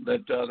enough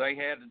that they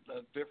had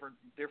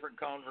different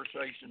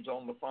conversations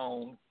on the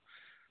phone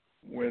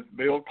with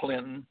Bill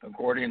Clinton,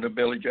 according to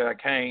Billy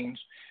Jack Haynes,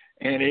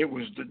 and it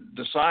was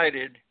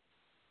decided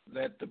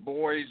that the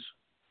boys,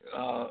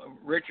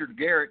 Richard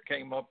Garrett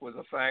came up with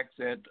the fact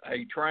that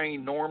a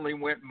train normally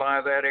went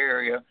by that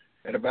area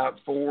at about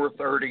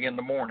 4:30 in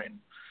the morning.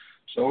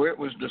 So it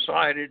was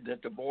decided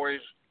that the boys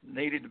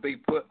needed to be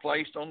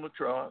placed on the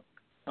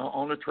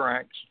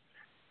tracks,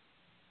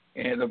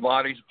 and the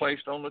bodies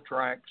placed on the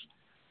tracks,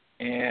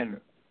 and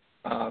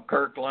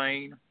Kirk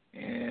Lane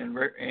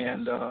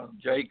and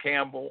Jay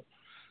Campbell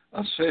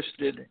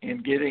assisted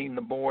in getting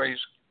the boys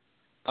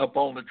up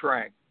on the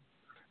track.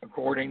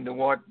 According to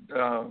what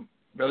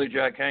Billy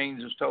Jack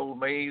Haynes has told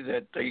me,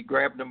 that they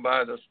grabbed them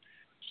by the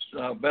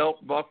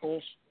belt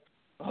buckles,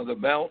 the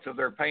belt of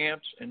their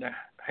pants, and the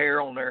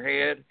hair on their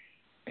head,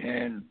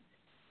 and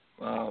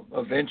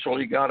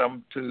eventually got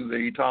them to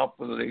the top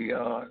of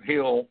the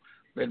hill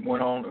that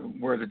went on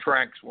where the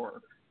tracks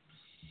were.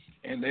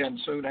 And then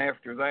soon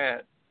after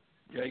that,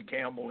 Jay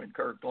Campbell and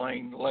Kirk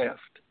Lane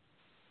left.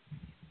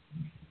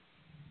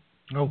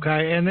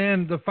 Okay, and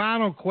then the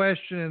final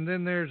question, and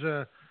then there's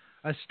a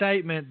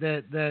statement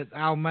that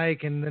I'll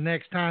make, and the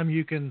next time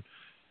you can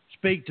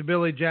speak to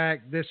Billy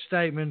Jack, this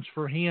statement's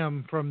for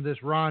him from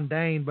this Ron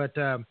Dane. But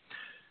the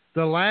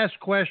last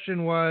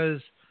question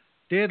was,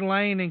 did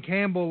Lane and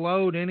Campbell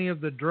load any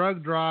of the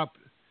drug drop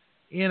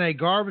in a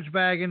garbage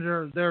bag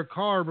into their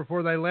car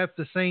before they left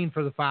the scene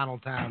for the final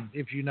time,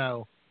 if you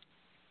know?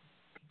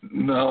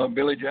 No,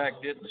 Billy Jack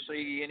didn't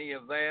see any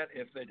of that.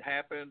 If it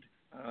happened,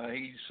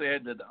 he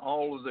said that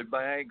all of the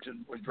bags that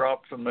were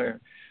dropped from the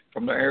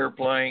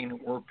airplane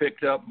were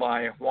picked up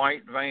by a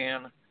white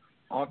van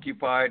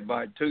occupied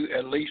by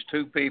at least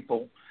two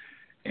people,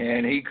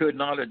 and he could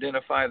not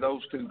identify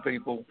those 2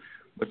 people.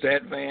 But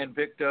that van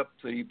picked up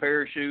the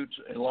parachutes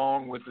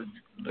along with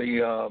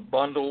the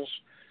bundles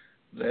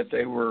that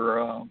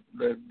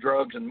the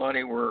drugs and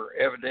money were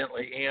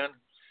evidently in,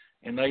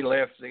 and they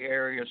left the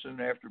area soon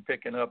after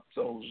picking up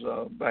those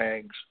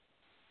bags.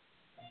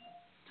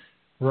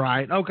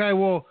 Right. Okay.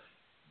 Well,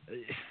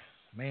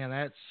 man,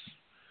 that's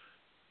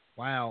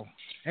wow.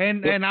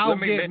 And I'll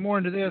get more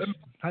into this.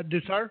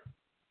 Sir?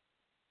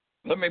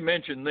 Let me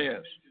mention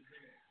this.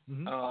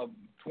 Mm-hmm.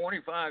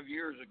 25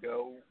 years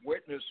ago,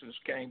 witnesses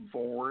came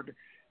forward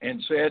and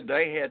said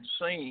they had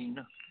seen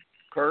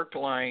Kirk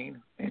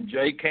Lane and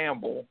Jay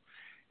Campbell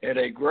at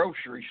a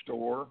grocery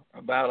store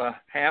about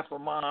a half a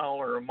mile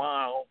or a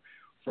mile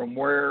from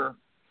where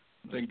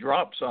the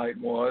drop site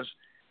was.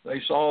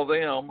 They saw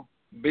them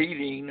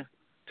beating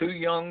 2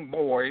 young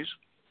boys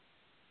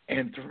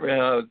and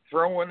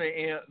throwing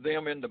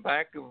them in the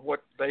back of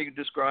what they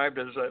described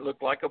as it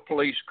looked like a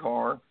police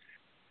car,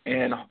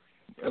 and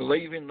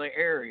leaving the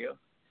area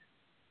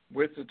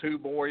with the 2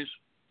 boys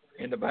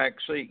in the back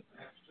seat.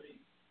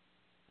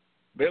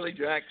 Billy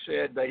Jack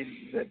said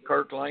that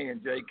Kirk Lane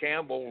and Jay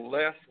Campbell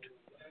left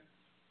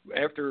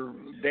after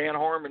Dan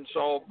Harmon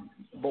saw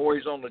the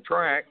boys on the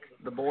track.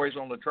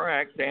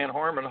 Dan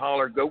Harmon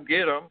hollered, "Go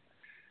get them!"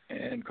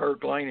 And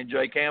Kirk Lane and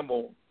Jay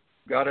Campbell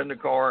got in the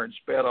car and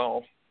sped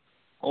off,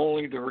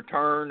 only to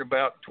return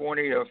about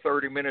 20 or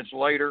 30 minutes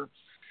later,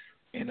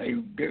 and they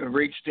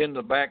reached in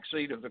the back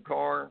seat of the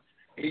car.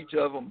 Each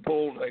of them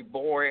pulled a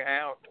boy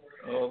out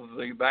of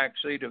the back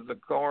seat of the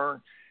car,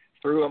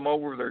 threw him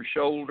over their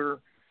shoulder,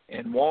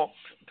 and walked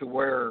to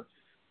where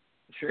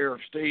Sheriff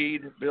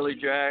Steed, Billy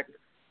Jack,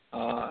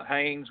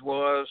 Haynes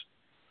was,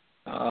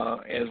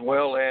 as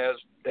well as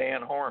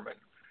Dan Harmon.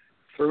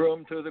 Threw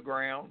him to the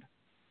ground,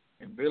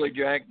 and Billy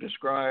Jack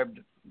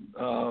described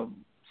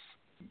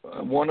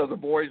one of the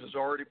boys as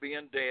already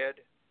being dead,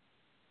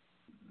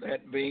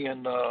 that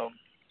being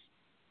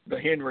the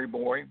Henry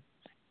boy,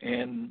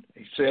 and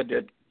he said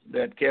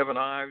that Kevin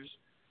Ives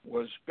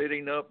was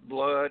spitting up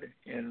blood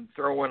and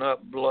throwing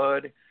up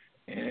blood,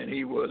 and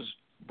he was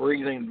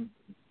breathing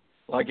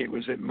like it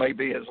was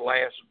maybe his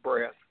last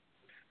breath,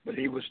 but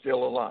he was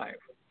still alive.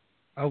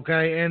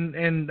 Okay, and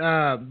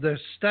the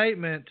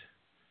statement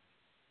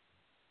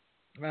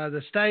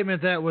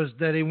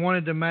that he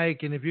wanted to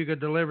make, and if you could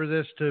deliver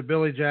this to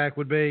Billy Jack,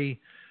 would be,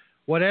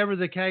 whatever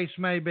the case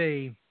may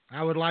be,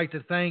 I would like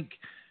to thank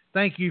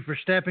you for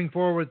stepping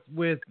forward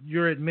with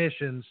your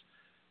admissions.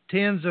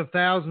 Tens of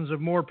thousands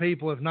of more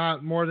people, if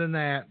not more than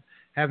that,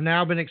 have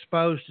now been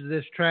exposed to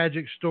this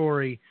tragic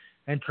story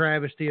and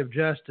travesty of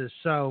justice.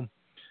 So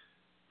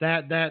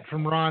that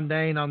from Ron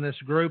Dane on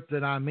this group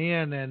that I'm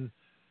in, and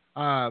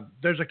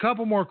there's a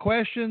couple more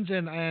questions,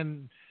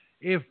 and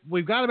if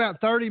we've got about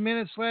 30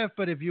 minutes left,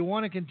 but if you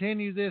want to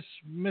continue this,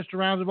 Mr.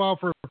 Rounsavall,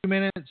 for a few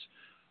minutes,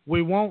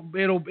 we won't.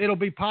 It'll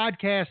be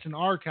podcast and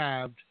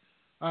archived.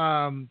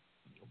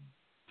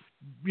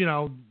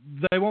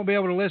 They won't be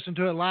able to listen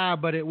to it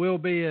live, but it will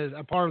be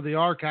a part of the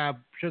archive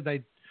should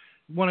they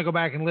want to go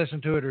back and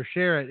listen to it or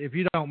share it. If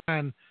you don't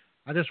mind,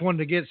 I just wanted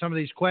to get some of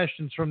these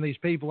questions from these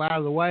people out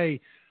of the way.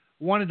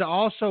 Wanted to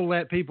also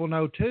let people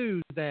know,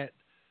 too, that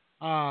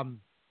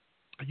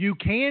you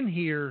can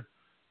hear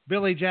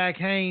Billy Jack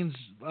Haynes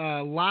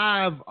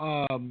live.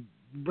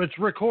 It's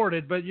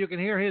recorded, but you can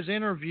hear his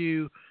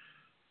interview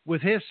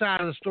with his side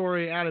of the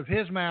story out of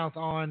his mouth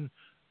on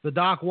the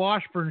Doc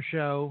Washburn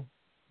Show,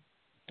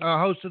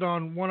 hosted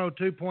on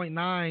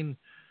 102.9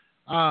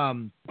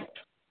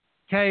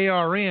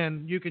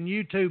 KRN. You can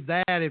YouTube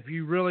that if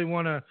you really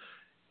want to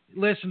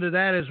listen to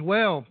that as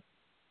well.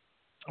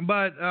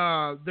 But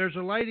there's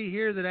a lady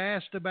here that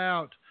asked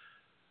about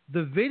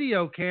the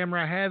video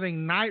camera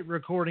having night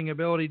recording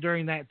ability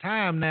during that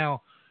time.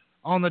 Now,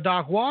 on the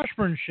Doc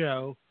Washburn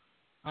Show,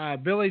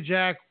 Billy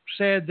Jack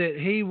said that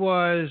he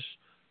was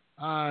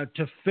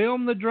to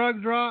film the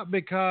drug drop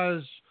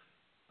because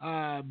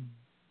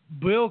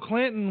Bill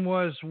Clinton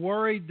was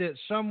worried that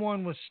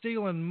someone was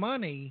stealing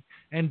money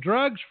and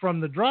drugs from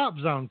the drop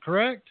zone,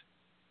 correct?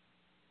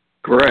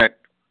 Correct.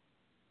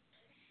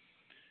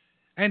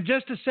 And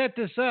just to set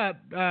this up,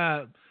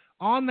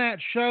 on that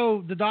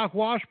show, the Doc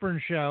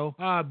Washburn Show,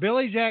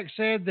 Billy Jack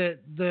said that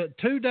the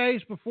 2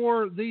 days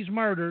before these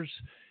murders,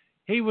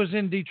 he was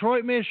in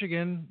Detroit,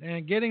 Michigan,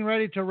 and getting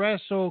ready to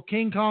wrestle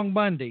King Kong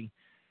Bundy.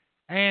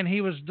 And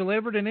he was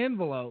delivered an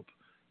envelope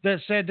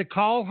that said to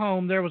call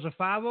home. There was a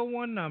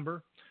 501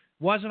 number,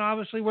 wasn't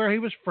obviously where he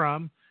was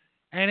from,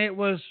 and it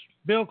was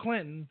Bill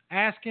Clinton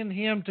asking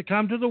him to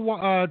come to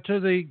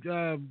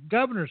the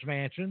governor's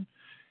mansion.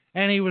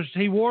 And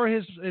he wore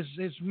his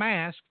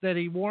mask that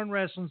he wore in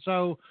wrestling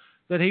so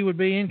that he would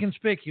be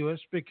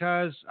inconspicuous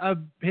because of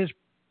his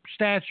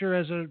stature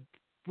as a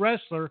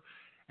wrestler.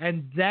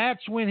 And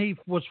that's when he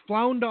was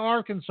flown to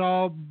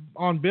Arkansas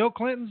on Bill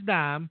Clinton's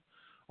dime,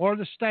 or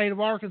the state of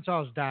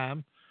Arkansas's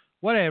dime,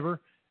 whatever,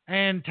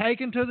 and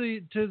taken to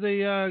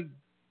the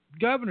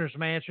governor's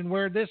mansion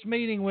where this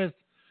meeting with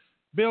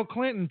Bill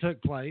Clinton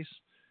took place.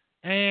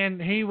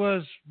 And he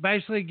was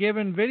basically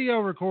given video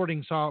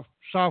recording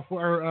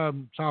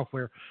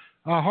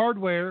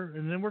hardware,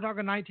 and then we're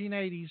talking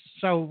 1980s.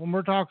 So when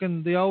we're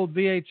talking the old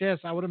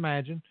VHS, I would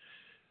imagine,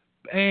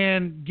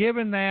 and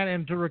given that,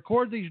 and to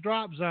record these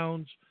drop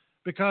zones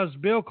because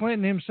Bill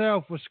Clinton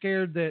himself was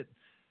scared that,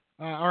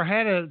 or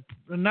had a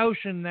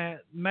notion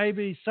that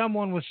maybe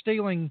someone was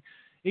stealing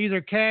either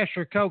cash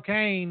or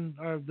cocaine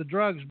or the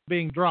drugs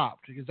being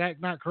dropped. Is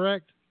that not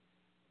correct?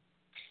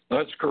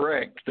 That's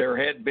correct. There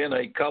had been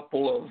a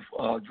couple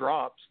of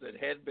drops that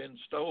had been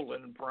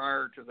stolen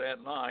prior to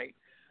that night.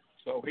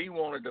 So he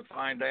wanted to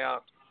find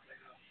out,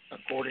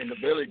 according to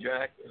Billy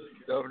Jack,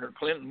 Governor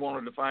Clinton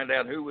wanted to find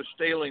out who was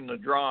stealing the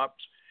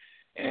drops,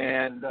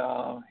 and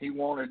he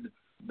wanted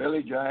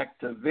Billy Jack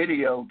to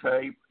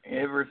videotape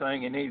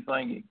everything and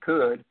anything he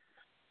could.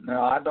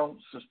 Now, I don't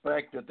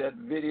suspect that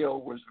video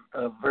was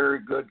of very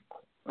good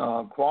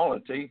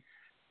quality.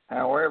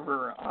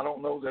 However, I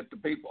don't know that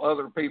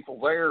other people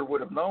there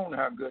would have known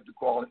how good the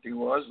quality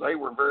was. They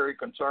were very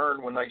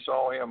concerned when they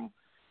saw him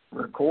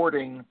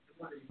recording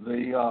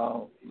the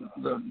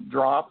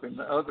drop and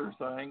the other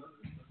thing,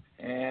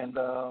 and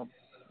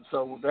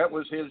so that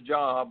was his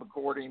job,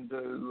 according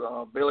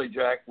to Billy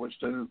Jack, was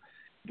to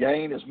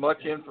gain as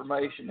much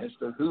information as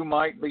to who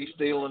might be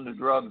stealing the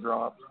drug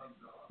drops.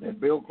 And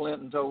Bill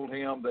Clinton told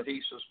him that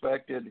he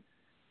suspected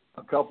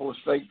a couple of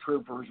state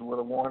troopers were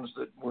the ones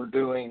that were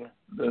doing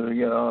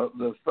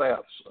the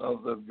thefts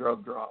of the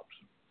drug drops.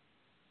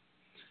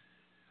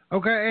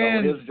 Okay, so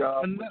and his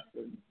job was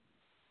to,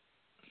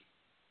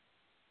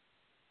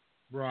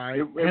 right.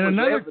 It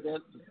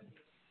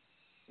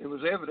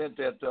was evident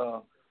that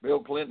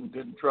Bill Clinton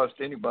didn't trust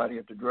anybody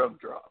at the drug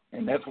drop,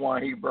 and that's why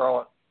he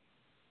brought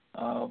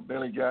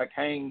Billy Jack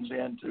Haynes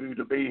in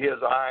to be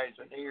his eyes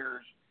and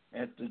ears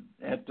at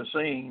the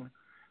scene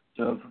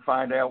to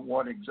find out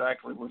what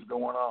exactly was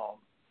going on.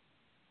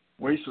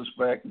 We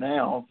suspect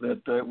now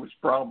that it was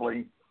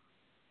probably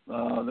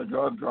the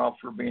drug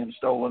drops were being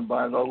stolen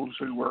by those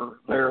who were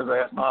there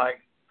that night,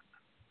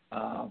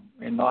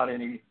 and not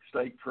any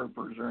state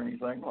troopers or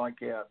anything like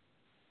that.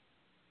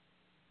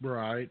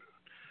 Right.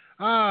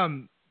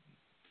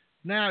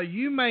 Now,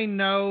 you may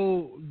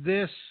know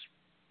this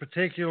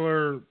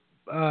particular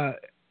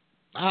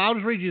I'll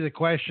just read you the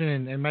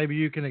question, and maybe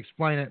you can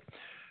explain it.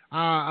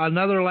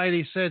 Another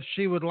lady said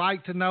she would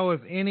like to know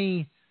if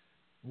any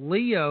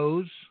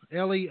Leos,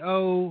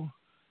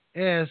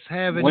 L-E-O-S,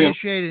 have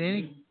initiated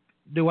any...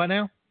 Do what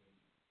now?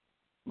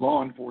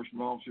 Law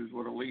enforcement officers,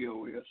 what a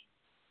Leo is.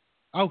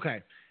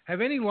 Okay.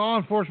 Have any law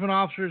enforcement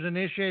officers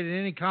initiated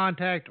any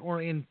contact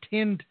or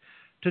intend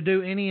to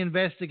do any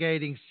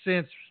investigating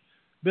since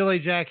Billy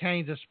Jack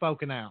Haynes has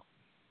spoken out?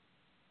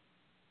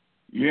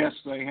 Yes,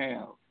 they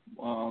have.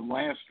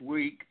 Last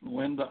week,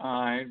 Linda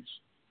Ives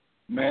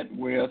met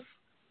with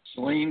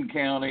Saline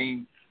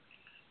County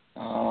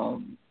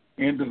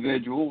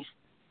individuals,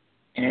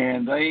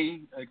 and they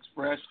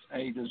expressed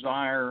a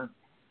desire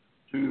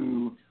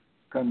to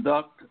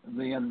conduct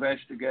the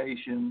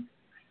investigation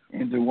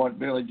into what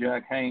Billy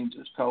Jack Haynes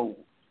has told.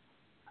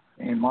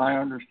 And my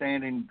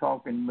understanding,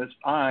 talking to Ms.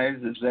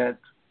 Ives, is that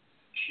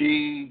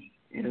she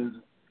is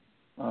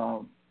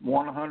 100%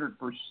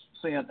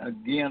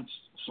 against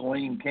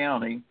Saline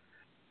County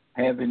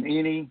having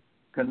any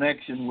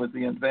connection with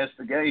the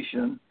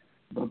investigation,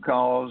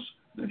 because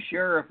the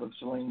sheriff of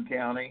Saline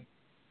County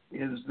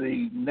is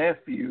the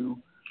nephew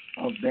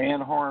of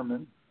Dan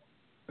Harmon,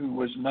 who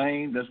was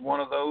named as one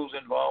of those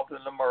involved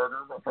in the murder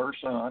of her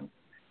son.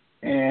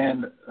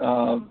 And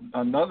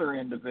another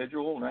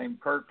individual named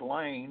Kirk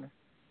Lane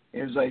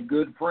is a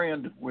good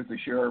friend with the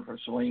sheriff of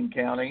Saline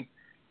County.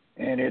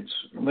 And it's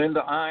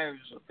Linda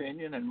Ives'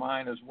 opinion, and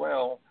mine as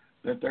well,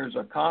 that there's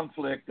a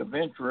conflict of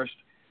interest,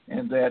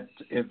 and that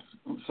if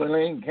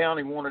Saline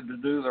County wanted to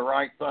do the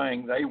right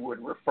thing, they would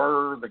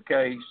refer the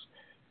case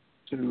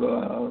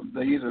to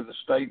either the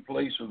state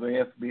police or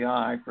the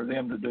FBI for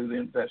them to do the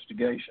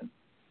investigation.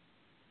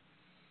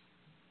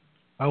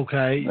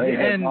 Okay. They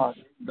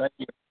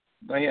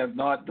have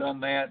not done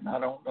that, and I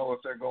don't know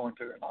if they're going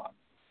to or not.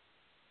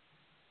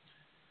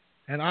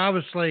 And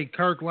obviously,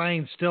 Kirk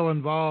Lane's still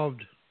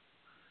involved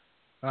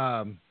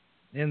in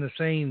the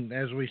scene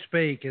as we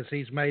speak, as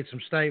he's made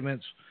some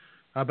statements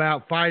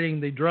about fighting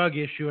the drug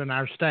issue in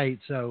our state.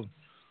 So,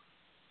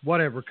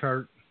 whatever,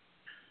 Kurt.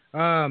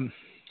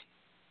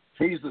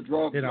 He's the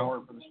drug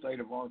lord for the state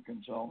of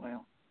Arkansas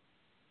now.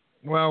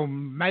 Well,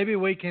 maybe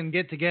we can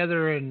get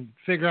together and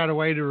figure out a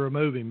way to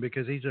remove him,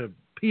 because he's a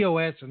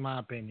POS in my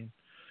opinion.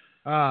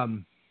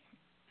 And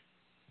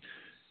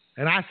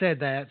I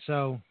said that,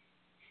 so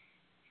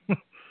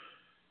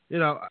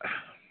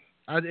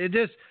it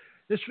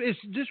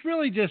just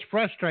really just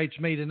frustrates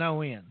me to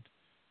no end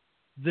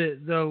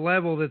the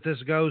level that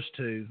this goes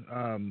to.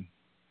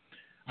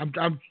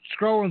 I'm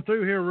scrolling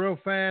through here real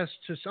fast.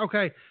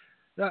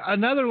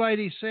 Another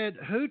lady said,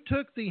 who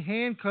took the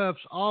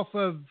handcuffs off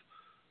of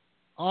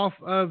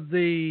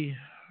the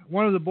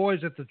one of the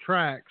boys at the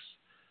tracks?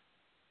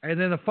 And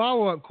then a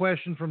follow-up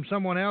question from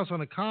someone else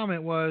on a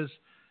comment was,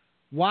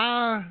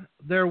 why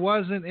there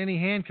wasn't any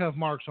handcuff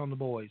marks on the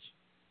boys?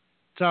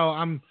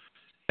 So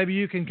maybe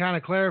you can kind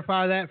of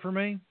clarify that for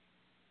me.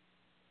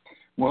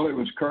 Well, it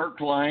was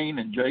Kirk Lane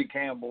and Jay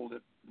Campbell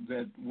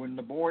that when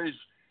the boys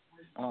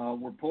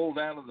were pulled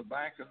out of the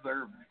back of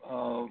their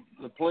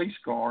the police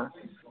car,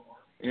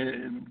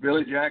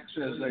 Billy Jack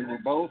says they were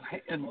both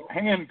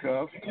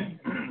handcuffed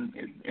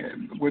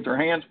with their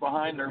hands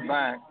behind their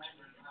backs,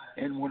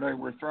 and when they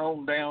were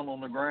thrown down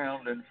on the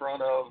ground in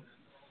front of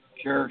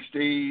Sheriff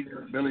Steed,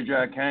 Billy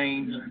Jack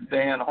Haynes,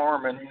 Dan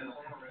Harmon,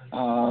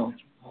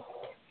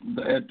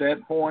 at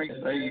that point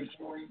they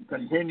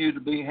continued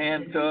to be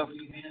handcuffed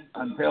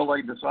until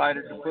they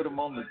decided to put them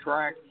on the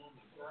track.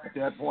 At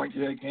that point,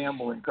 Jay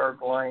Campbell and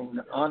Kirk Lane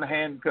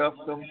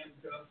unhandcuffed them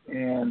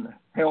and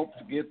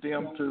helped get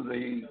them to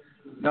the...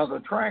 Now, the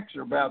tracks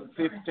are about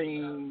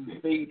 15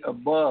 feet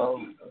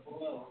above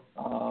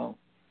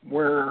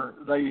where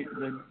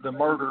the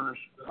murders,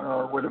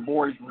 where the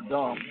boys were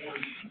dumped,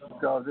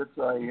 because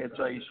it's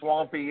a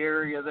swampy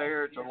area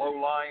there. It's a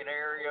low-lying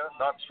area,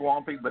 not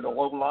swampy, but a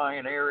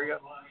low-lying area,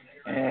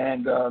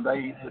 and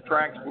the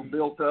tracks were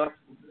built up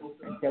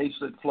in case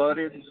it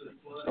flooded.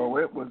 So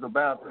it was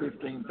about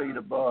 15 feet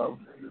above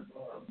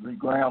the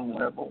ground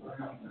level,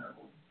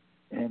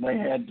 and they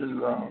had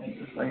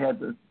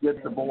to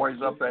get the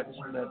boys up that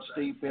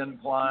steep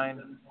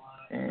incline,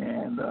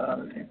 and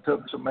it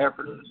took some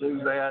effort to do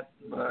that,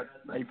 but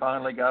they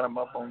finally got them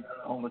up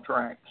on the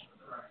tracks.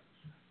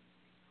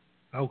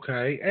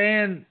 Okay,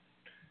 and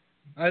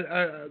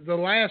the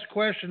last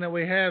question that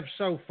we have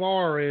so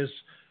far is,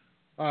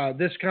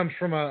 this comes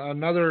from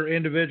another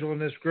individual in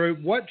this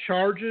group. What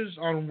charges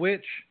on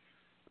which...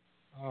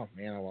 Oh,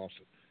 man, I lost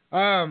it.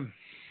 I'm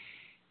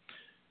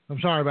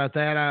sorry about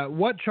that.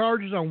 What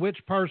charges on which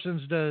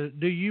persons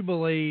do you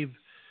believe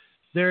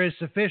there is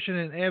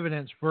sufficient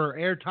evidence for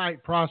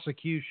airtight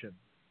prosecution?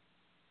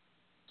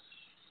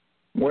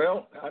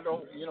 Well, I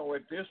don't,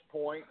 at this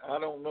point, I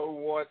don't know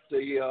what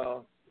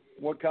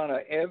kind of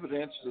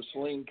evidence the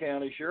Saline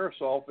County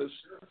Sheriff's Office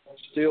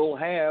still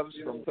has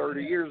from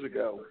 30 years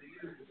ago.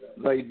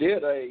 They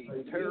did a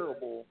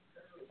terrible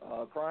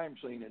crime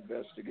scene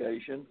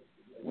investigation.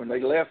 When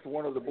they left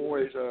one of the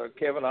boys,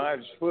 Kevin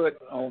Ives' foot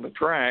on the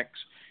tracks,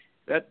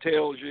 that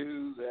tells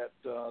you that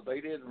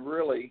they didn't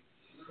really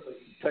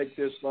take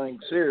this thing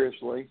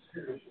seriously.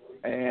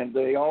 And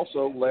they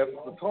also left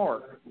the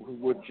tarp,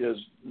 which has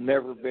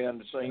never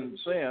been seen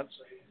since.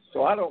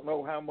 So I don't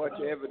know how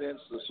much evidence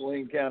the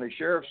Saline County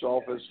Sheriff's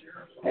Office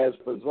has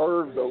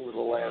preserved over the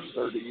last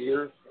 30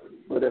 years,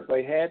 but if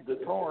they had the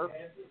tarp,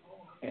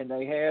 and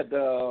they had,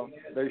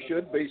 there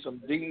should be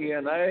some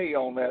DNA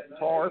on that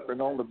tarp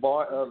and on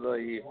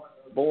the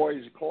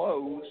boys'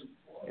 clothes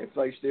if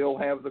they still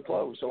have the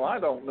clothes. So I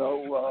don't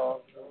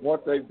know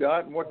what they've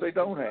got and what they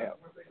don't have.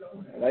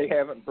 They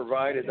haven't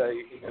provided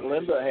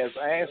Linda has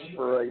asked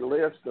for a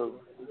list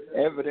of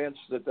evidence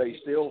that they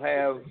still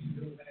have,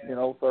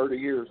 30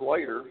 years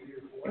later,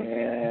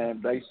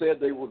 and they said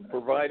they would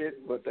provide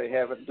it, but they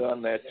haven't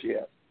done that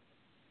yet.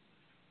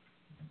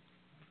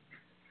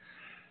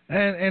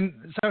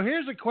 And so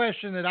here's a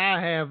question that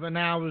I have, and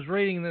I was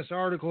reading this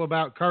article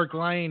about Kirk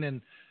Lane,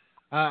 and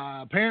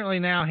apparently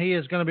now he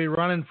is going to be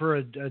running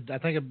for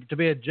to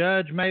be a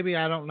judge, maybe,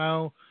 I don't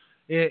know.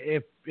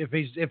 If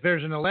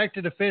there's an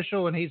elected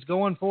official and he's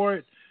going for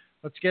it,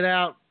 let's get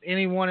out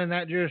anyone in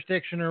that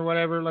jurisdiction or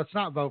whatever. Let's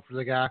not vote for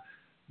the guy.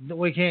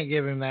 We can't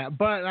give him that.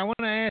 But I want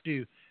to ask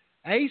you,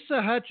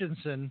 Asa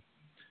Hutchinson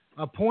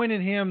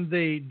appointed him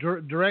the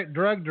drug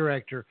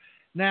director.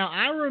 Now,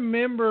 I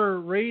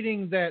remember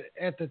reading that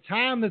at the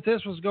time that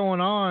this was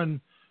going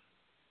on,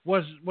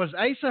 was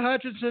Asa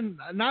Hutchinson,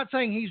 not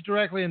saying he's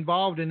directly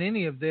involved in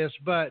any of this,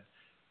 but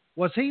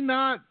was he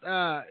not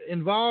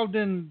involved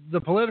in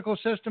the political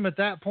system at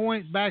that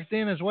point back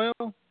then as well?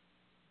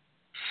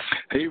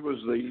 He was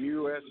the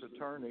U.S.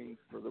 Attorney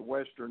for the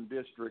Western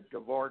District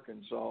of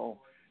Arkansas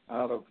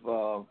out of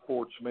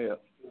Fort Smith.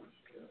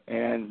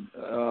 And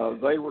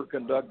they were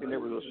conducting, there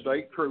was a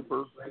state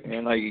trooper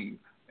and a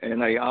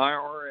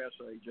IRS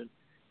agent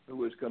who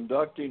was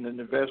conducting an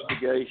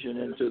investigation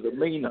into the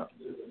MENA,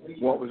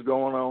 what was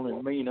going on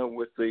in MENA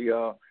with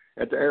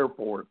at the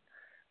airport.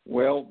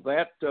 Well,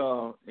 that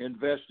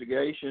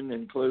investigation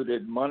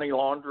included money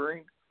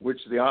laundering,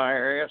 which the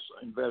IRS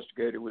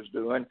investigator was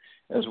doing,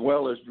 as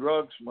well as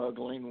drug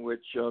smuggling,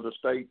 which the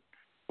state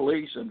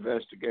police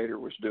investigator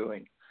was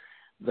doing.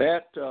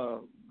 That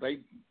they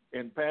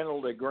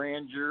impaneled a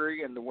grand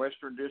jury in the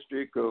Western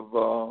District of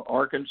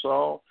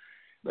Arkansas.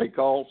 They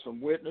called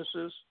some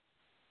witnesses,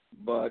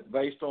 but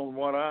based on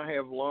what I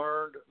have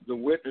learned, the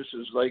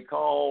witnesses they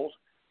called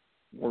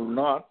were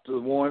not the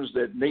ones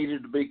that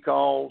needed to be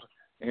called,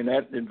 and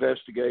that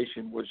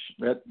investigation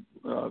that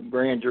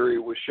grand jury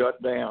was shut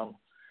down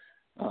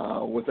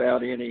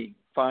without any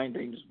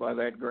findings by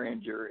that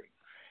grand jury.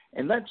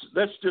 And that's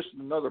just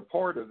another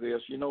part of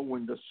this.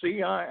 When the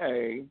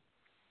CIA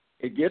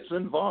gets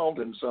involved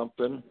in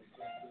something,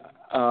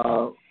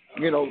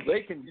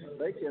 they can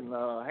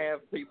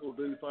have people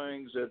do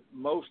things that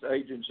most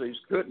agencies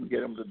couldn't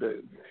get them to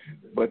do.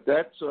 But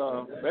that's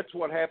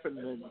what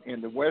happened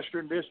in the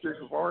Western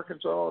District of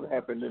Arkansas. It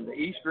happened in the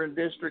Eastern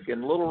District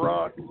in Little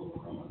Rock.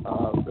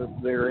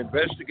 Their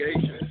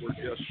investigations were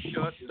just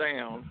shut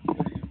down,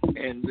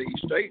 and the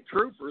state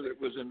trooper that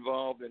was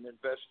involved in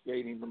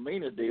investigating the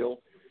MENA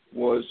deal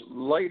was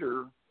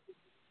later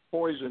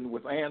poisoned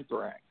with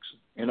anthrax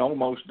and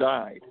almost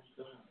died.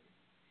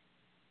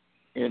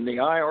 And the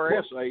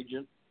IRS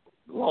agent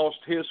lost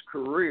his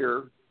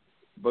career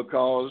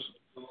because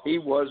he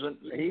was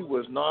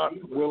not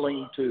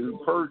willing to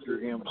perjure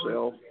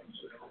himself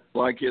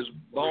like his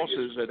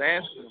bosses had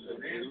asked him to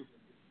do.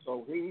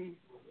 So he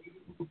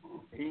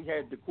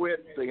had to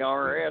quit the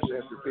IRS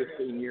after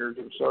 15 years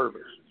of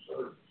service.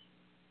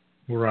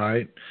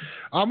 Right.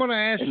 I'm going to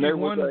ask you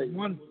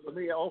one. Let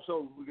me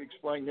also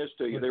explain this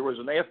to you. There was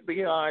an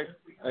FBI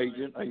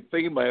agent, a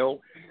female,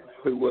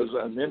 who was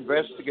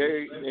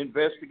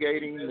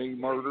investigating the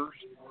murders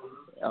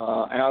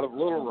out of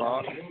Little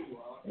Rock,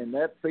 and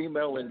that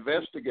female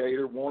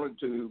investigator wanted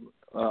to.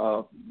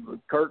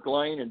 Kirk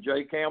Lane and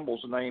Jay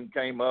Campbell's name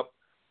came up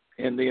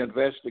in the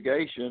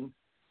investigation,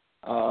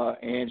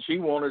 and she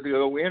wanted to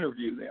go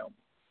interview them.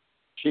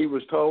 she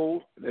was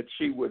told that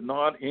she would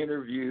not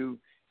interview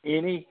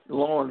any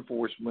law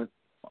enforcement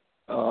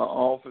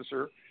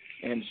officer,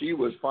 and she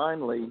was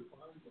finally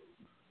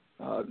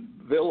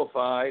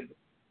vilified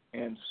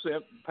and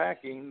sent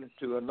packing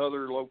to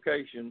another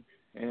location.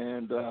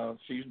 And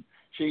she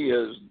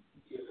is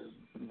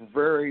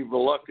very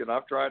reluctant.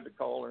 I've tried to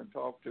call her and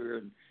talk to her,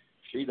 and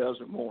she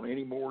doesn't want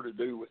any more to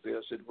do with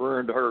this. It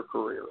ruined her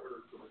career.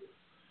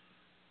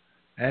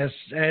 As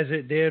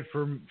it did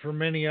for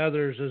many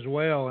others as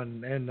well,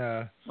 and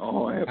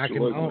oh,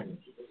 absolutely.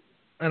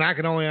 I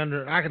can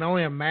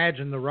only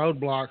imagine the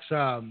roadblocks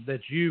that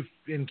you've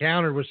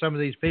encountered with some of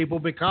these people,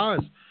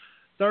 because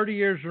 30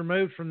 years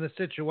removed from the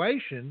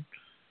situation,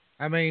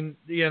 I mean,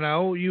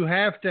 you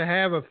have to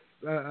have a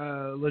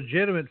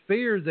legitimate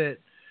fear that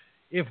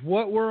if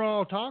what we're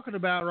all talking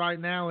about right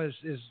now is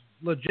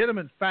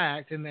legitimate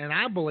fact, and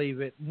I believe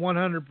it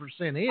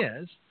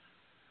 100% is,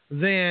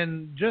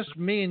 then just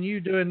me and you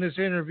doing this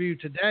interview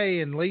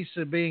today and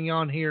Lisa being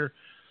on here,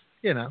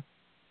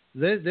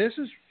 this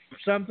is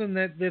something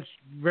that's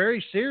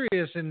very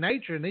serious in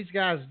nature, and these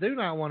guys do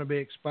not want to be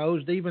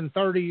exposed even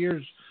 30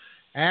 years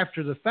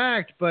after the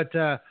fact. But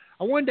I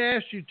wanted to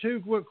ask you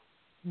two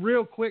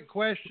real quick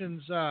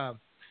questions, and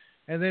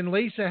then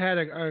Lisa had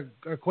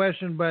a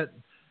question, but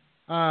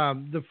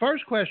the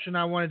first question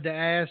I wanted to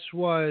ask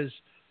was,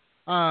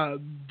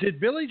 did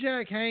Billy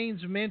Jack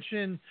Haynes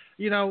mention,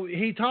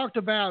 he talked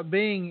about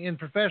being in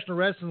professional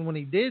wrestling when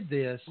he did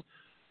this,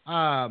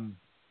 and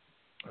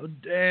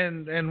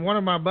one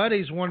of my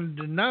buddies wanted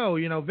to know,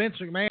 Vince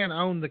McMahon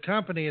owned the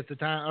company at the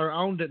time, or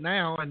owned it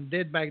now, and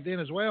did back then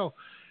as well.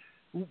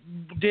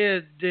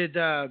 Did Vince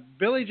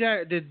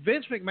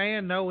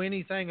McMahon know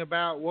anything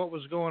about what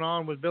was going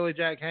on with Billy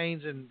Jack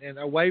Haynes and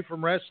away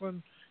from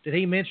wrestling? Did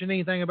he mention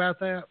anything about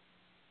that?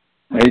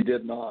 He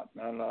did not,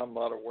 and I'm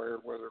not aware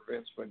of whether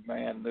Vince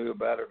McMahon knew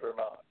about it or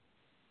not.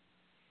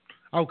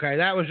 Okay,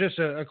 that was just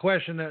a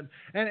question that,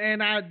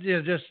 and I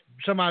just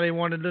somebody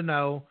wanted to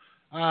know.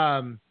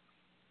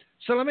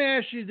 So let me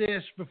ask you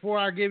this before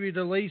I give you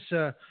to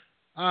Lisa.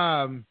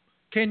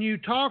 Can you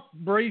talk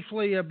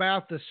briefly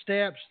about the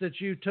steps that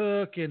you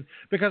took? And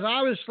because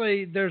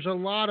obviously there's a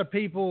lot of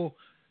people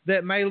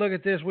that may look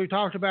at this, we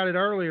talked about it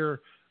earlier,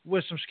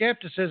 with some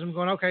skepticism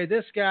going, okay,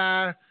 this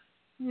guy,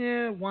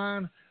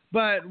 whine.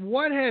 But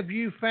what have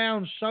you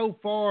found so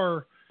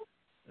far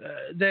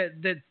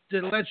that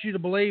lets you to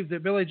believe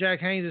that Billy Jack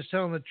Haynes is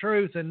telling the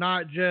truth and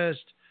not just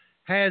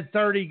had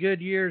 30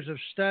 good years of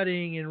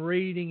studying and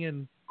reading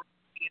and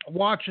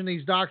watching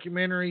these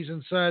documentaries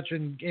and such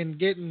and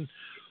getting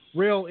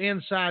real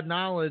inside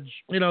knowledge,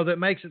 that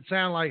makes it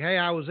sound like, hey,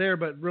 I was there,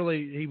 but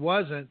really he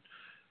wasn't.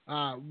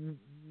 At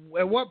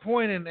what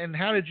point and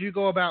how did you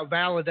go about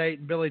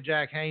validating Billy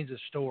Jack Haynes'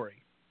 story?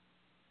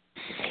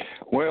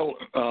 Well,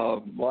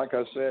 like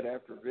I said,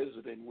 after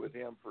visiting with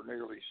him for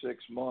nearly 6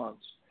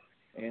 months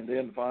and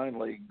then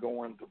finally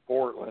going to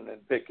Portland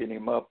and picking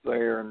him up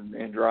there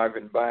and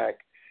driving back,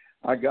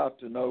 I got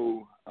to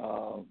know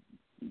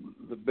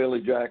the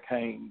Billy Jack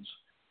Haynes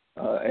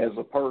as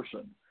a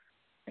person.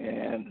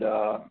 And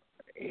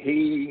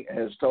he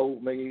has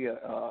told me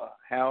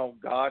how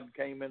God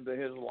came into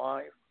his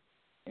life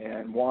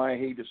and why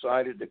he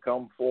decided to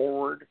come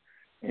forward.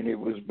 And it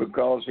was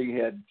because he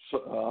had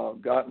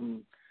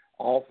gotten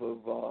off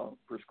of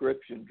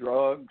prescription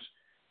drugs,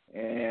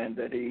 and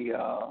that he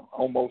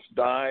almost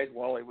died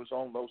while he was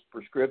on those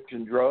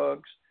prescription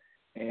drugs,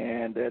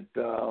 and that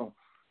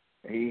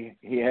he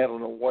had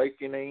an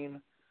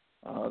awakening,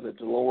 that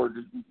the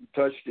Lord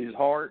touched his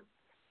heart,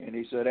 and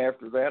he said,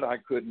 after that I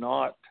could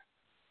not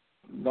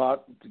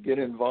get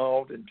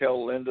involved and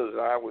tell Linda that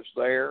I was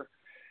there.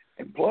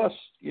 And plus,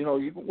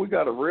 we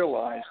got to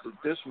realize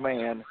that this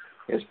man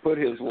has put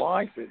his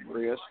life at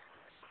risk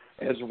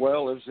as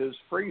well as his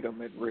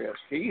freedom at risk.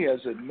 He has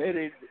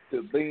admitted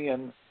to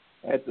being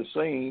at the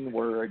scene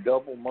where a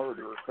double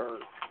murder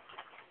occurred.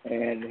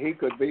 And he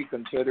could be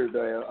considered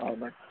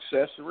an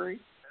accessory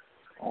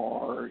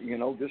or,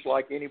 just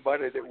like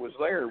anybody that was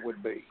there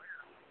would be.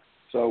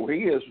 So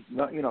he is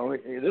not,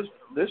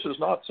 this is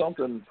not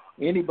something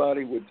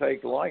anybody would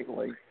take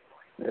lightly.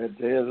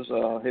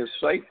 That his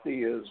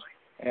safety is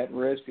at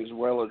risk as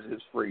well as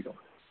his freedom.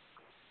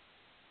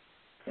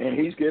 And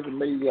he's given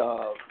me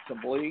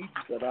some leads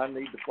that I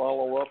need to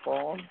follow up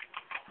on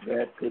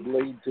that could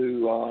lead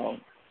to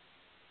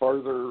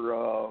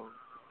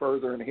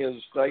further in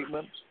his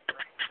statements,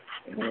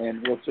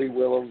 and we'll see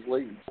where those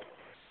lead.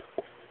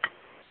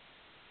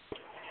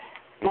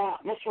 Now,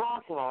 Mr.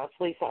 Rounsavall, it's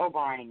Lisa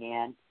O'Brien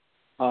again.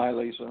 Hi,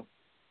 Lisa.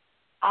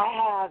 I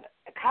have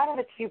kind of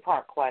a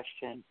two-part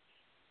question.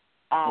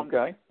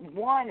 Okay.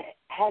 One,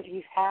 have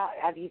you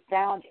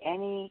found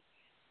anything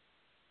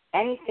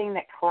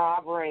that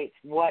corroborates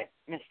what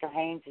Mr.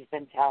 Haynes has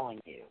been telling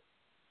you?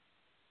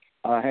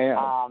 I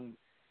have.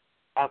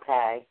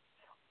 Okay.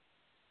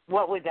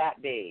 What would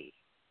that be?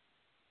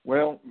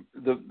 Well,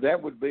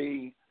 that would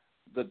be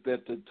that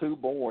the two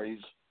boys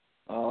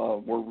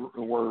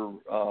were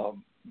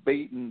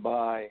beaten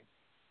by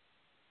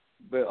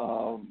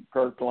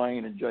Kirk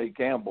Lane and Jay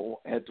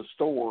Campbell at the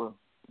store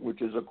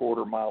which is a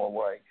quarter mile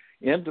away.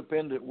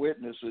 Independent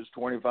witnesses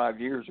 25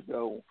 years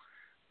ago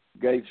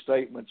gave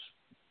statements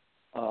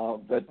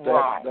that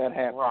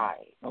happened.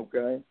 Right.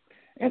 Okay.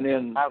 And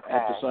then at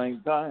the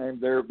same time,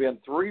 there have been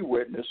 3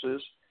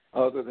 witnesses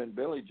other than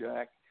Billy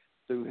Jack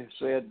who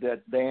said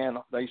that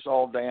they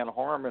saw Dan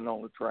Harmon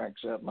on the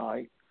tracks that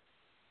night,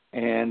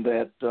 and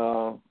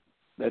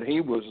that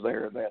he was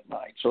there that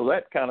night. So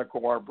that kind of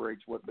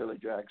corroborates what Billy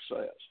Jack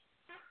says.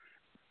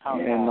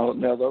 Okay. And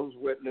now those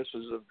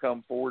witnesses have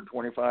come forward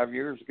 25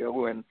 years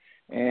ago, and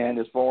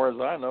as far as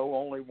I know,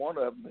 only one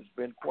of them has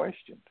been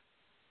questioned.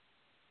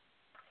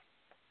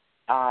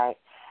 All right.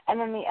 And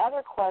then the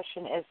other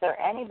question, is there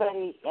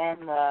anybody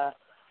in the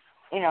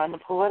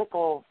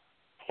political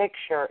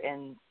picture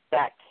in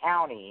that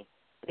county,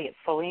 I think it's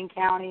Saline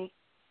County?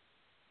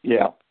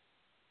 Yeah.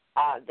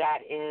 That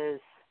is,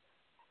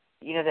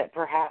 that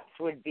perhaps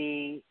would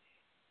be,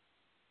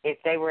 if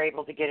they were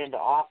able to get into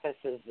office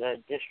as a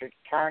district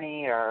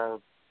attorney or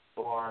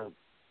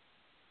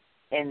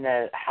in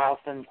the House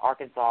in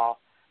Arkansas,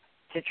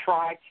 to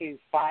try to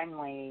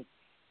finally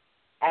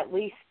at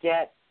least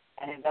get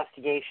an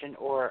investigation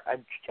or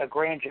a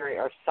grand jury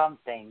or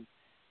something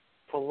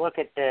to look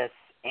at this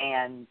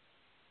and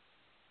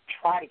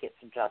try to get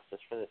some justice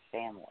for this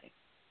family,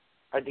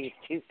 or these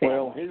 2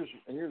 families. Well,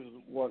 here's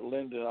what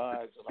Linda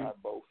Ives and I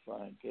both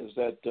think, is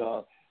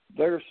that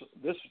there's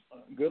this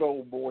good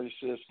old boy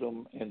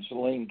system in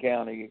Saline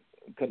County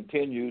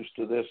continues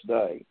to this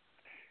day.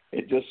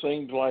 It just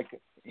seems like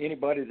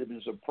anybody that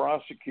is a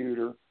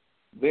prosecutor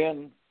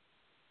then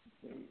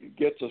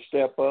gets a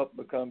step up,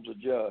 becomes a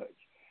judge.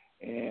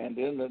 And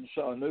then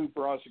a new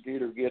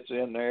prosecutor gets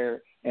in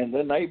there, and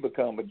then they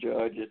become a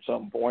judge at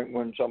some point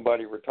when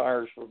somebody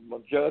retires from a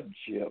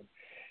judgeship.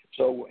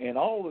 So, and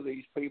all of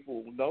these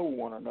people know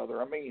one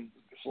another. I mean,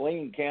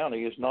 Saline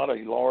County is not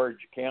a large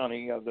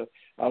county. I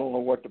don't know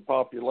what the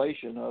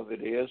population of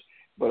it is,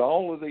 but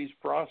all of these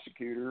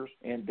prosecutors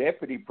and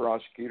deputy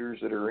prosecutors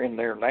that are in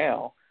there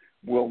now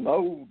will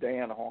know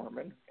Dan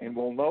Harmon and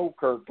will know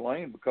Kirk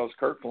Lane, because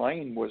Kirk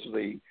Lane was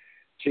the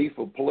chief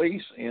of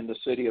police in the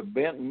city of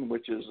Benton,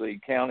 which is the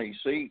county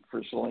seat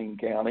for Saline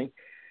County,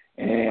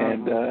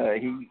 and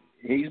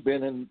he's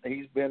been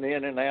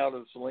in and out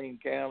of Saline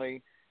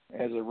County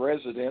as a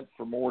resident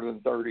for more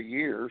than 30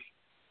 years.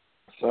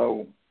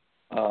 So,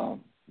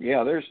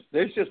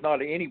 there's just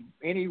not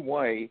any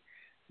way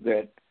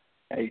that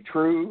a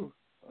true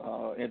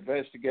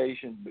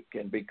investigation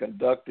can be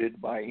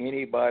conducted by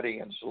anybody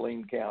in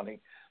Saline County.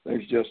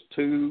 There's just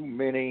too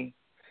many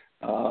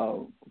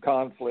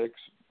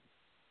conflicts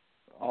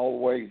all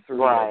the way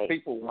through. Right.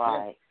 People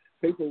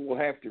will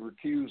have to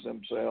recuse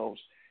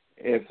themselves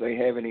if they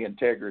have any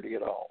integrity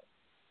at all.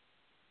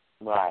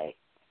 Right.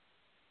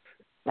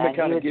 Let me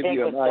kind of give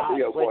you an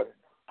idea of what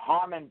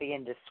Harmon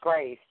being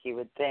disgraced, you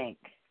would think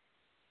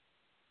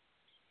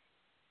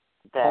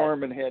that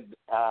Harmon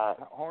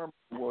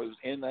was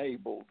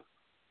enabled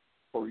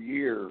for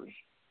years.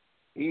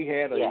 He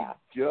had a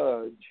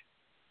judge,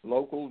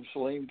 local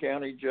Saline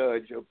County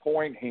judge,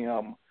 appoint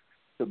him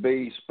to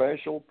be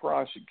special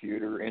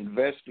prosecutor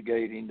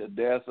investigating the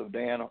death of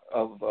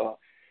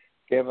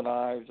Kevin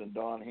Ives and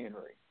Don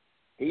Henry.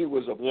 He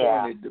was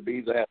appointed to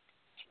be that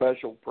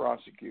special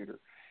prosecutor.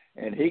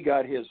 And he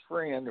got his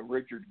friend,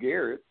 Richard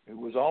Garrett, who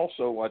was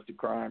also at the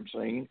crime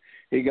scene,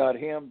 he got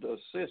him to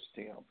assist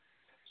him.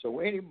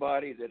 So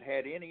anybody that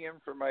had any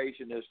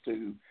information as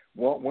to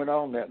what went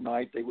on that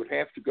night, they would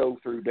have to go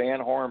through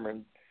Dan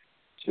Harmon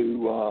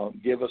to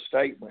give a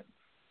statement.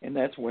 And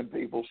that's when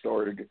people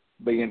started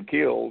being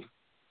killed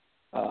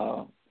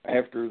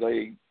after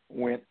they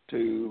went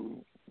to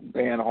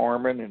Dan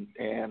Harmon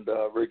and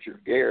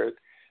Richard Garrett.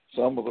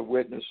 Some of the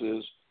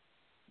witnesses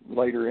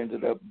later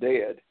ended up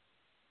dead.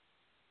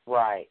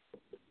 Right.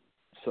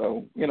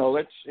 So, it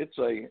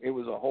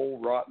was a whole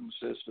rotten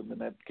system in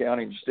that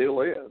county, and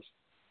still is.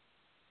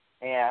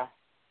 Yeah.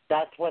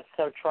 That's what's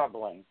so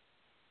troubling.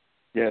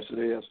 Yes, it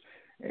is.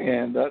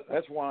 And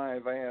that's why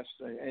I've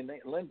asked, and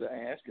Linda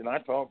asked, and I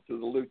talked to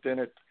the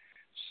Lieutenant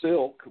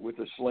Silk with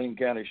the Saline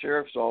County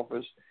Sheriff's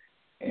Office,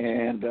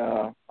 and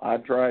I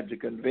tried to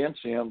convince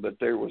him that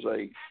there was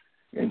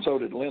and so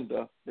did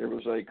Linda, there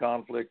was a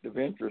conflict of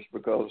interest,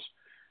 because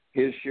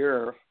his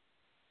sheriff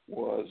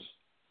was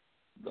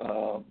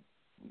the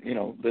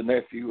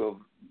nephew of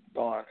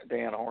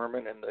Dan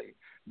Harmon and the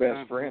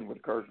best friend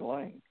with Kirk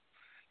Lane,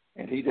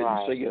 and he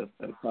didn't see a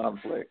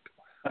conflict.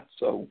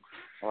 So,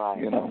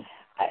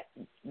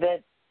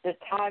 the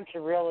time to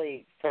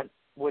really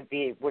would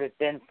have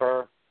been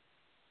for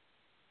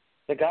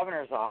the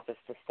governor's office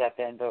to step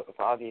in, but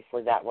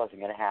obviously that wasn't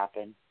going to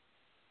happen.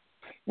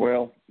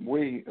 Well,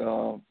 we're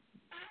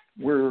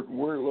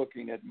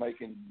looking at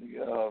making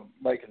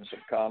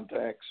some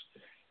contacts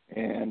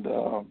and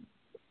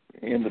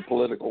in the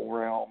political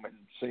realm, and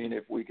seeing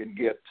if we can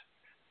get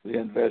the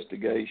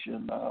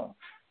investigation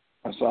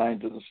assigned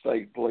to the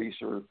state police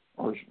or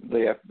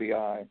the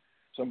FBI,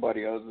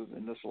 somebody other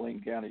than the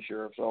Saline County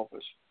Sheriff's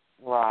Office.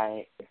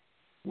 Right.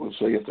 We'll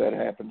see if that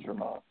happens or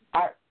not.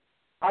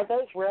 Are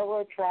those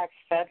railroad tracks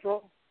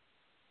federal?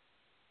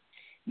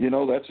 You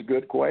know, that's a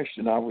good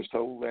question. I was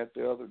told that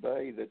the other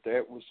day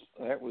that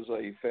was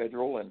a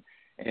federal,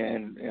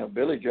 and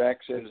Billy Jack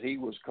says he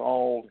was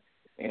called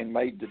and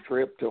made the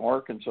trip to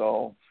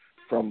Arkansas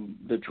from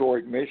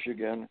Detroit,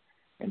 Michigan,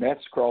 and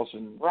that's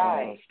crossing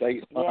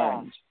state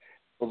lines.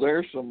 Well,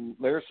 there's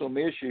some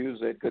issues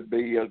that could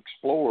be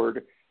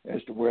explored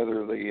as to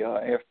whether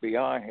the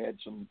FBI had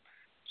some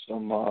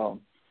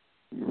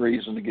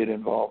reason to get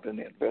involved in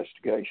the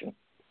investigation.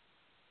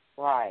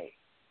 Right.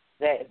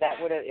 That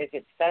would have, if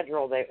it's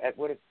federal, it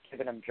would have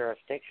given him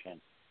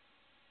jurisdiction.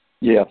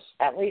 Yes.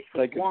 At least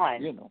with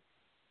one. You know.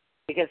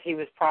 Because he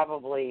was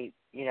probably,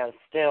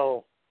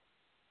 still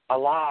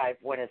alive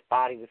when his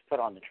body was put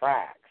on the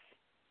tracks.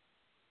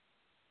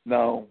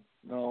 No,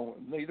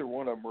 neither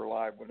one of them were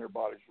alive when their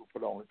bodies were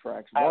put on the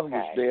tracks. Okay. One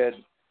was dead.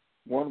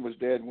 One was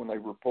dead when they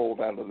were pulled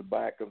out of the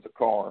back of the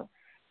car,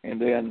 and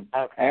then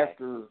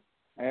after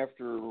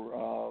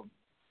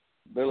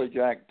Billy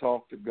Jack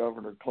talked to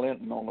Governor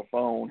Clinton on the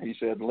phone, he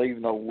said, "Leave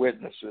no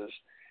witnesses."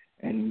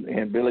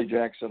 And Billy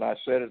Jack said, "I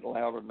said it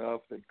loud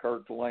enough that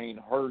Kurt Lane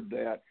heard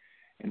that."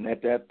 And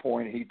at that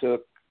point, he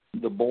took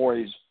the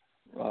boys'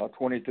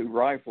 .22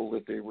 rifle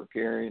that they were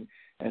carrying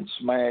and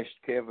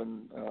smashed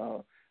Kevin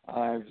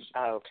Ives'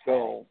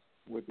 skull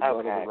with the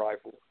butt of the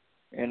rifle.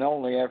 And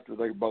only after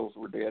they both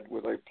were dead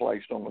were they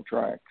placed on the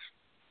tracks.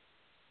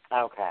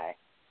 Okay.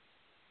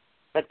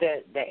 But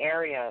the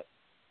area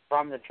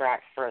from the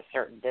tracks for a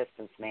certain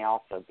distance may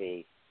also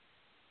be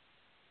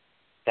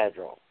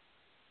federal.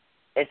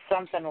 It's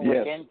something to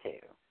look into,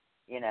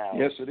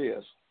 Yes, it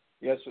is.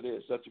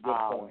 That's a good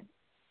point.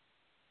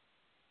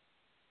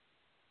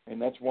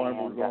 And that's why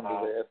we're going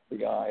to the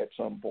FBI at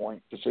some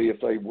point to see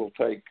if they will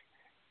take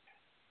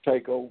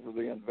over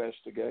the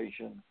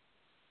investigation.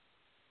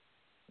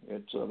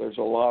 It's there's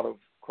a lot of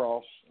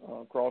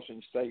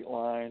crossing state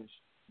lines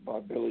by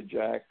Billy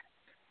Jack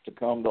to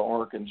come to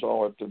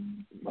Arkansas at the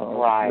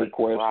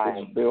request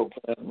of Bill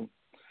Clinton,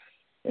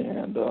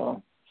 and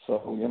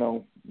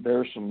so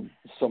there's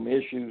some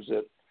issues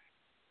that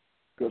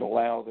could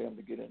allow them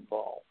to get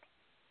involved.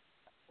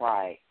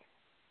 Right.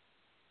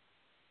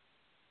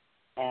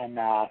 And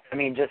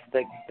just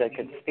the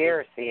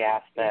conspiracy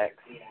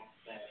aspects.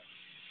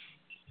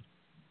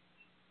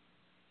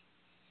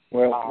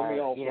 Well, let me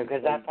also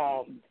because that's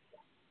all.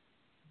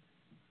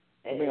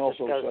 Let me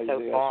also goes say so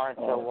this, far and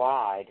so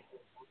wide.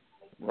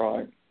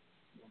 Right.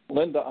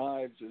 Linda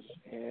Ives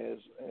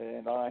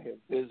and I have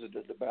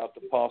visited about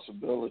the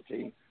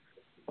possibility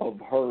of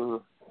her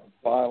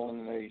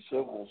filing a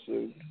civil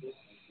suit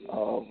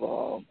of,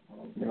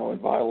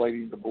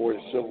 violating the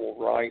boys' civil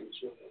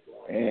rights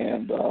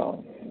and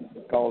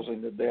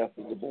causing the death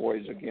of the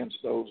boys against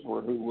those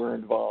who were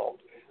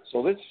involved.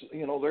 So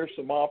there's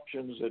some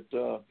options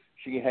that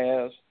she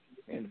has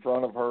in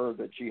front of her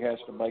that she has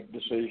to make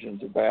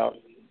decisions about,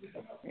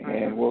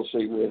 and we'll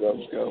see where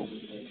those go.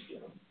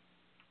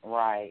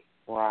 Right.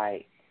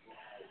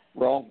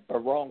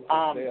 Wrongful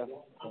death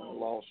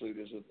lawsuit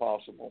is it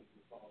possible?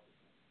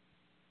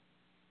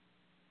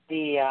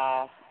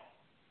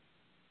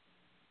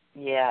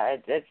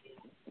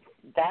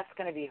 That's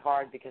going to be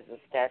hard because of the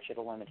statute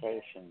of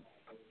limitations.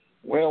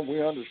 Well,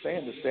 we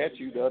understand the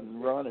statute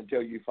doesn't run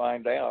until you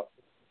find out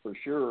for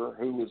sure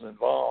who was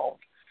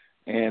involved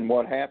and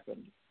what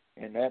happened,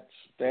 and that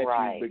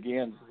statute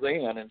begins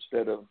then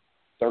instead of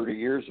 30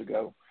 years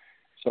ago.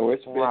 So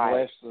it's been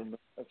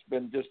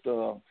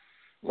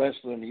less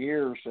than a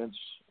year since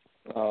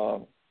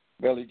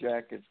Billy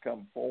Jack has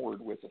come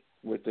forward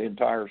with the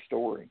entire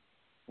story.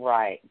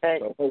 Right, but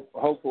so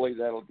hopefully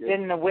that'll get.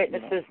 Didn't the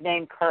witnesses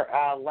name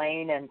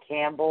Lane and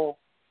Campbell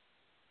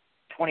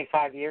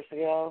 25 years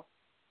ago?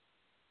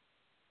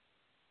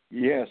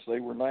 Yes, they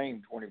were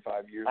named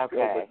 25 years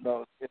ago,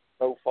 but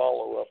no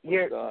follow-up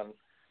was done.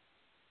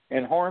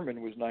 And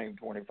Harmon was named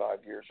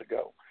 25 years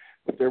ago,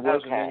 but there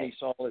wasn't any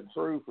solid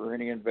proof or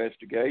any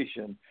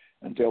investigation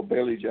until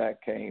Billy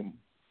Jack came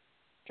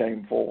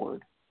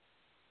forward.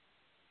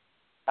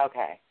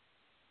 Okay.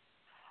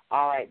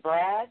 All right,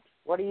 Brad,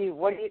 what are you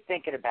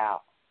thinking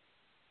about?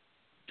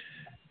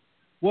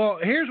 Well,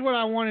 here's what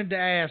I wanted to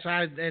ask.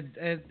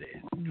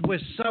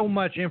 With so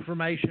much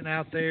information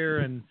out there,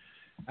 and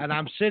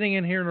I'm sitting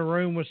in here in a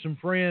room with some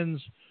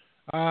friends,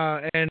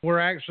 and we're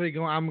actually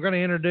I'm going to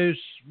introduce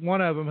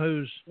one of them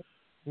who's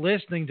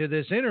listening to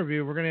this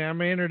interview. I'm going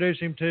to introduce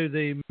him to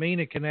the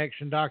MENA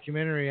Connection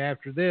documentary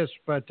after this.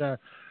 But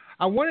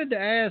I wanted to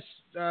ask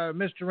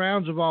Mr.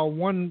 Rounsavall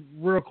one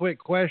real quick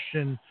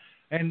question,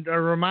 and a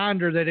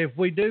reminder that if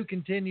we do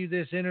continue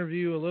this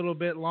interview a little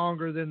bit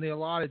longer than the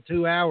allotted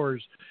 2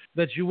 hours,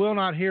 that you will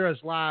not hear us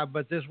live,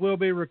 but this will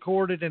be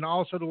recorded, and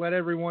also to let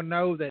everyone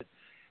know that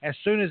as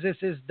soon as this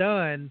is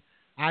done,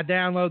 I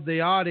download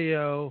the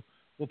audio,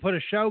 we'll put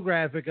a show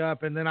graphic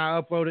up, and then I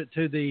upload it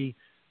to the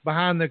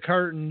Behind the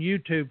Curtain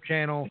YouTube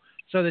channel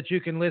so that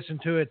you can listen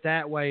to it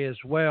that way as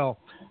well.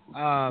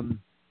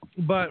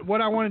 But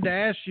what I wanted to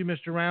ask you,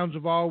 Mr.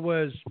 Rounsavall,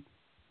 was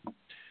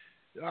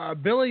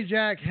Billy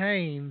Jack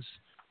Haynes'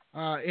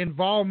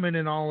 involvement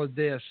in all of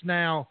this.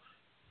 Now,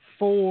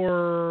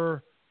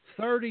 for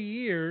 30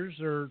 years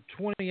or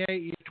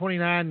 28,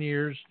 29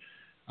 years,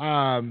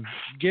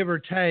 give or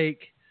take,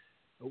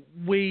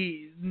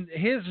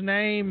 his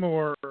name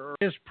or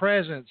his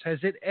presence, has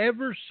it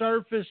ever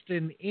surfaced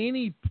in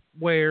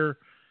anywhere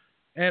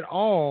at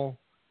all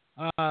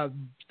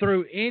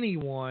through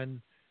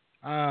anyone,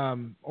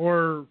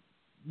 or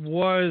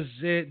was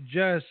it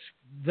just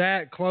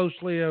that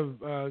closely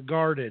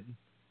guarded?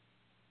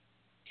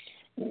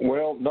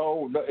 Well,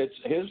 no, it's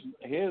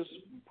his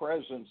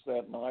presence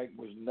that night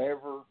was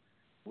never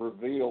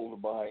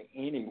revealed by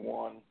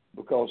anyone,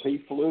 because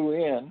he flew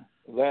in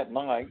that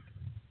night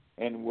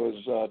and was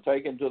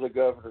taken to the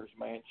governor's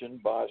mansion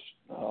by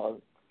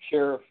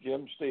Sheriff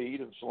Jim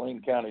Steed of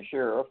Saline County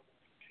Sheriff,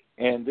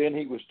 and then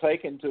he was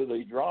taken to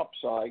the drop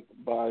site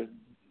by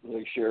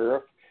the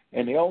sheriff,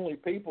 and the only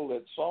people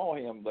that saw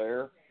him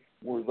there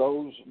were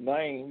those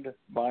named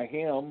by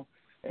him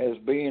as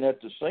being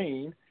at the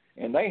scene,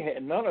 and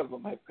none of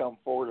them have come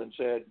forward and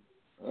said,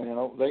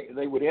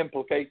 they would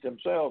implicate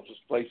themselves if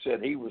they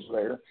said he was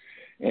there.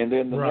 And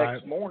then the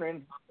next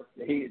morning,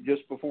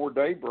 just before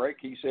daybreak,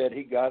 he said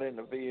he got in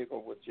a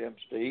vehicle with Jim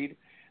Steed,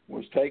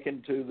 was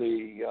taken to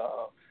the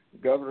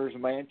governor's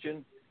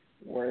mansion,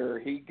 where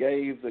he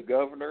gave the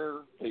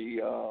governor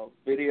the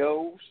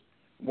videos,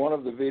 one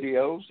of the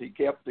videos. He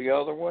kept the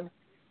other one,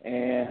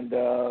 and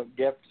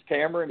kept his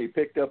camera, and he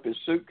picked up his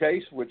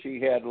suitcase, which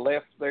he had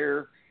left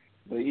there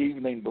the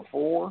evening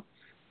before,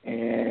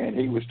 and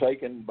he was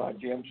taken by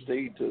Jim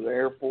Steed to the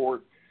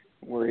airport,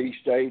 where he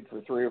stayed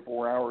for 3 or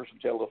 4 hours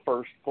until the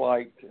first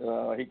flight.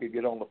 He could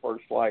get on the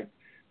first flight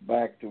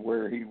back to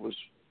where he was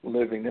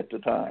living at the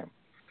time.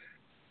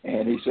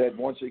 And he said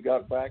once he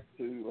got back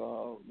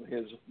to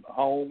his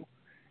home,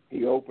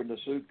 he opened the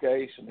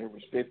suitcase, and there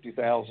was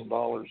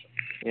 $50,000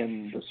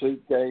 in the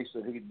suitcase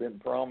that he'd been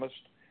promised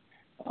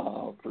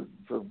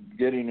for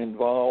getting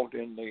involved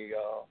in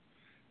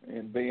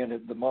being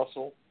at the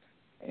muscle.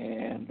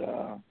 And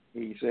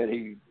he said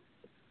he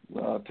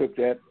took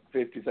that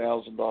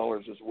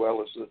 $50,000 as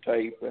well as the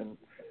tape and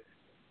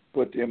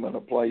put them in a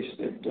place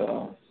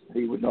that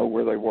he would know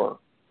where they were.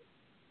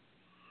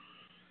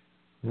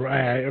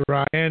 Right.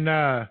 And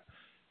I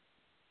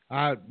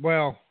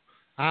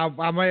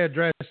may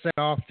address that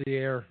off the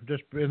air,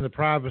 just in the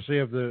privacy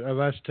of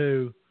us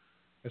two,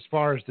 as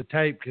far as the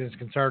tape is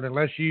concerned,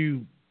 unless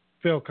you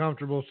feel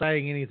comfortable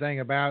saying anything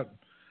about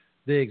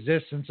the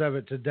existence of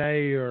it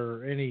today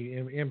or any,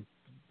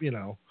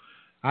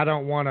 I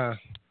don't want to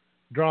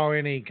draw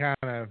any kind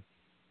of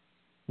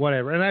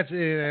whatever. And that's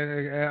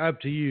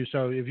up to you.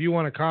 So if you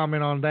want to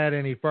comment on that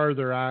any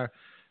further, I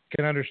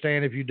can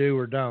understand if you do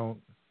or don't.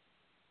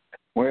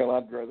 Well,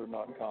 I'd rather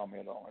not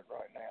comment on it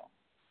right now.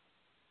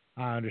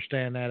 I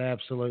understand that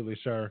absolutely,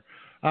 sir.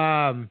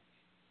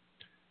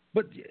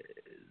 But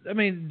I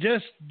mean,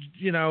 just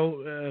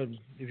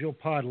if you'll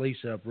pod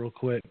Lisa up real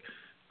quick,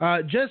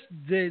 just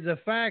the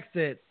fact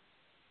that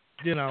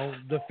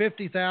the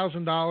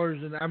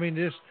 $50,000, and I mean,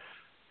 just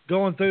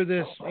going through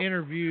this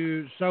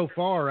interview so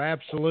far,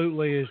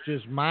 absolutely is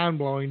just mind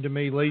blowing to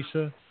me,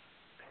 Lisa.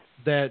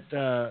 That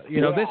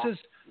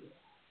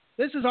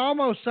this is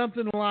almost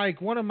something like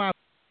one of my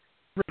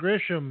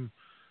Grisham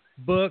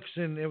books,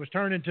 and it was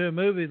turned into a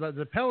movie, like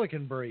The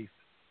Pelican Brief.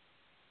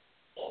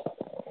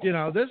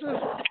 This is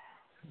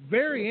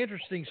very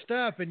interesting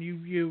stuff, and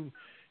you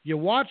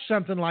watch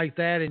something like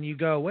that, and you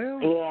go, well,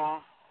 yeah.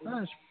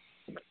 Gosh.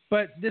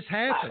 But this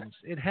happens.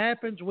 It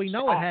happens. We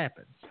know it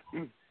happens.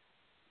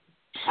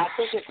 I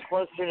think it's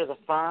closer to the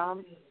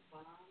firm,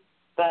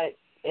 but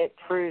it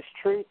proves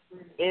truth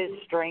is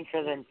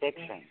stranger than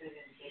fiction.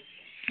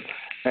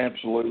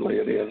 Absolutely,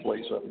 it is,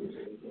 Lisa.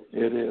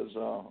 It is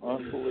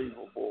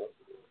unbelievable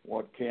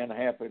what can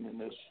happen in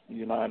this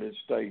United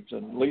States.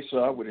 And Lisa,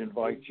 I would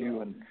invite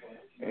you and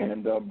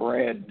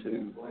Brad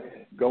to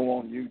go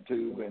on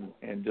YouTube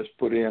and just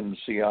put in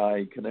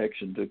CIA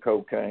connection to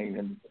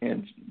cocaine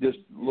and just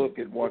look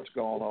at what's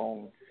gone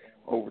on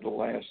over the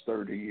last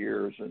 30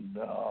 years. And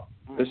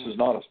this has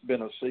not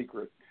been a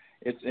secret.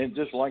 And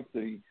just like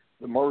the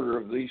murder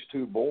of these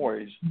two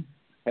boys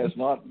has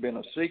not been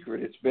a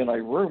secret. It's been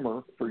a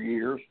rumor for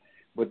years,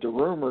 but the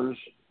rumors,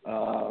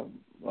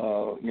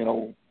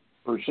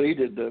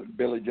 preceded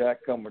Billy Jack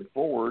coming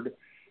forward,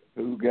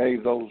 who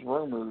gave those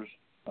rumors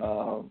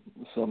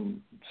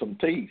some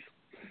teeth.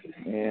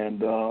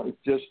 And it's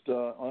just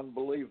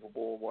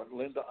unbelievable what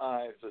Linda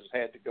Ives has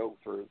had to go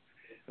through.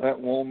 That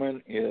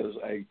woman is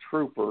a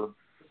trooper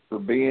for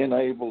being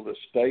able to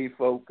stay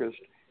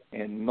focused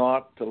and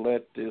not to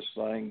let this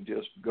thing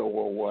just go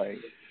away.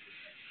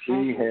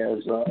 She has,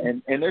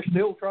 and they're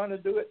still trying to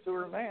do it to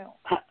her now.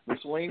 The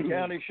Saline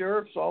County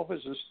Sheriff's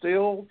Office is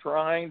still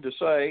trying to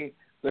say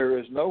there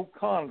is no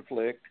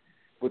conflict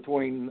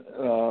between,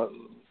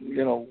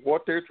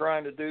 what they're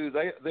trying to do,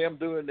 them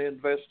doing the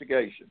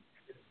investigation.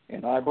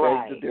 And I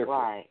beg to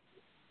differ.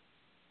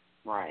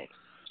 Right.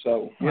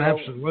 So,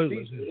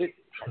 absolutely.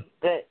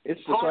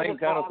 It's the same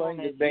kind of thing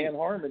that Dan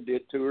Harmon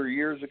did to her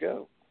years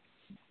ago.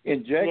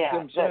 Inject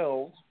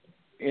themselves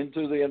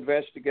into the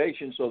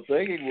investigation so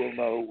they will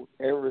know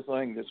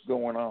everything that's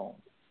going on.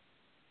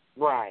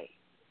 Right.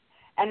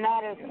 And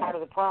that is part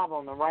of the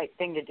problem. The right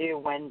thing to do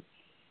when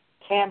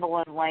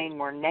Campbell and Lane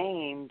were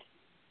named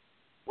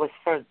was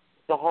for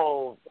the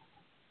whole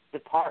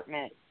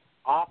department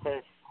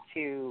office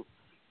to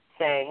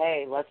say,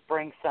 hey, let's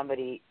bring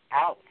somebody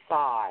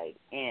outside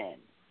in.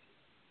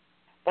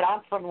 But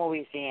I'm from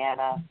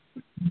Louisiana,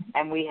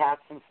 and we have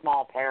some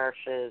small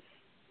parishes,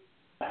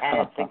 and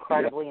it's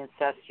incredibly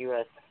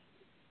incestuous.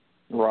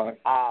 Right.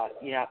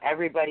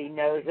 Everybody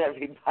knows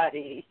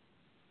everybody.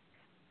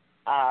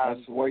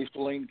 That's the way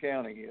Saline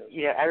County is.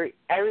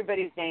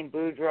 Everybody's named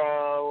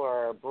Boudreaux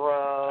or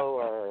Bro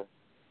or.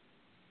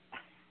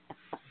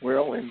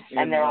 Well, in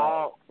and they're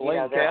all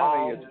Saline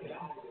County,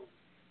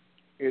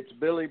 it's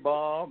Billy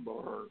Bob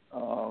or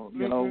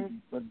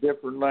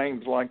different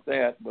names like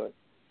that. But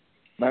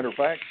matter of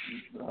fact,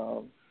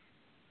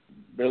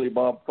 Billy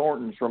Bob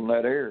Thornton's from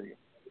that area.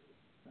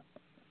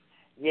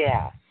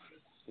 Yeah.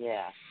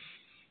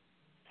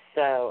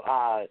 So,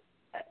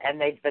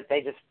 but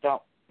they just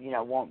don't,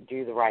 won't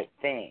do the right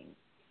thing,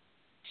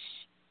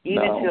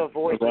 even to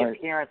avoid the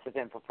appearance of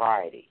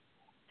impropriety.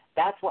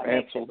 That's what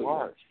makes it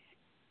worse.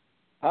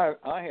 I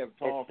have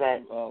talked,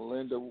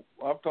 Linda.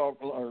 I've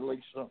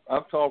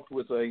talked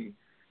with a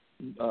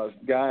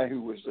guy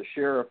who was the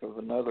sheriff of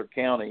another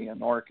county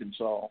in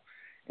Arkansas,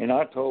 and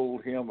I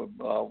told him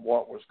about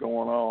what was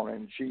going on,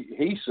 and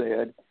he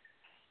said,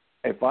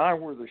 if I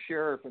were the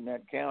sheriff in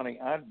that county,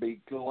 I'd be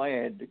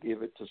glad to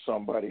give it to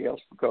somebody else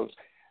because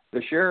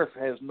the sheriff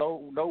has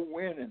no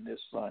win in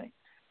this thing.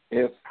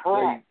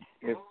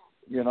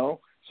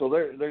 So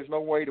there's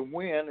no way to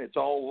win. It's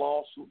all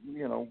loss,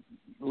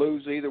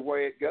 lose either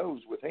way it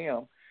goes with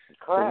him.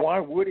 Correct. So why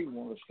would he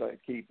want to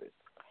keep it?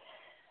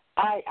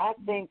 I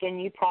think,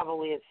 and you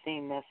probably have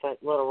seen this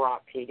at Little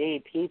Rock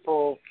PD,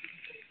 people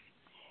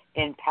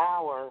in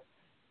power,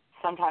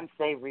 sometimes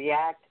they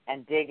react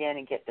and dig in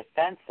and get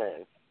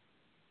defensive,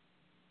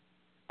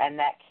 and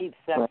that keeps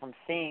them from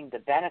seeing the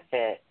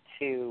benefit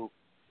to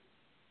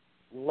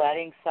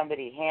letting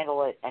somebody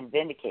handle it and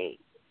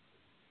vindicate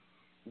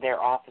their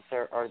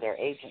officer or their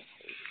agency.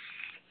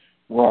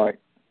 Right.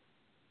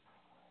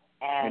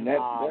 And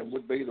that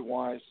would be the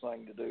wise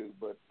thing to do,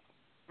 but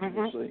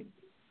we'll see.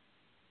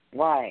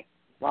 Right.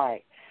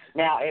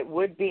 Now, it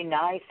would be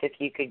nice if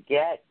you could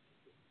get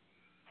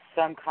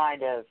some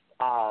kind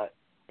of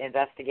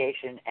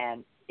investigation,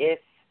 and if,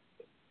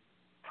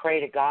 pray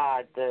to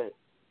God, the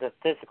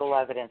physical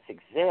evidence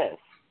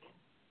exists,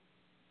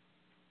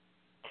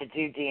 to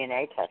do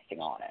DNA testing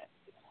on it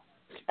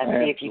and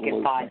see if you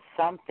can find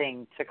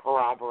something to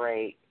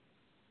corroborate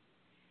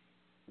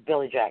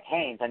Billy Jack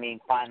Haynes. I mean,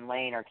 find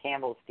Lane or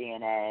Campbell's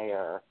DNA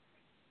or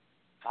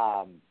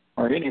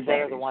because they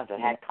are the ones that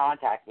had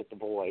contact with the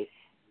boys.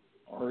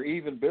 Or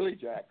even Billy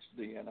Jack's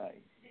DNA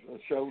to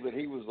show that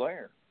he was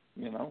there,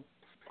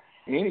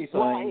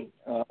 Anything I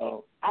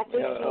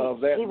think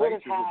of that he would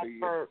have nature had, would be...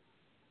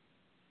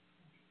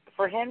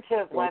 For him to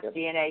have left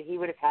DNA, he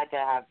would have had to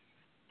have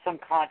some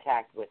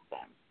contact with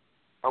them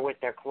or with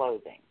their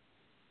clothing.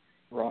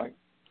 Right.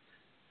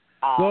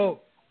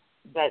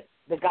 But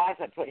the guys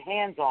that put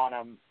hands on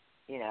him,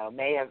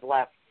 may have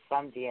left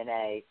some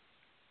DNA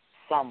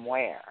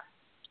somewhere.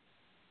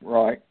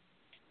 Right.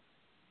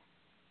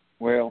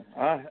 Well,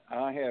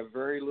 I have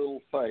very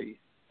little faith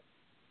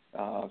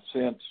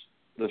since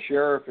the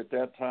sheriff at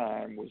that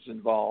time was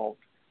involved.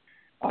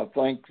 I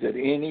think that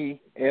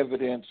any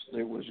evidence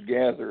that was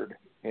gathered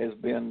has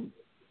been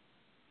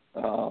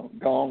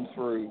gone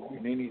through,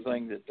 and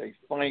anything that they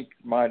think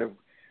might have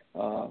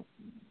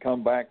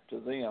come back to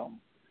them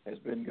has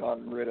been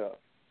gotten rid of.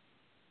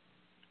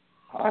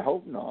 I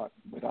hope not,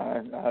 but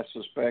I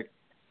suspect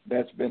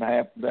that's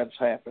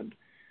happened,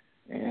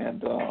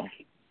 and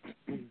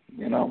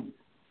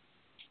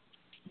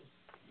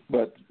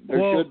But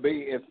there should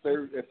be,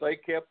 if they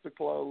kept the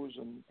clothes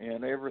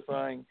and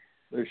everything,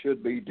 there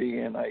should be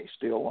DNA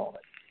still on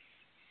it.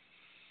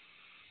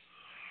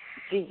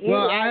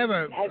 I have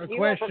a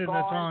question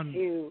that's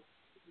on.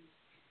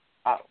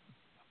 Oh,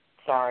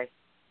 sorry.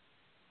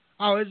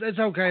 Oh, it's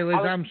okay, Liz.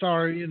 I'm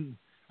sorry. And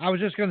I was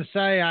just going to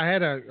say I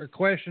had a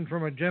question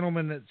from a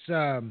gentleman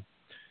that's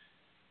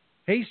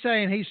he's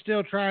saying he's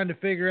still trying to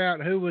figure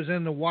out who was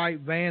in the white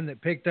van that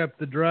picked up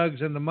the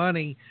drugs and the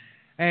money.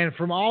 And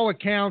from all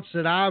accounts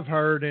that I've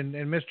heard, and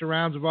Mr.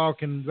 Rounsavall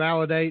can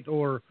validate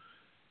or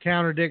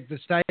contradict the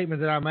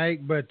statement that I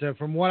make, but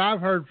from what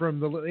I've heard from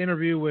the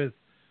interview with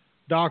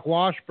Doc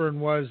Washburn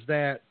was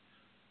that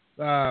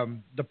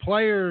the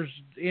players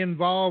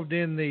involved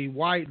in the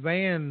white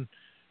van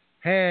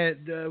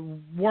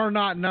were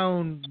not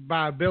known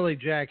by Billy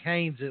Jack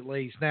Haynes, at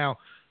least. Now,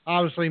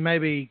 obviously,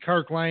 maybe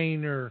Kirk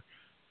Lane or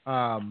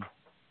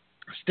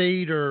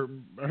Steed or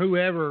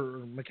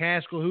whoever,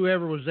 McCaskill,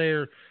 whoever was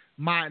there,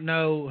 might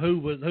know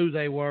who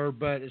they were.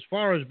 But as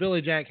far as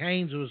Billy Jack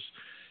Haynes was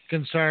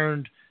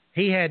concerned,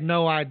 he had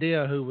no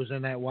idea who was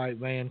in that white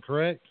van.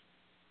 Correct?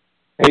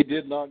 He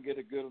did not get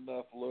a good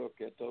enough look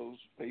at those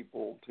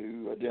people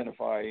to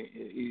identify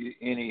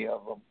any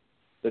of them.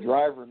 The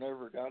driver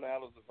never got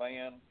out of the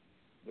van.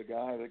 the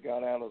guy that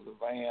got out of the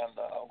van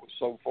was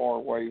so far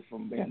away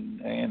from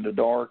in the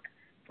dark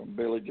from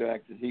Billy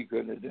Jack that he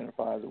couldn't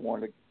identify the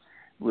one that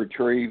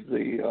retrieved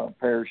the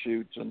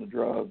parachutes and the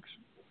drugs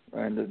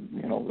and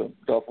the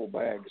duffel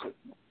bags that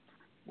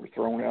were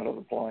thrown out of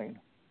the plane.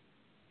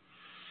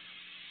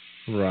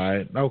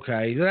 Right.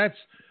 Okay.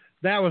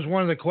 That was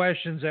one of the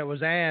questions that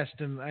was asked,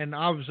 and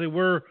obviously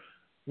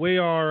we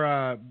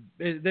are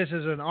this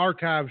is an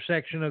archive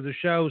section of the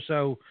show,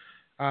 so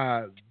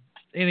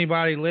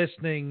anybody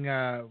listening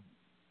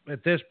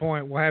at this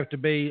point will have to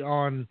be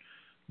on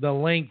the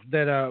link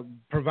that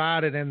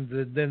provided and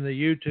then the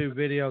YouTube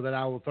video that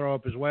I will throw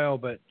up as well.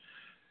 But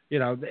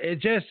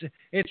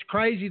it's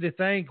crazy to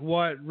think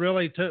what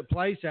really took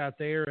place out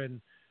there and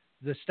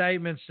the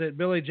statements that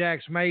Billy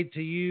Jack's made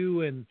to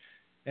you and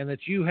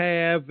that you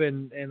have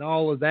and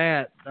all of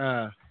that.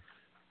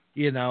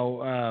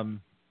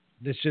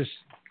 It's just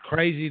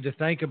crazy to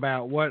think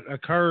about what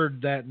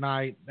occurred that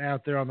night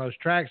out there on those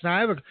tracks.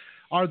 Now,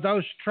 are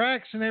those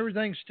tracks and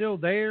everything still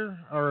there,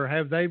 or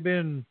have they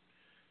been?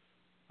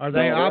 Are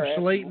they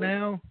obsolete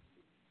now?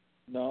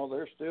 No,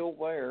 they're still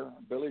there.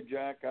 Billy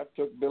Jack. I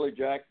took Billy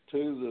Jack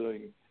to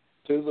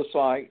the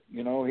site.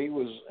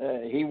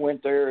 He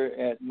went there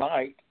at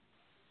night,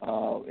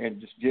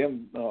 and just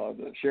Jim,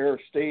 the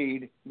Sheriff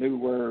Steed, knew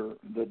where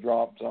the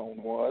drop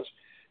zone was.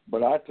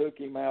 But I took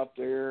him out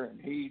there, and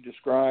he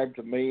described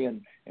to me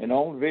and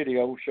on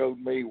video showed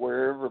me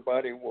where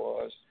everybody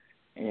was,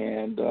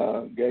 and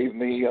gave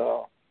me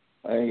a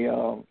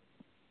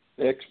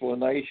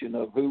explanation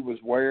of who was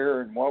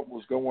where and what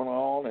was going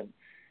on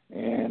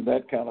and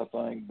that kind of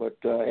thing. But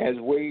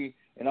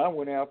I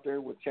went out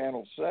there with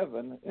Channel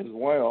 7 as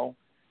well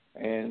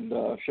and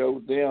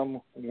showed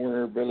them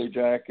where Billy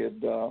Jack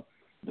had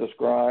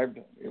described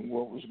and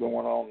what was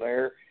going on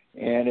there.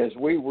 And as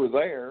we were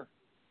there,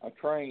 a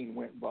train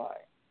went by.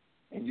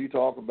 And you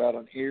talk about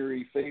an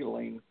eerie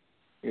feeling.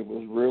 It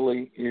was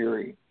really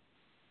eerie.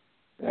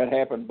 That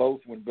happened both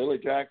when Billy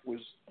Jack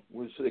was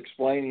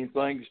explaining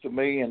things to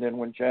me, and then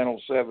when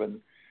Channel 7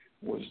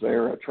 was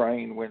there, a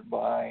train went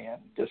by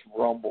and just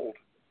rumbled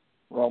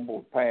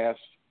past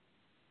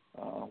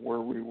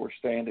where we were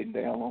standing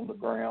down on the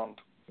ground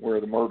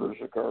where the murders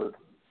occurred,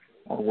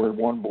 or where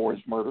one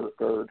boy's murder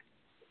occurred.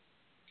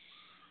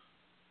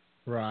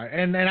 Right,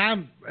 and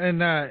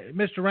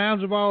Mr.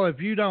 Rounsavall, if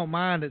you don't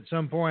mind, at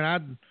some point,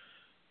 I'd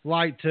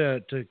like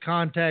to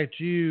contact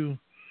you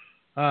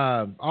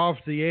off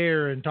the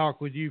air and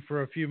talk with you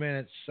for a few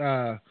minutes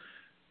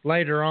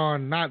later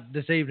on, not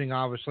this evening,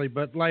 obviously,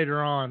 but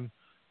later on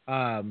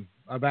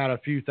about a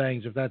few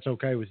things, if that's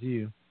okay with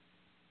you.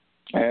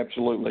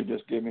 Absolutely,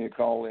 just give me a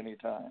call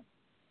anytime.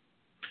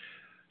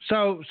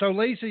 So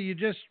Lisa, you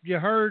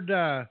heard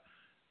Mr.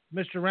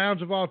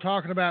 Rounsavall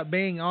talking about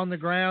being on the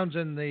grounds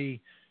and the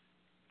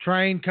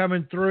train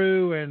coming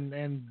through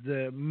and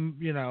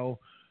the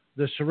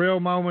the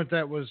surreal moment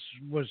that was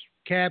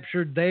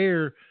captured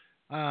there.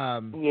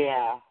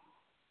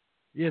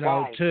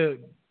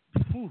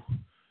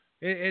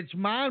 It's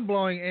mind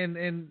blowing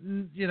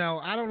and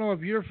I don't know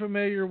if you're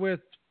familiar with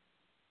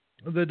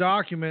the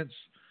documents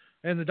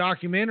and the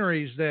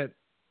documentaries that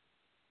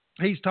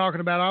he's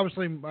talking about.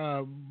 Obviously,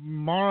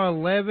 Mara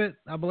Levitt,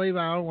 I believe,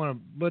 I don't want to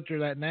butcher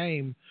that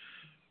name,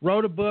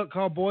 wrote a book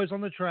called Boys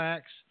on the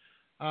Tracks.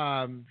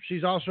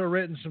 She's also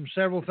written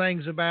several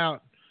things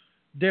about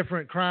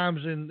different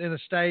crimes in the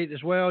state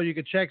as well. You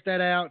could check that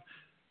out.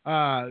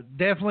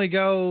 Definitely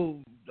go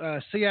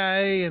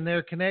CIA and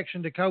their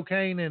connection to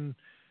cocaine and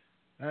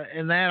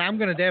that. I'm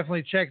going to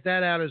definitely check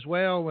that out as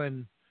well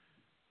and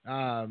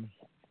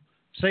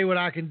see what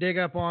I can dig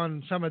up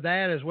on some of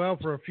that as well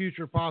for a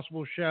future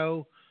possible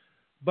show.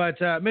 But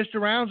Mr.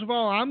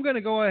 Rounsavall, I'm going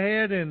to go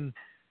ahead and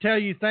tell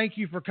you thank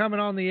you for coming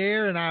on the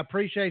air, and I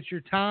appreciate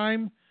your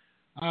time.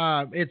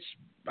 I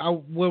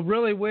will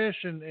really wish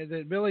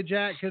that Billy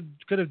Jack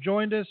could have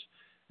joined us,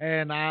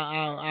 and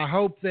I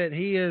hope that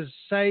he is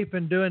safe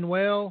and doing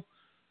well.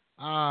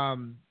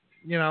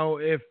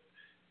 If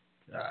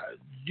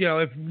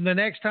the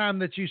next time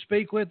that you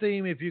speak with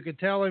him, if you could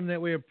tell him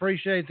that we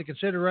appreciate the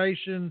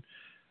consideration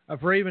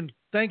for even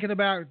thinking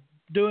about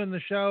doing the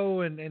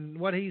show and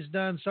what he's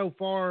done so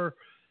far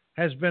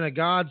has been a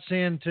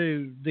godsend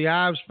to the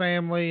Ives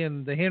family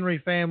and the Henry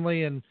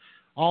family and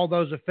all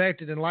those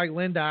affected. And like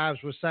Linda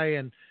Ives was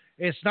saying,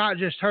 it's not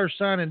just her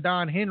son and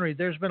Don Henry.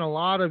 There's been a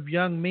lot of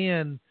young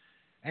men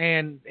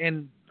and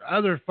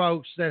other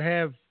folks that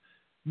have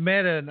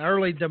met an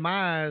early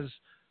demise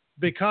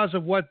because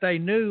of what they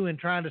knew and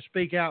trying to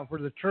speak out for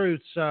the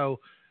truth. So,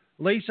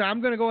 Lisa,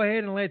 I'm going to go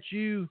ahead and let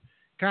you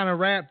kind of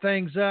wrap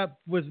things up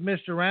with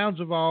Mr.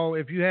 Rounsavall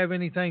if you have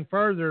anything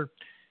further.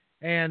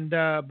 And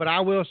but I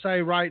will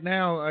say right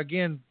now,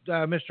 again,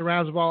 Mr.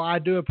 Rounsavall, I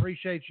do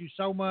appreciate you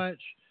so much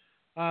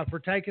for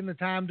taking the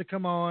time to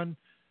come on.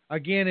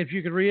 Again, if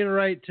you could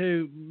reiterate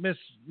to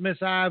Miss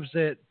Ives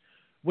that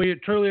we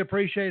truly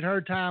appreciate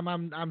her time.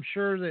 I'm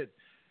sure that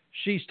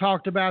she's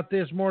talked about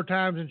this more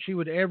times than she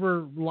would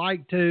ever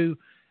like to,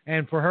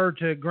 and for her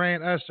to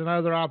grant us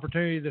another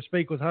opportunity to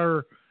speak with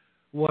her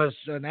was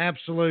an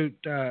absolute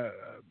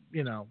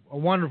a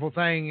wonderful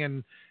thing,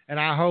 and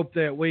I hope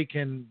that we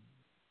can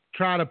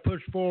try to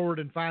push forward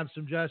and find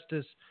some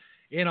justice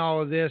in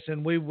all of this,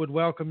 and we would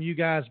welcome you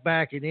guys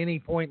back at any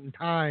point in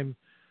time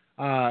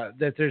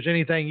that there's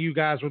anything you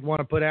guys would want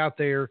to put out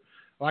there.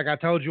 Like I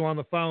told you on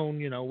the phone,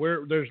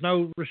 there's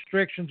no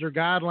restrictions or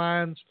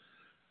guidelines.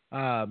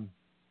 I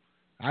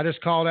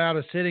just called out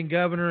a sitting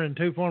governor and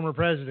 2 former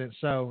presidents,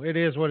 so it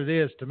is what it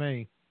is to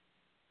me.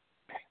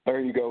 There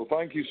you go.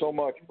 Thank you so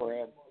much,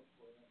 Brad.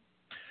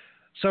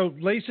 So,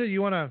 Lisa,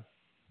 you want to?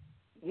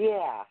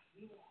 Yeah.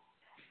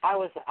 I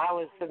was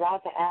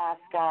about to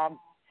ask,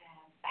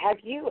 have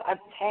you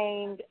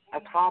obtained a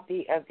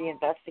copy of the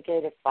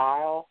investigative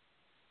file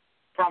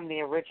from the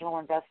original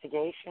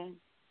investigation?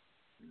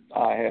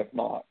 I have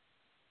not.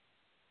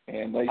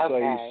 And they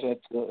say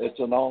since it's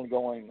an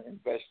ongoing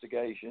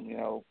investigation,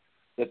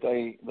 that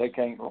they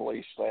can't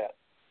release that.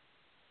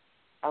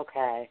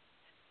 Okay.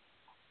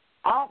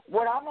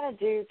 What I'm going to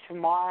do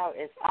tomorrow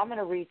is I'm going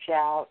to reach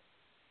out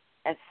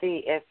and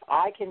see if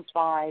I can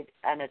find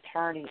an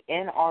attorney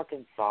in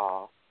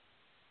Arkansas,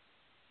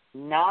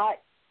 not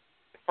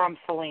from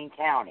Saline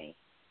County,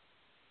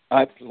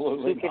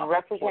 absolutely, who can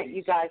represent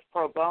you guys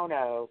pro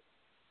bono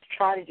to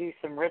try to do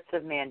some writs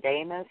of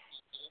mandamus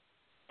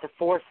to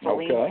force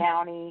Saline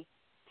County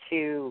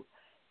to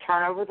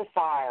turn over the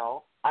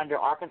file under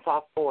Arkansas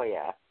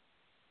FOIA,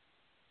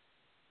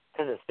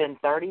 because it's been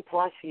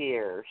 30-plus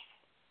years,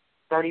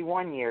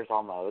 31 years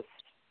almost,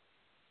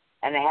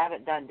 and they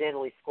haven't done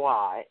diddly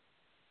squat.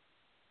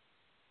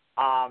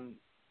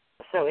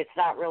 So it's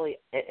not really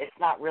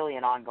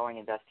an ongoing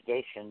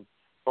investigation.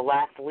 The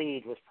last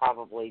lead was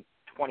probably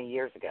 20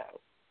 years ago.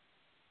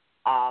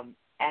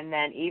 And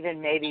then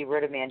even maybe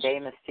writ of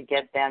mandamus to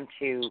get them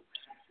to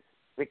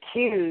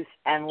recuse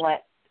and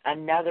let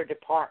another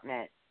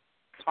department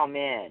come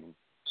in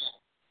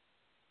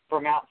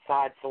from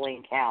outside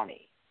Saline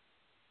County.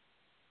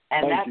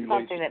 And that's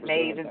something that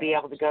may even be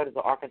able to go to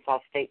the Arkansas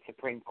State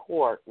Supreme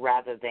Court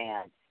rather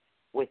than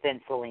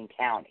within Saline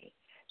County,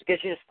 because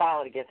you just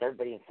file it against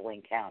everybody in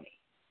Saline County.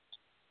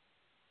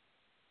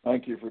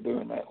 Thank you for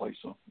doing that,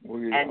 Lisa.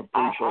 We and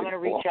appreciate I'm going to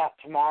reach out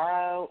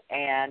tomorrow,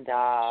 and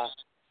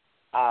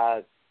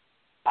I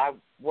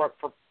work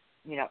for,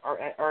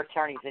 our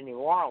attorneys in New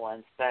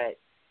Orleans, but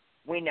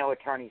we know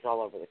attorneys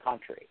all over the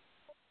country.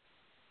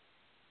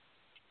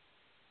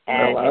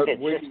 And well,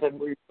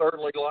 we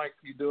certainly like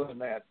you doing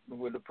that. We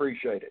would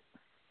appreciate it.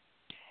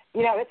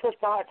 It's a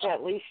thought to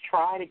at least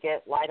try to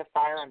light a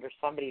fire under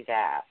somebody's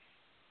ass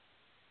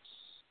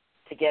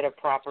to get a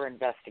proper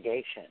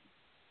investigation.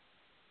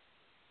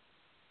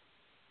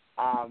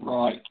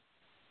 Right.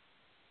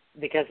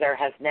 Because there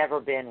has never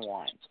been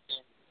one.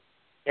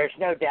 There's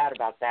no doubt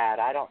about that.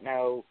 I don't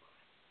know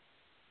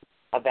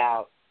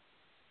about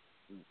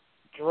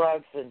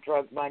drugs and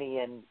drug money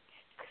and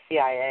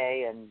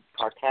CIA and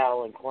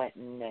cartel and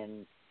Clinton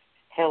and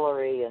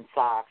Hillary and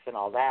Sox and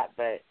all that,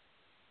 but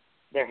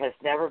there has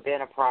never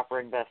been a proper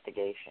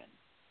investigation.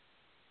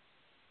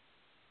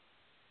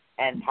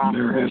 And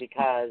possibly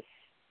because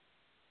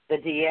the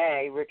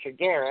DA, Richard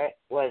Garrett,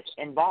 was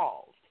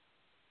involved.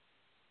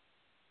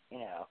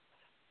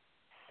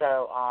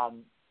 So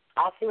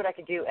I'll see what I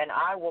can do, and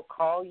I will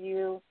call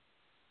you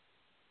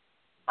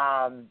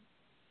and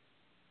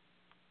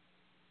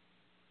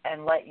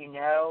let you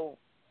know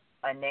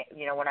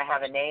when I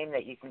have a name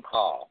that you can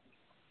call.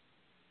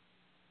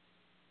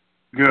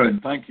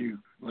 Good, thank you,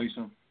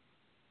 Lisa.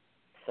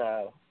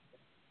 So,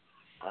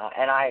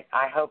 and I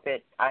hope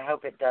it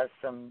does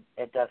some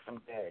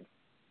good.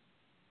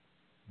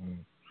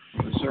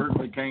 It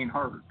certainly can't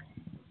hurt.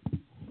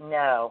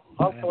 No,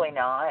 hopefully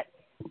not.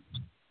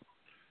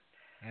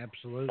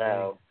 Absolutely.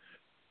 So,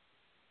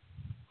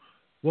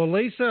 well,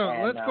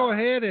 Lisa, let's go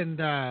ahead and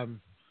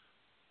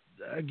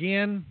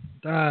again,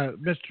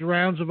 Mr.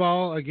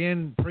 Rounsavall,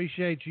 again,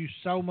 appreciate you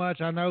so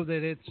much. I know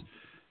that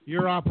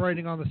you're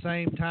operating on the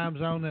same time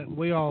zone that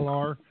we all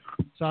are,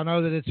 so I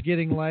know that it's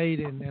getting late,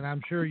 and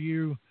I'm sure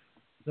you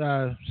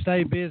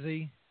stay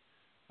busy.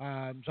 So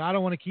I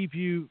don't want to keep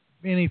you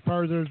any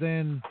further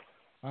than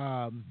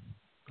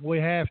we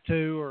have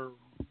to,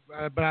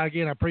 but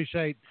again, I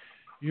appreciate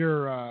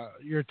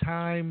your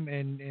time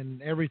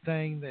and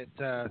everything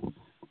that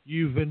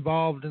you've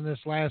involved in this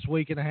last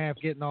week and a half,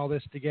 getting all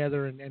this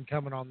together and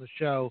coming on the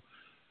show.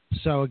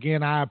 So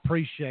again, I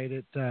appreciate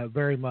it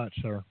very much,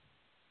 sir.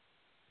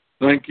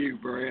 Thank you,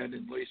 Brad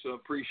and Lisa.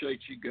 Appreciate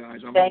you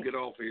guys. I'm going to get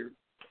off here.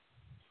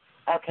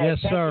 Okay. Yes,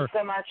 thank sir. you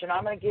so much, and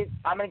I'm going to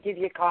give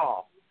you a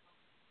call.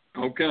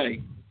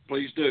 Okay.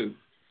 Please do.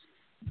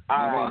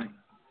 All right.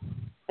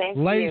 Thank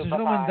you. Ladies and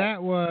gentlemen, Bye-bye.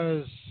 that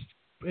was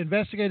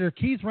Investigator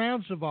Keith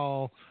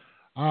Rounsavall.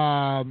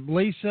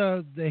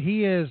 Lisa,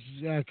 he is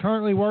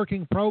currently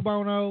working pro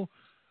bono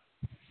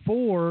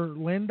for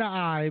Linda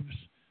Ives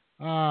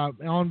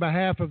on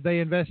behalf of the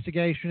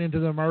investigation into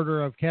the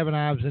murder of Kevin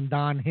Ives and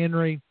Don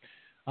Henry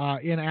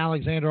in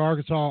Alexander,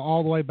 Arkansas,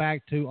 all the way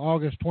back to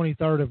August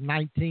 23rd of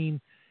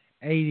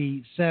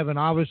 1987.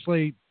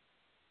 Obviously,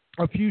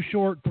 a few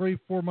short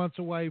 3-4 months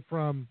away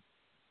from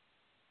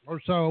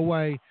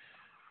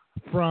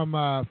from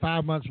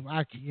 5 months,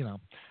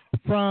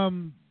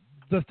 from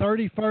the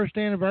 31st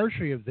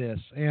anniversary of this.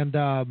 And,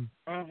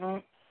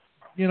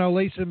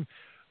 Lisa,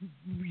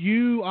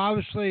 you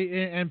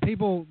obviously, and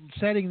people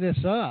setting this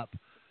up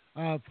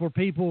for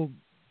people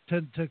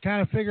to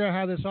kind of figure out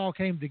how this all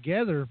came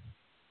together.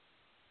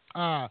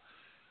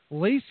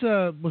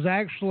 Lisa was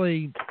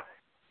actually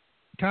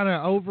kind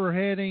of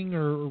overheading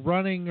or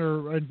running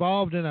or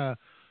involved in a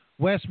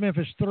West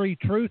Memphis 3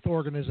 Truth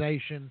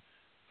organization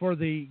for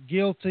the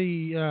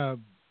guilty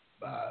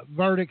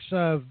verdicts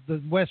of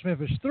the West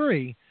Memphis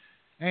 3.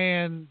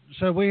 And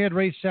so we had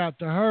reached out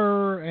to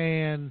her,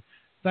 and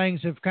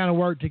things have kind of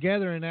worked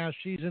together, and now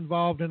she's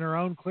involved in her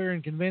own Clear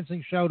and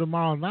Convincing show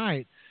tomorrow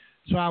night.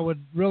 So I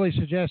would really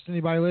suggest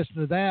anybody listen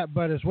to that,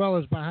 but as well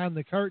as Behind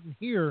the Curtain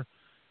here,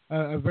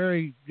 a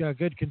very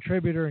good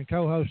contributor and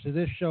co-host of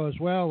this show as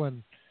well.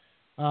 And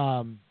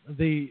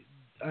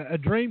a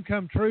dream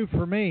come true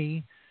for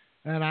me,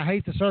 and I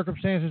hate the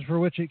circumstances for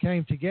which it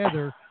came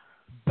together,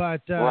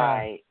 but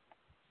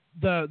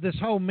this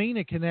whole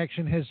Mina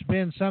connection has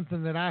been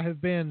something that I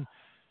have been,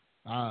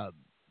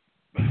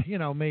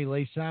 me,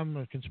 Lisa, I'm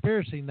a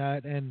conspiracy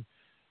nut, and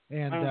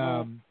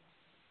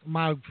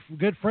my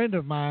good friend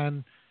of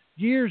mine,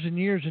 years and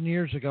years and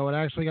years ago, it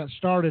actually got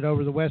started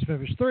over the West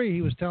Memphis 3.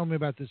 He was telling me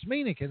about this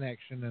Mina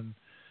connection, and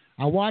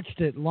I watched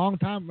it a long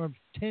time,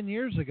 10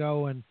 years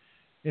ago, and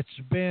it's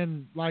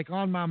been like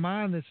on my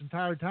mind this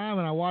entire time.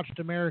 And I watched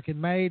American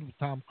Made with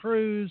Tom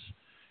Cruise,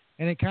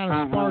 and it kind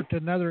of sparked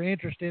another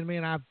interest in me,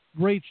 and I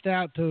reached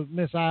out to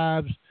Miss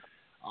Ives.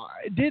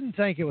 I didn't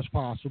think it was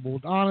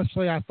possible.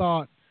 Honestly, I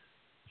thought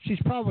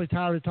she's probably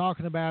tired of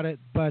talking about it,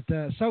 but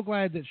so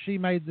glad that she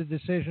made the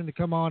decision to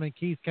come on and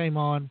Keith came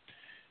on.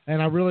 And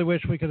I really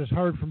wish we could have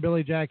heard from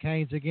Billy Jack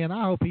Haynes again.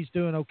 I hope he's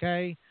doing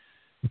okay.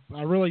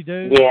 I really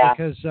do. Yeah.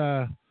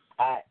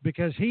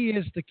 Because he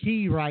is the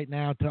key right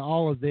now to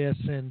all of this.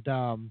 And,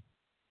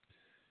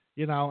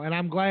 and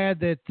I'm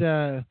glad that,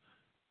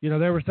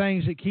 there were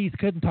things that Keith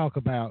couldn't talk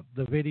about,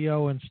 the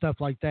video and stuff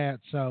like that.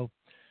 So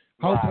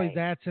hopefully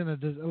that's in a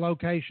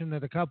location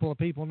that a couple of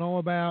people know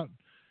about.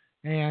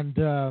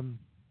 And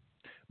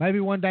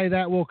maybe one day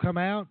that will come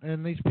out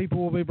and these people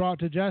will be brought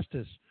to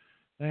justice,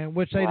 and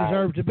which they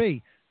deserve to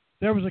be.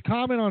 There was a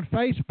comment on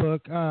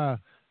Facebook.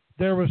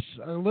 There was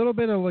a little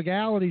bit of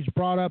legalities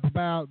brought up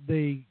about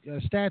the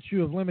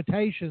statute of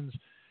limitations.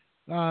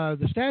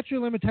 The statute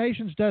of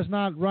limitations does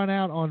not run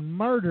out on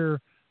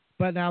murder,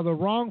 but now the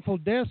wrongful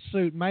death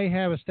suit may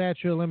have a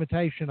statute of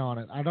limitation on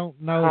it. I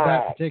don't know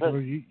that particular.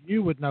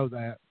 You would know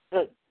that.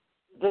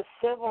 The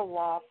civil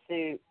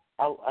lawsuit,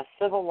 a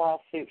civil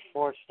lawsuit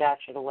for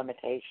statute of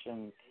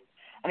limitations,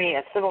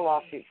 a civil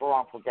lawsuit for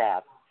wrongful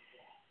death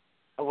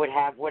would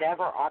have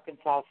whatever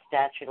Arkansas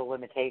statute of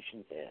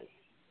limitations is.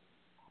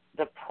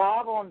 The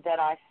problem that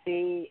I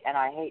see, and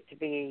I hate to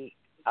be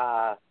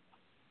to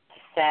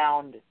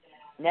sound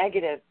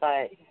negative,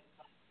 but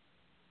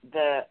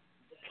the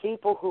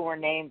people who were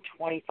named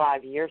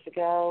 25 years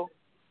ago,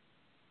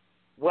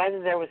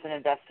 whether there was an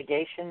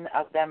investigation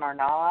of them or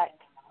not,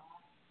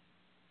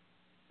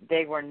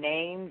 they were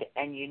named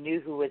and you knew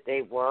who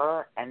they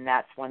were, and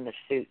that's when the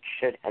suit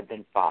should have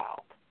been filed.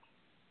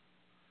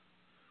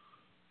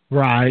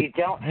 Right. You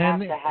don't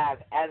have to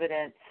have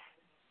evidence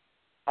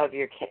of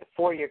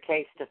for your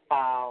case to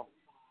file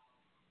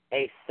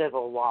a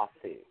civil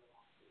lawsuit.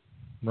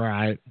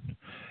 Right.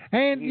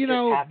 And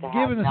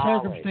given the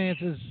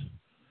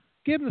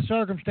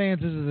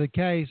circumstances of the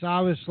case,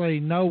 obviously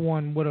no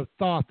one would have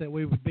thought that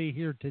we would be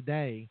here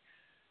today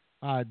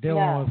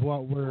dealing with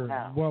what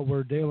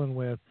we're dealing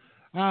with.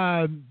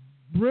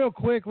 Real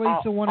quick,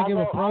 Lisa, want to give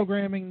a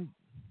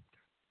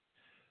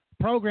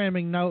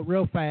programming note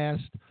real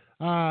fast.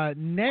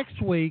 Next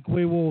week,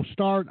 we will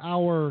start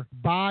our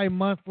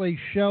bi-monthly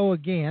show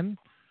again.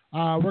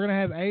 We're going to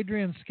have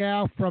Adrian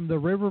Scow from the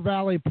River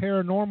Valley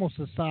Paranormal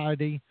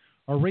Society,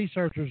 a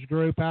researchers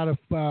group out of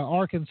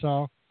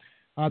Arkansas.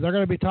 They're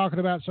going to be talking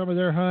about some of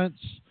their hunts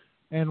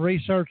and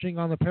researching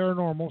on the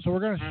paranormal. So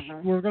we're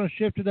going to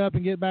shift it up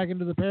and get back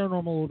into the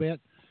paranormal a little bit.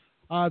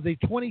 The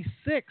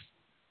 26th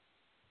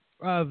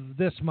of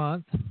this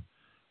month,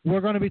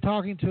 we're going to be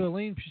talking to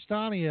Aline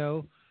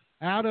Pistanio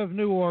out of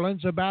New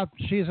Orleans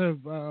she's a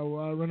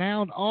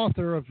renowned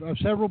author of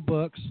several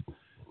books,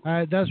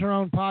 does her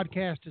own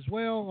podcast as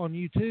well on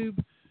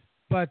YouTube,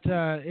 but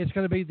it's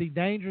going to be the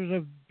dangers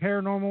of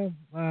paranormal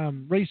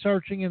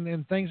researching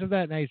and things of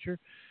that nature.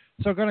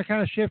 So going to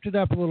kind of shift it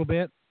up a little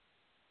bit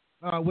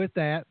with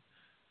that.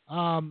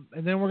 And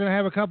then we're going to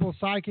have a couple of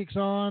psychics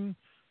on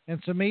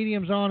and some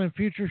mediums on in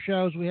future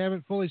shows. We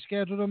haven't fully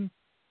scheduled them.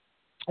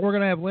 We're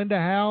going to have Linda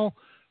Howell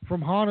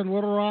from Haunted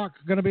Little Rock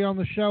going to be on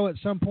the show at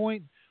some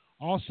point.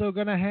 Also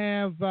going to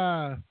have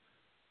a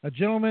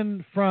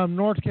gentleman from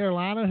North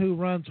Carolina who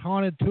runs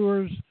Haunted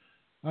Tours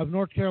of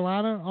North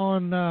Carolina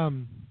on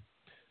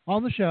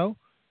the show.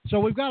 So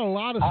we've got a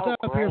lot of stuff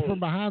here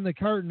from behind the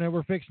curtain that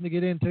we're fixing to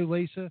get into,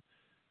 Lisa.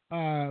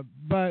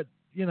 But,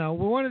 we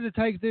wanted to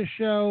take this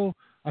show,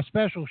 a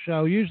special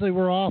show. Usually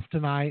we're off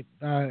tonight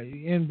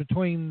in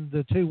between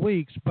the 2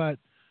 weeks, but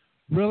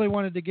really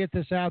wanted to get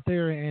this out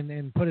there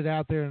and put it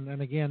out there.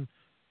 And again,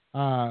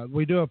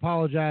 we do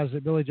apologize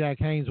that Billy Jack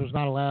Haynes was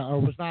not allowed or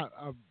was not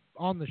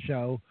on the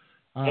show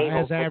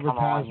as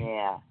advertised.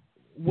 Yeah.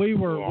 We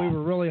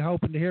were really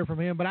hoping to hear from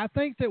him, but I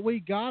think that we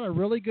got a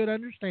really good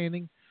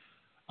understanding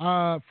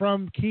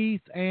from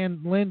Keith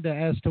and Linda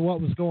as to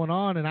what was going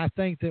on, and I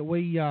think that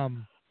we I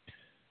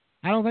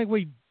don't think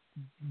we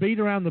beat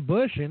around the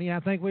bush any. I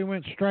think we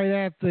went straight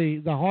at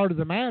the heart of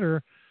the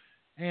matter,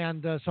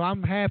 and so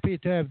I'm happy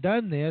to have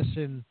done this.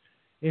 And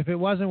if it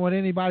wasn't what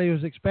anybody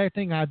was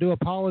expecting, I do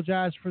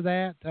apologize for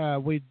that.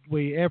 We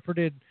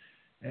efforted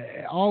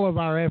all of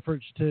our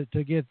efforts to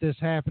get this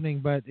happening,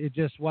 but it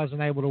just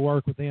wasn't able to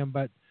work with them.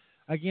 But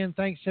again,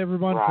 thanks to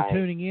everyone for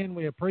tuning in.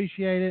 We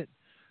appreciate it.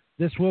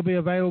 This will be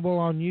available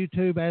on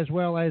YouTube, as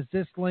well as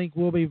this link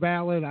will be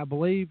valid, I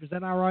believe. Is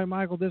that not right,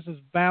 Michael? This is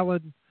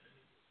valid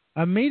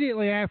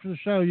immediately after the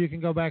show. You can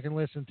go back and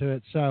listen to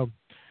it. So,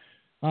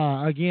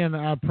 again,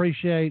 I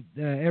appreciate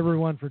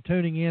everyone for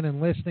tuning in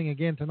and listening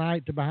again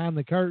tonight to Behind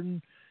the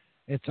Curtain.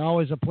 It's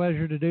always a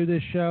pleasure to do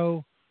this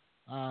show,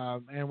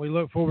 and we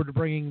look forward to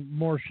bringing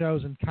more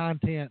shows and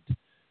content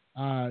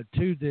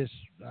to this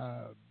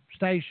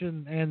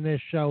station and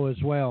this show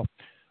as well.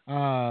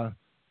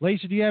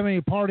 Lisa, do you have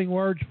any parting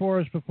words for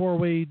us before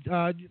we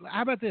how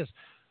about this?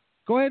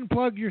 Go ahead and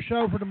plug your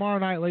show for tomorrow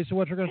night, Lisa,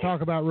 what you're going to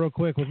talk about real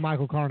quick with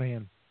Michael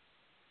Carnahan.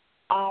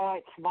 All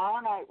right, tomorrow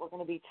night we're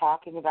going to be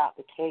talking about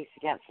the case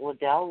against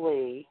Liddell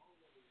Lee.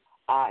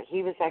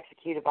 He was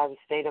executed by the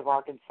state of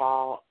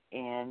Arkansas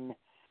in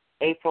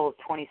April of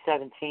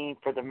 2017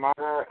 for the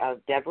murder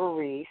of Deborah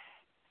Reese,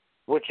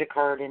 which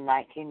occurred in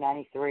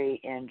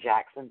 1993 in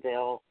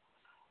Jacksonville,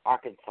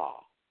 Arkansas.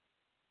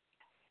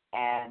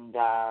 And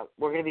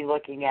we're going to be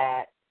looking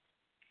at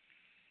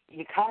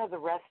kind of the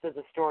rest of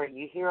the story.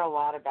 You hear a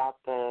lot about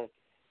the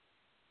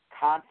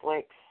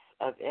conflicts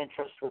of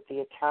interest with the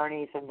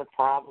attorneys and the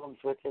problems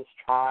with his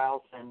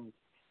trials, and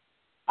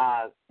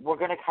we're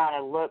going to kind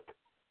of look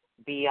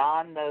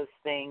beyond those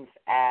things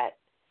at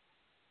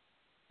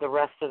the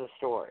rest of the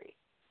story,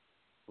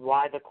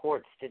 why the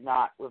courts did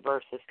not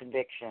reverse his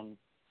conviction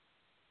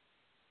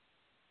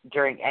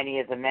during any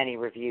of the many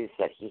reviews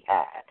that he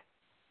had.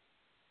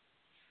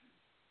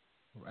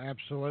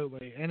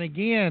 Absolutely. And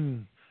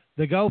again,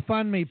 the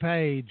GoFundMe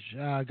page,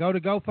 go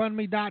to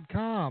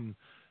GoFundMe.com.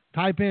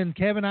 Type in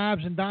Kevin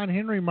Ives and Don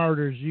Henry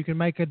murders. You can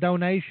make a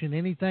donation.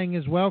 Anything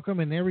is welcome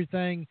and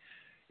everything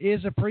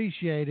is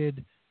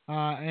appreciated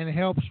and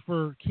helps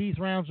for Keith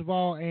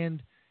Rounsavall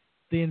and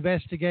the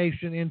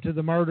investigation into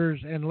the murders.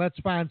 And let's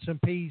find some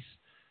peace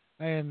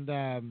and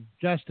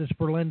justice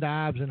for Linda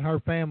Ives and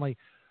her family.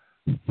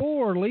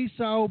 For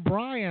Lisa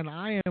O'Brien,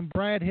 I am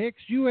Brad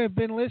Hicks. You have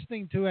been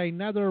listening to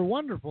another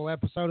wonderful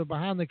episode of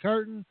Behind the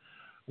Curtain.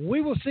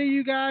 We will see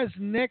you guys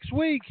next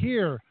week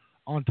here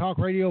on Talk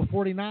Radio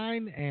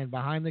 49 and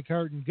Behind the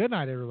Curtain. Good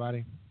night,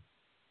 everybody.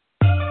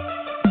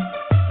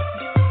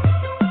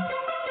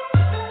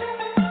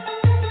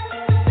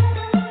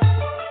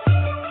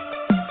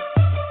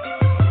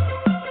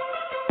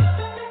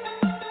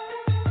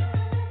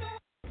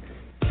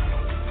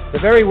 The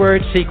very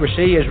word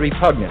secrecy is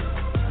repugnant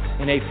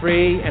in a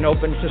free and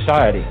open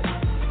society.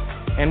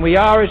 And we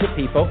are, as a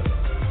people,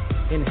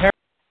 inherently...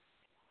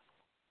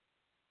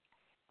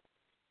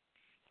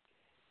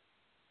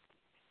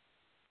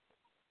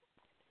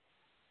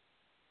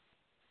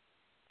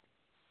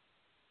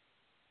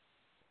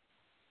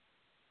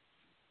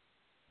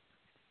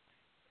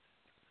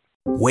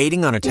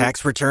 Waiting on a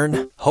tax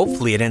return?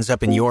 Hopefully it ends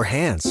up in your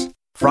hands.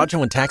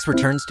 Fraudulent tax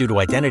returns due to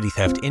identity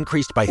theft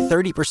increased by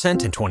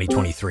 30% in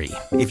 2023.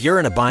 If you're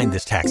in a bind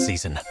this tax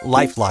season,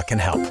 LifeLock can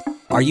help.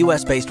 Our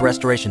U.S.-based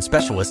restoration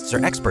specialists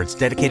are experts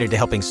dedicated to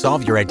helping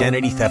solve your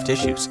identity theft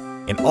issues.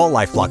 And all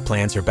LifeLock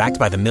plans are backed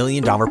by the $1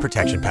 Million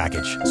Protection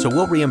Package. So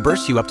we'll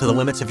reimburse you up to the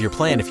limits of your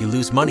plan if you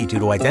lose money due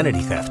to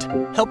identity theft.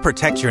 Help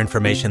protect your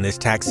information this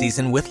tax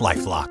season with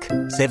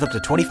LifeLock. Save up to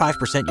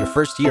 25% your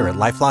first year at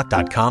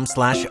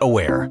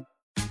LifeLock.com/aware.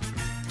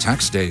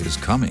 Tax day is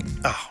coming.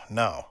 Oh,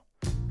 no.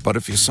 But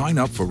if you sign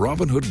up for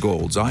Robinhood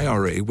Gold's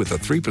IRA with a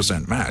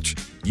 3% match,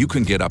 you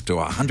can get up to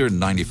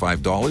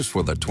 $195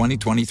 for the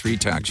 2023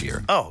 tax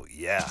year. Oh,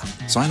 yeah.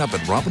 Sign up at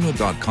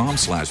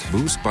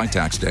Robinhood.com/boost by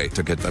tax day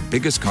to get the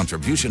biggest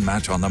contribution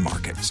match on the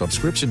market.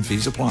 Subscription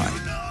fees apply.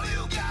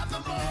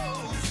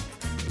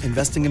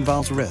 Investing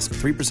involves risk.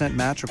 3%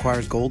 match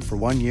requires gold for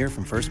 1 year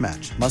from first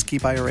match. Must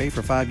keep IRA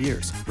for 5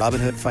 years.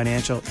 Robinhood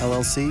Financial,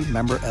 LLC,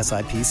 member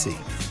SIPC.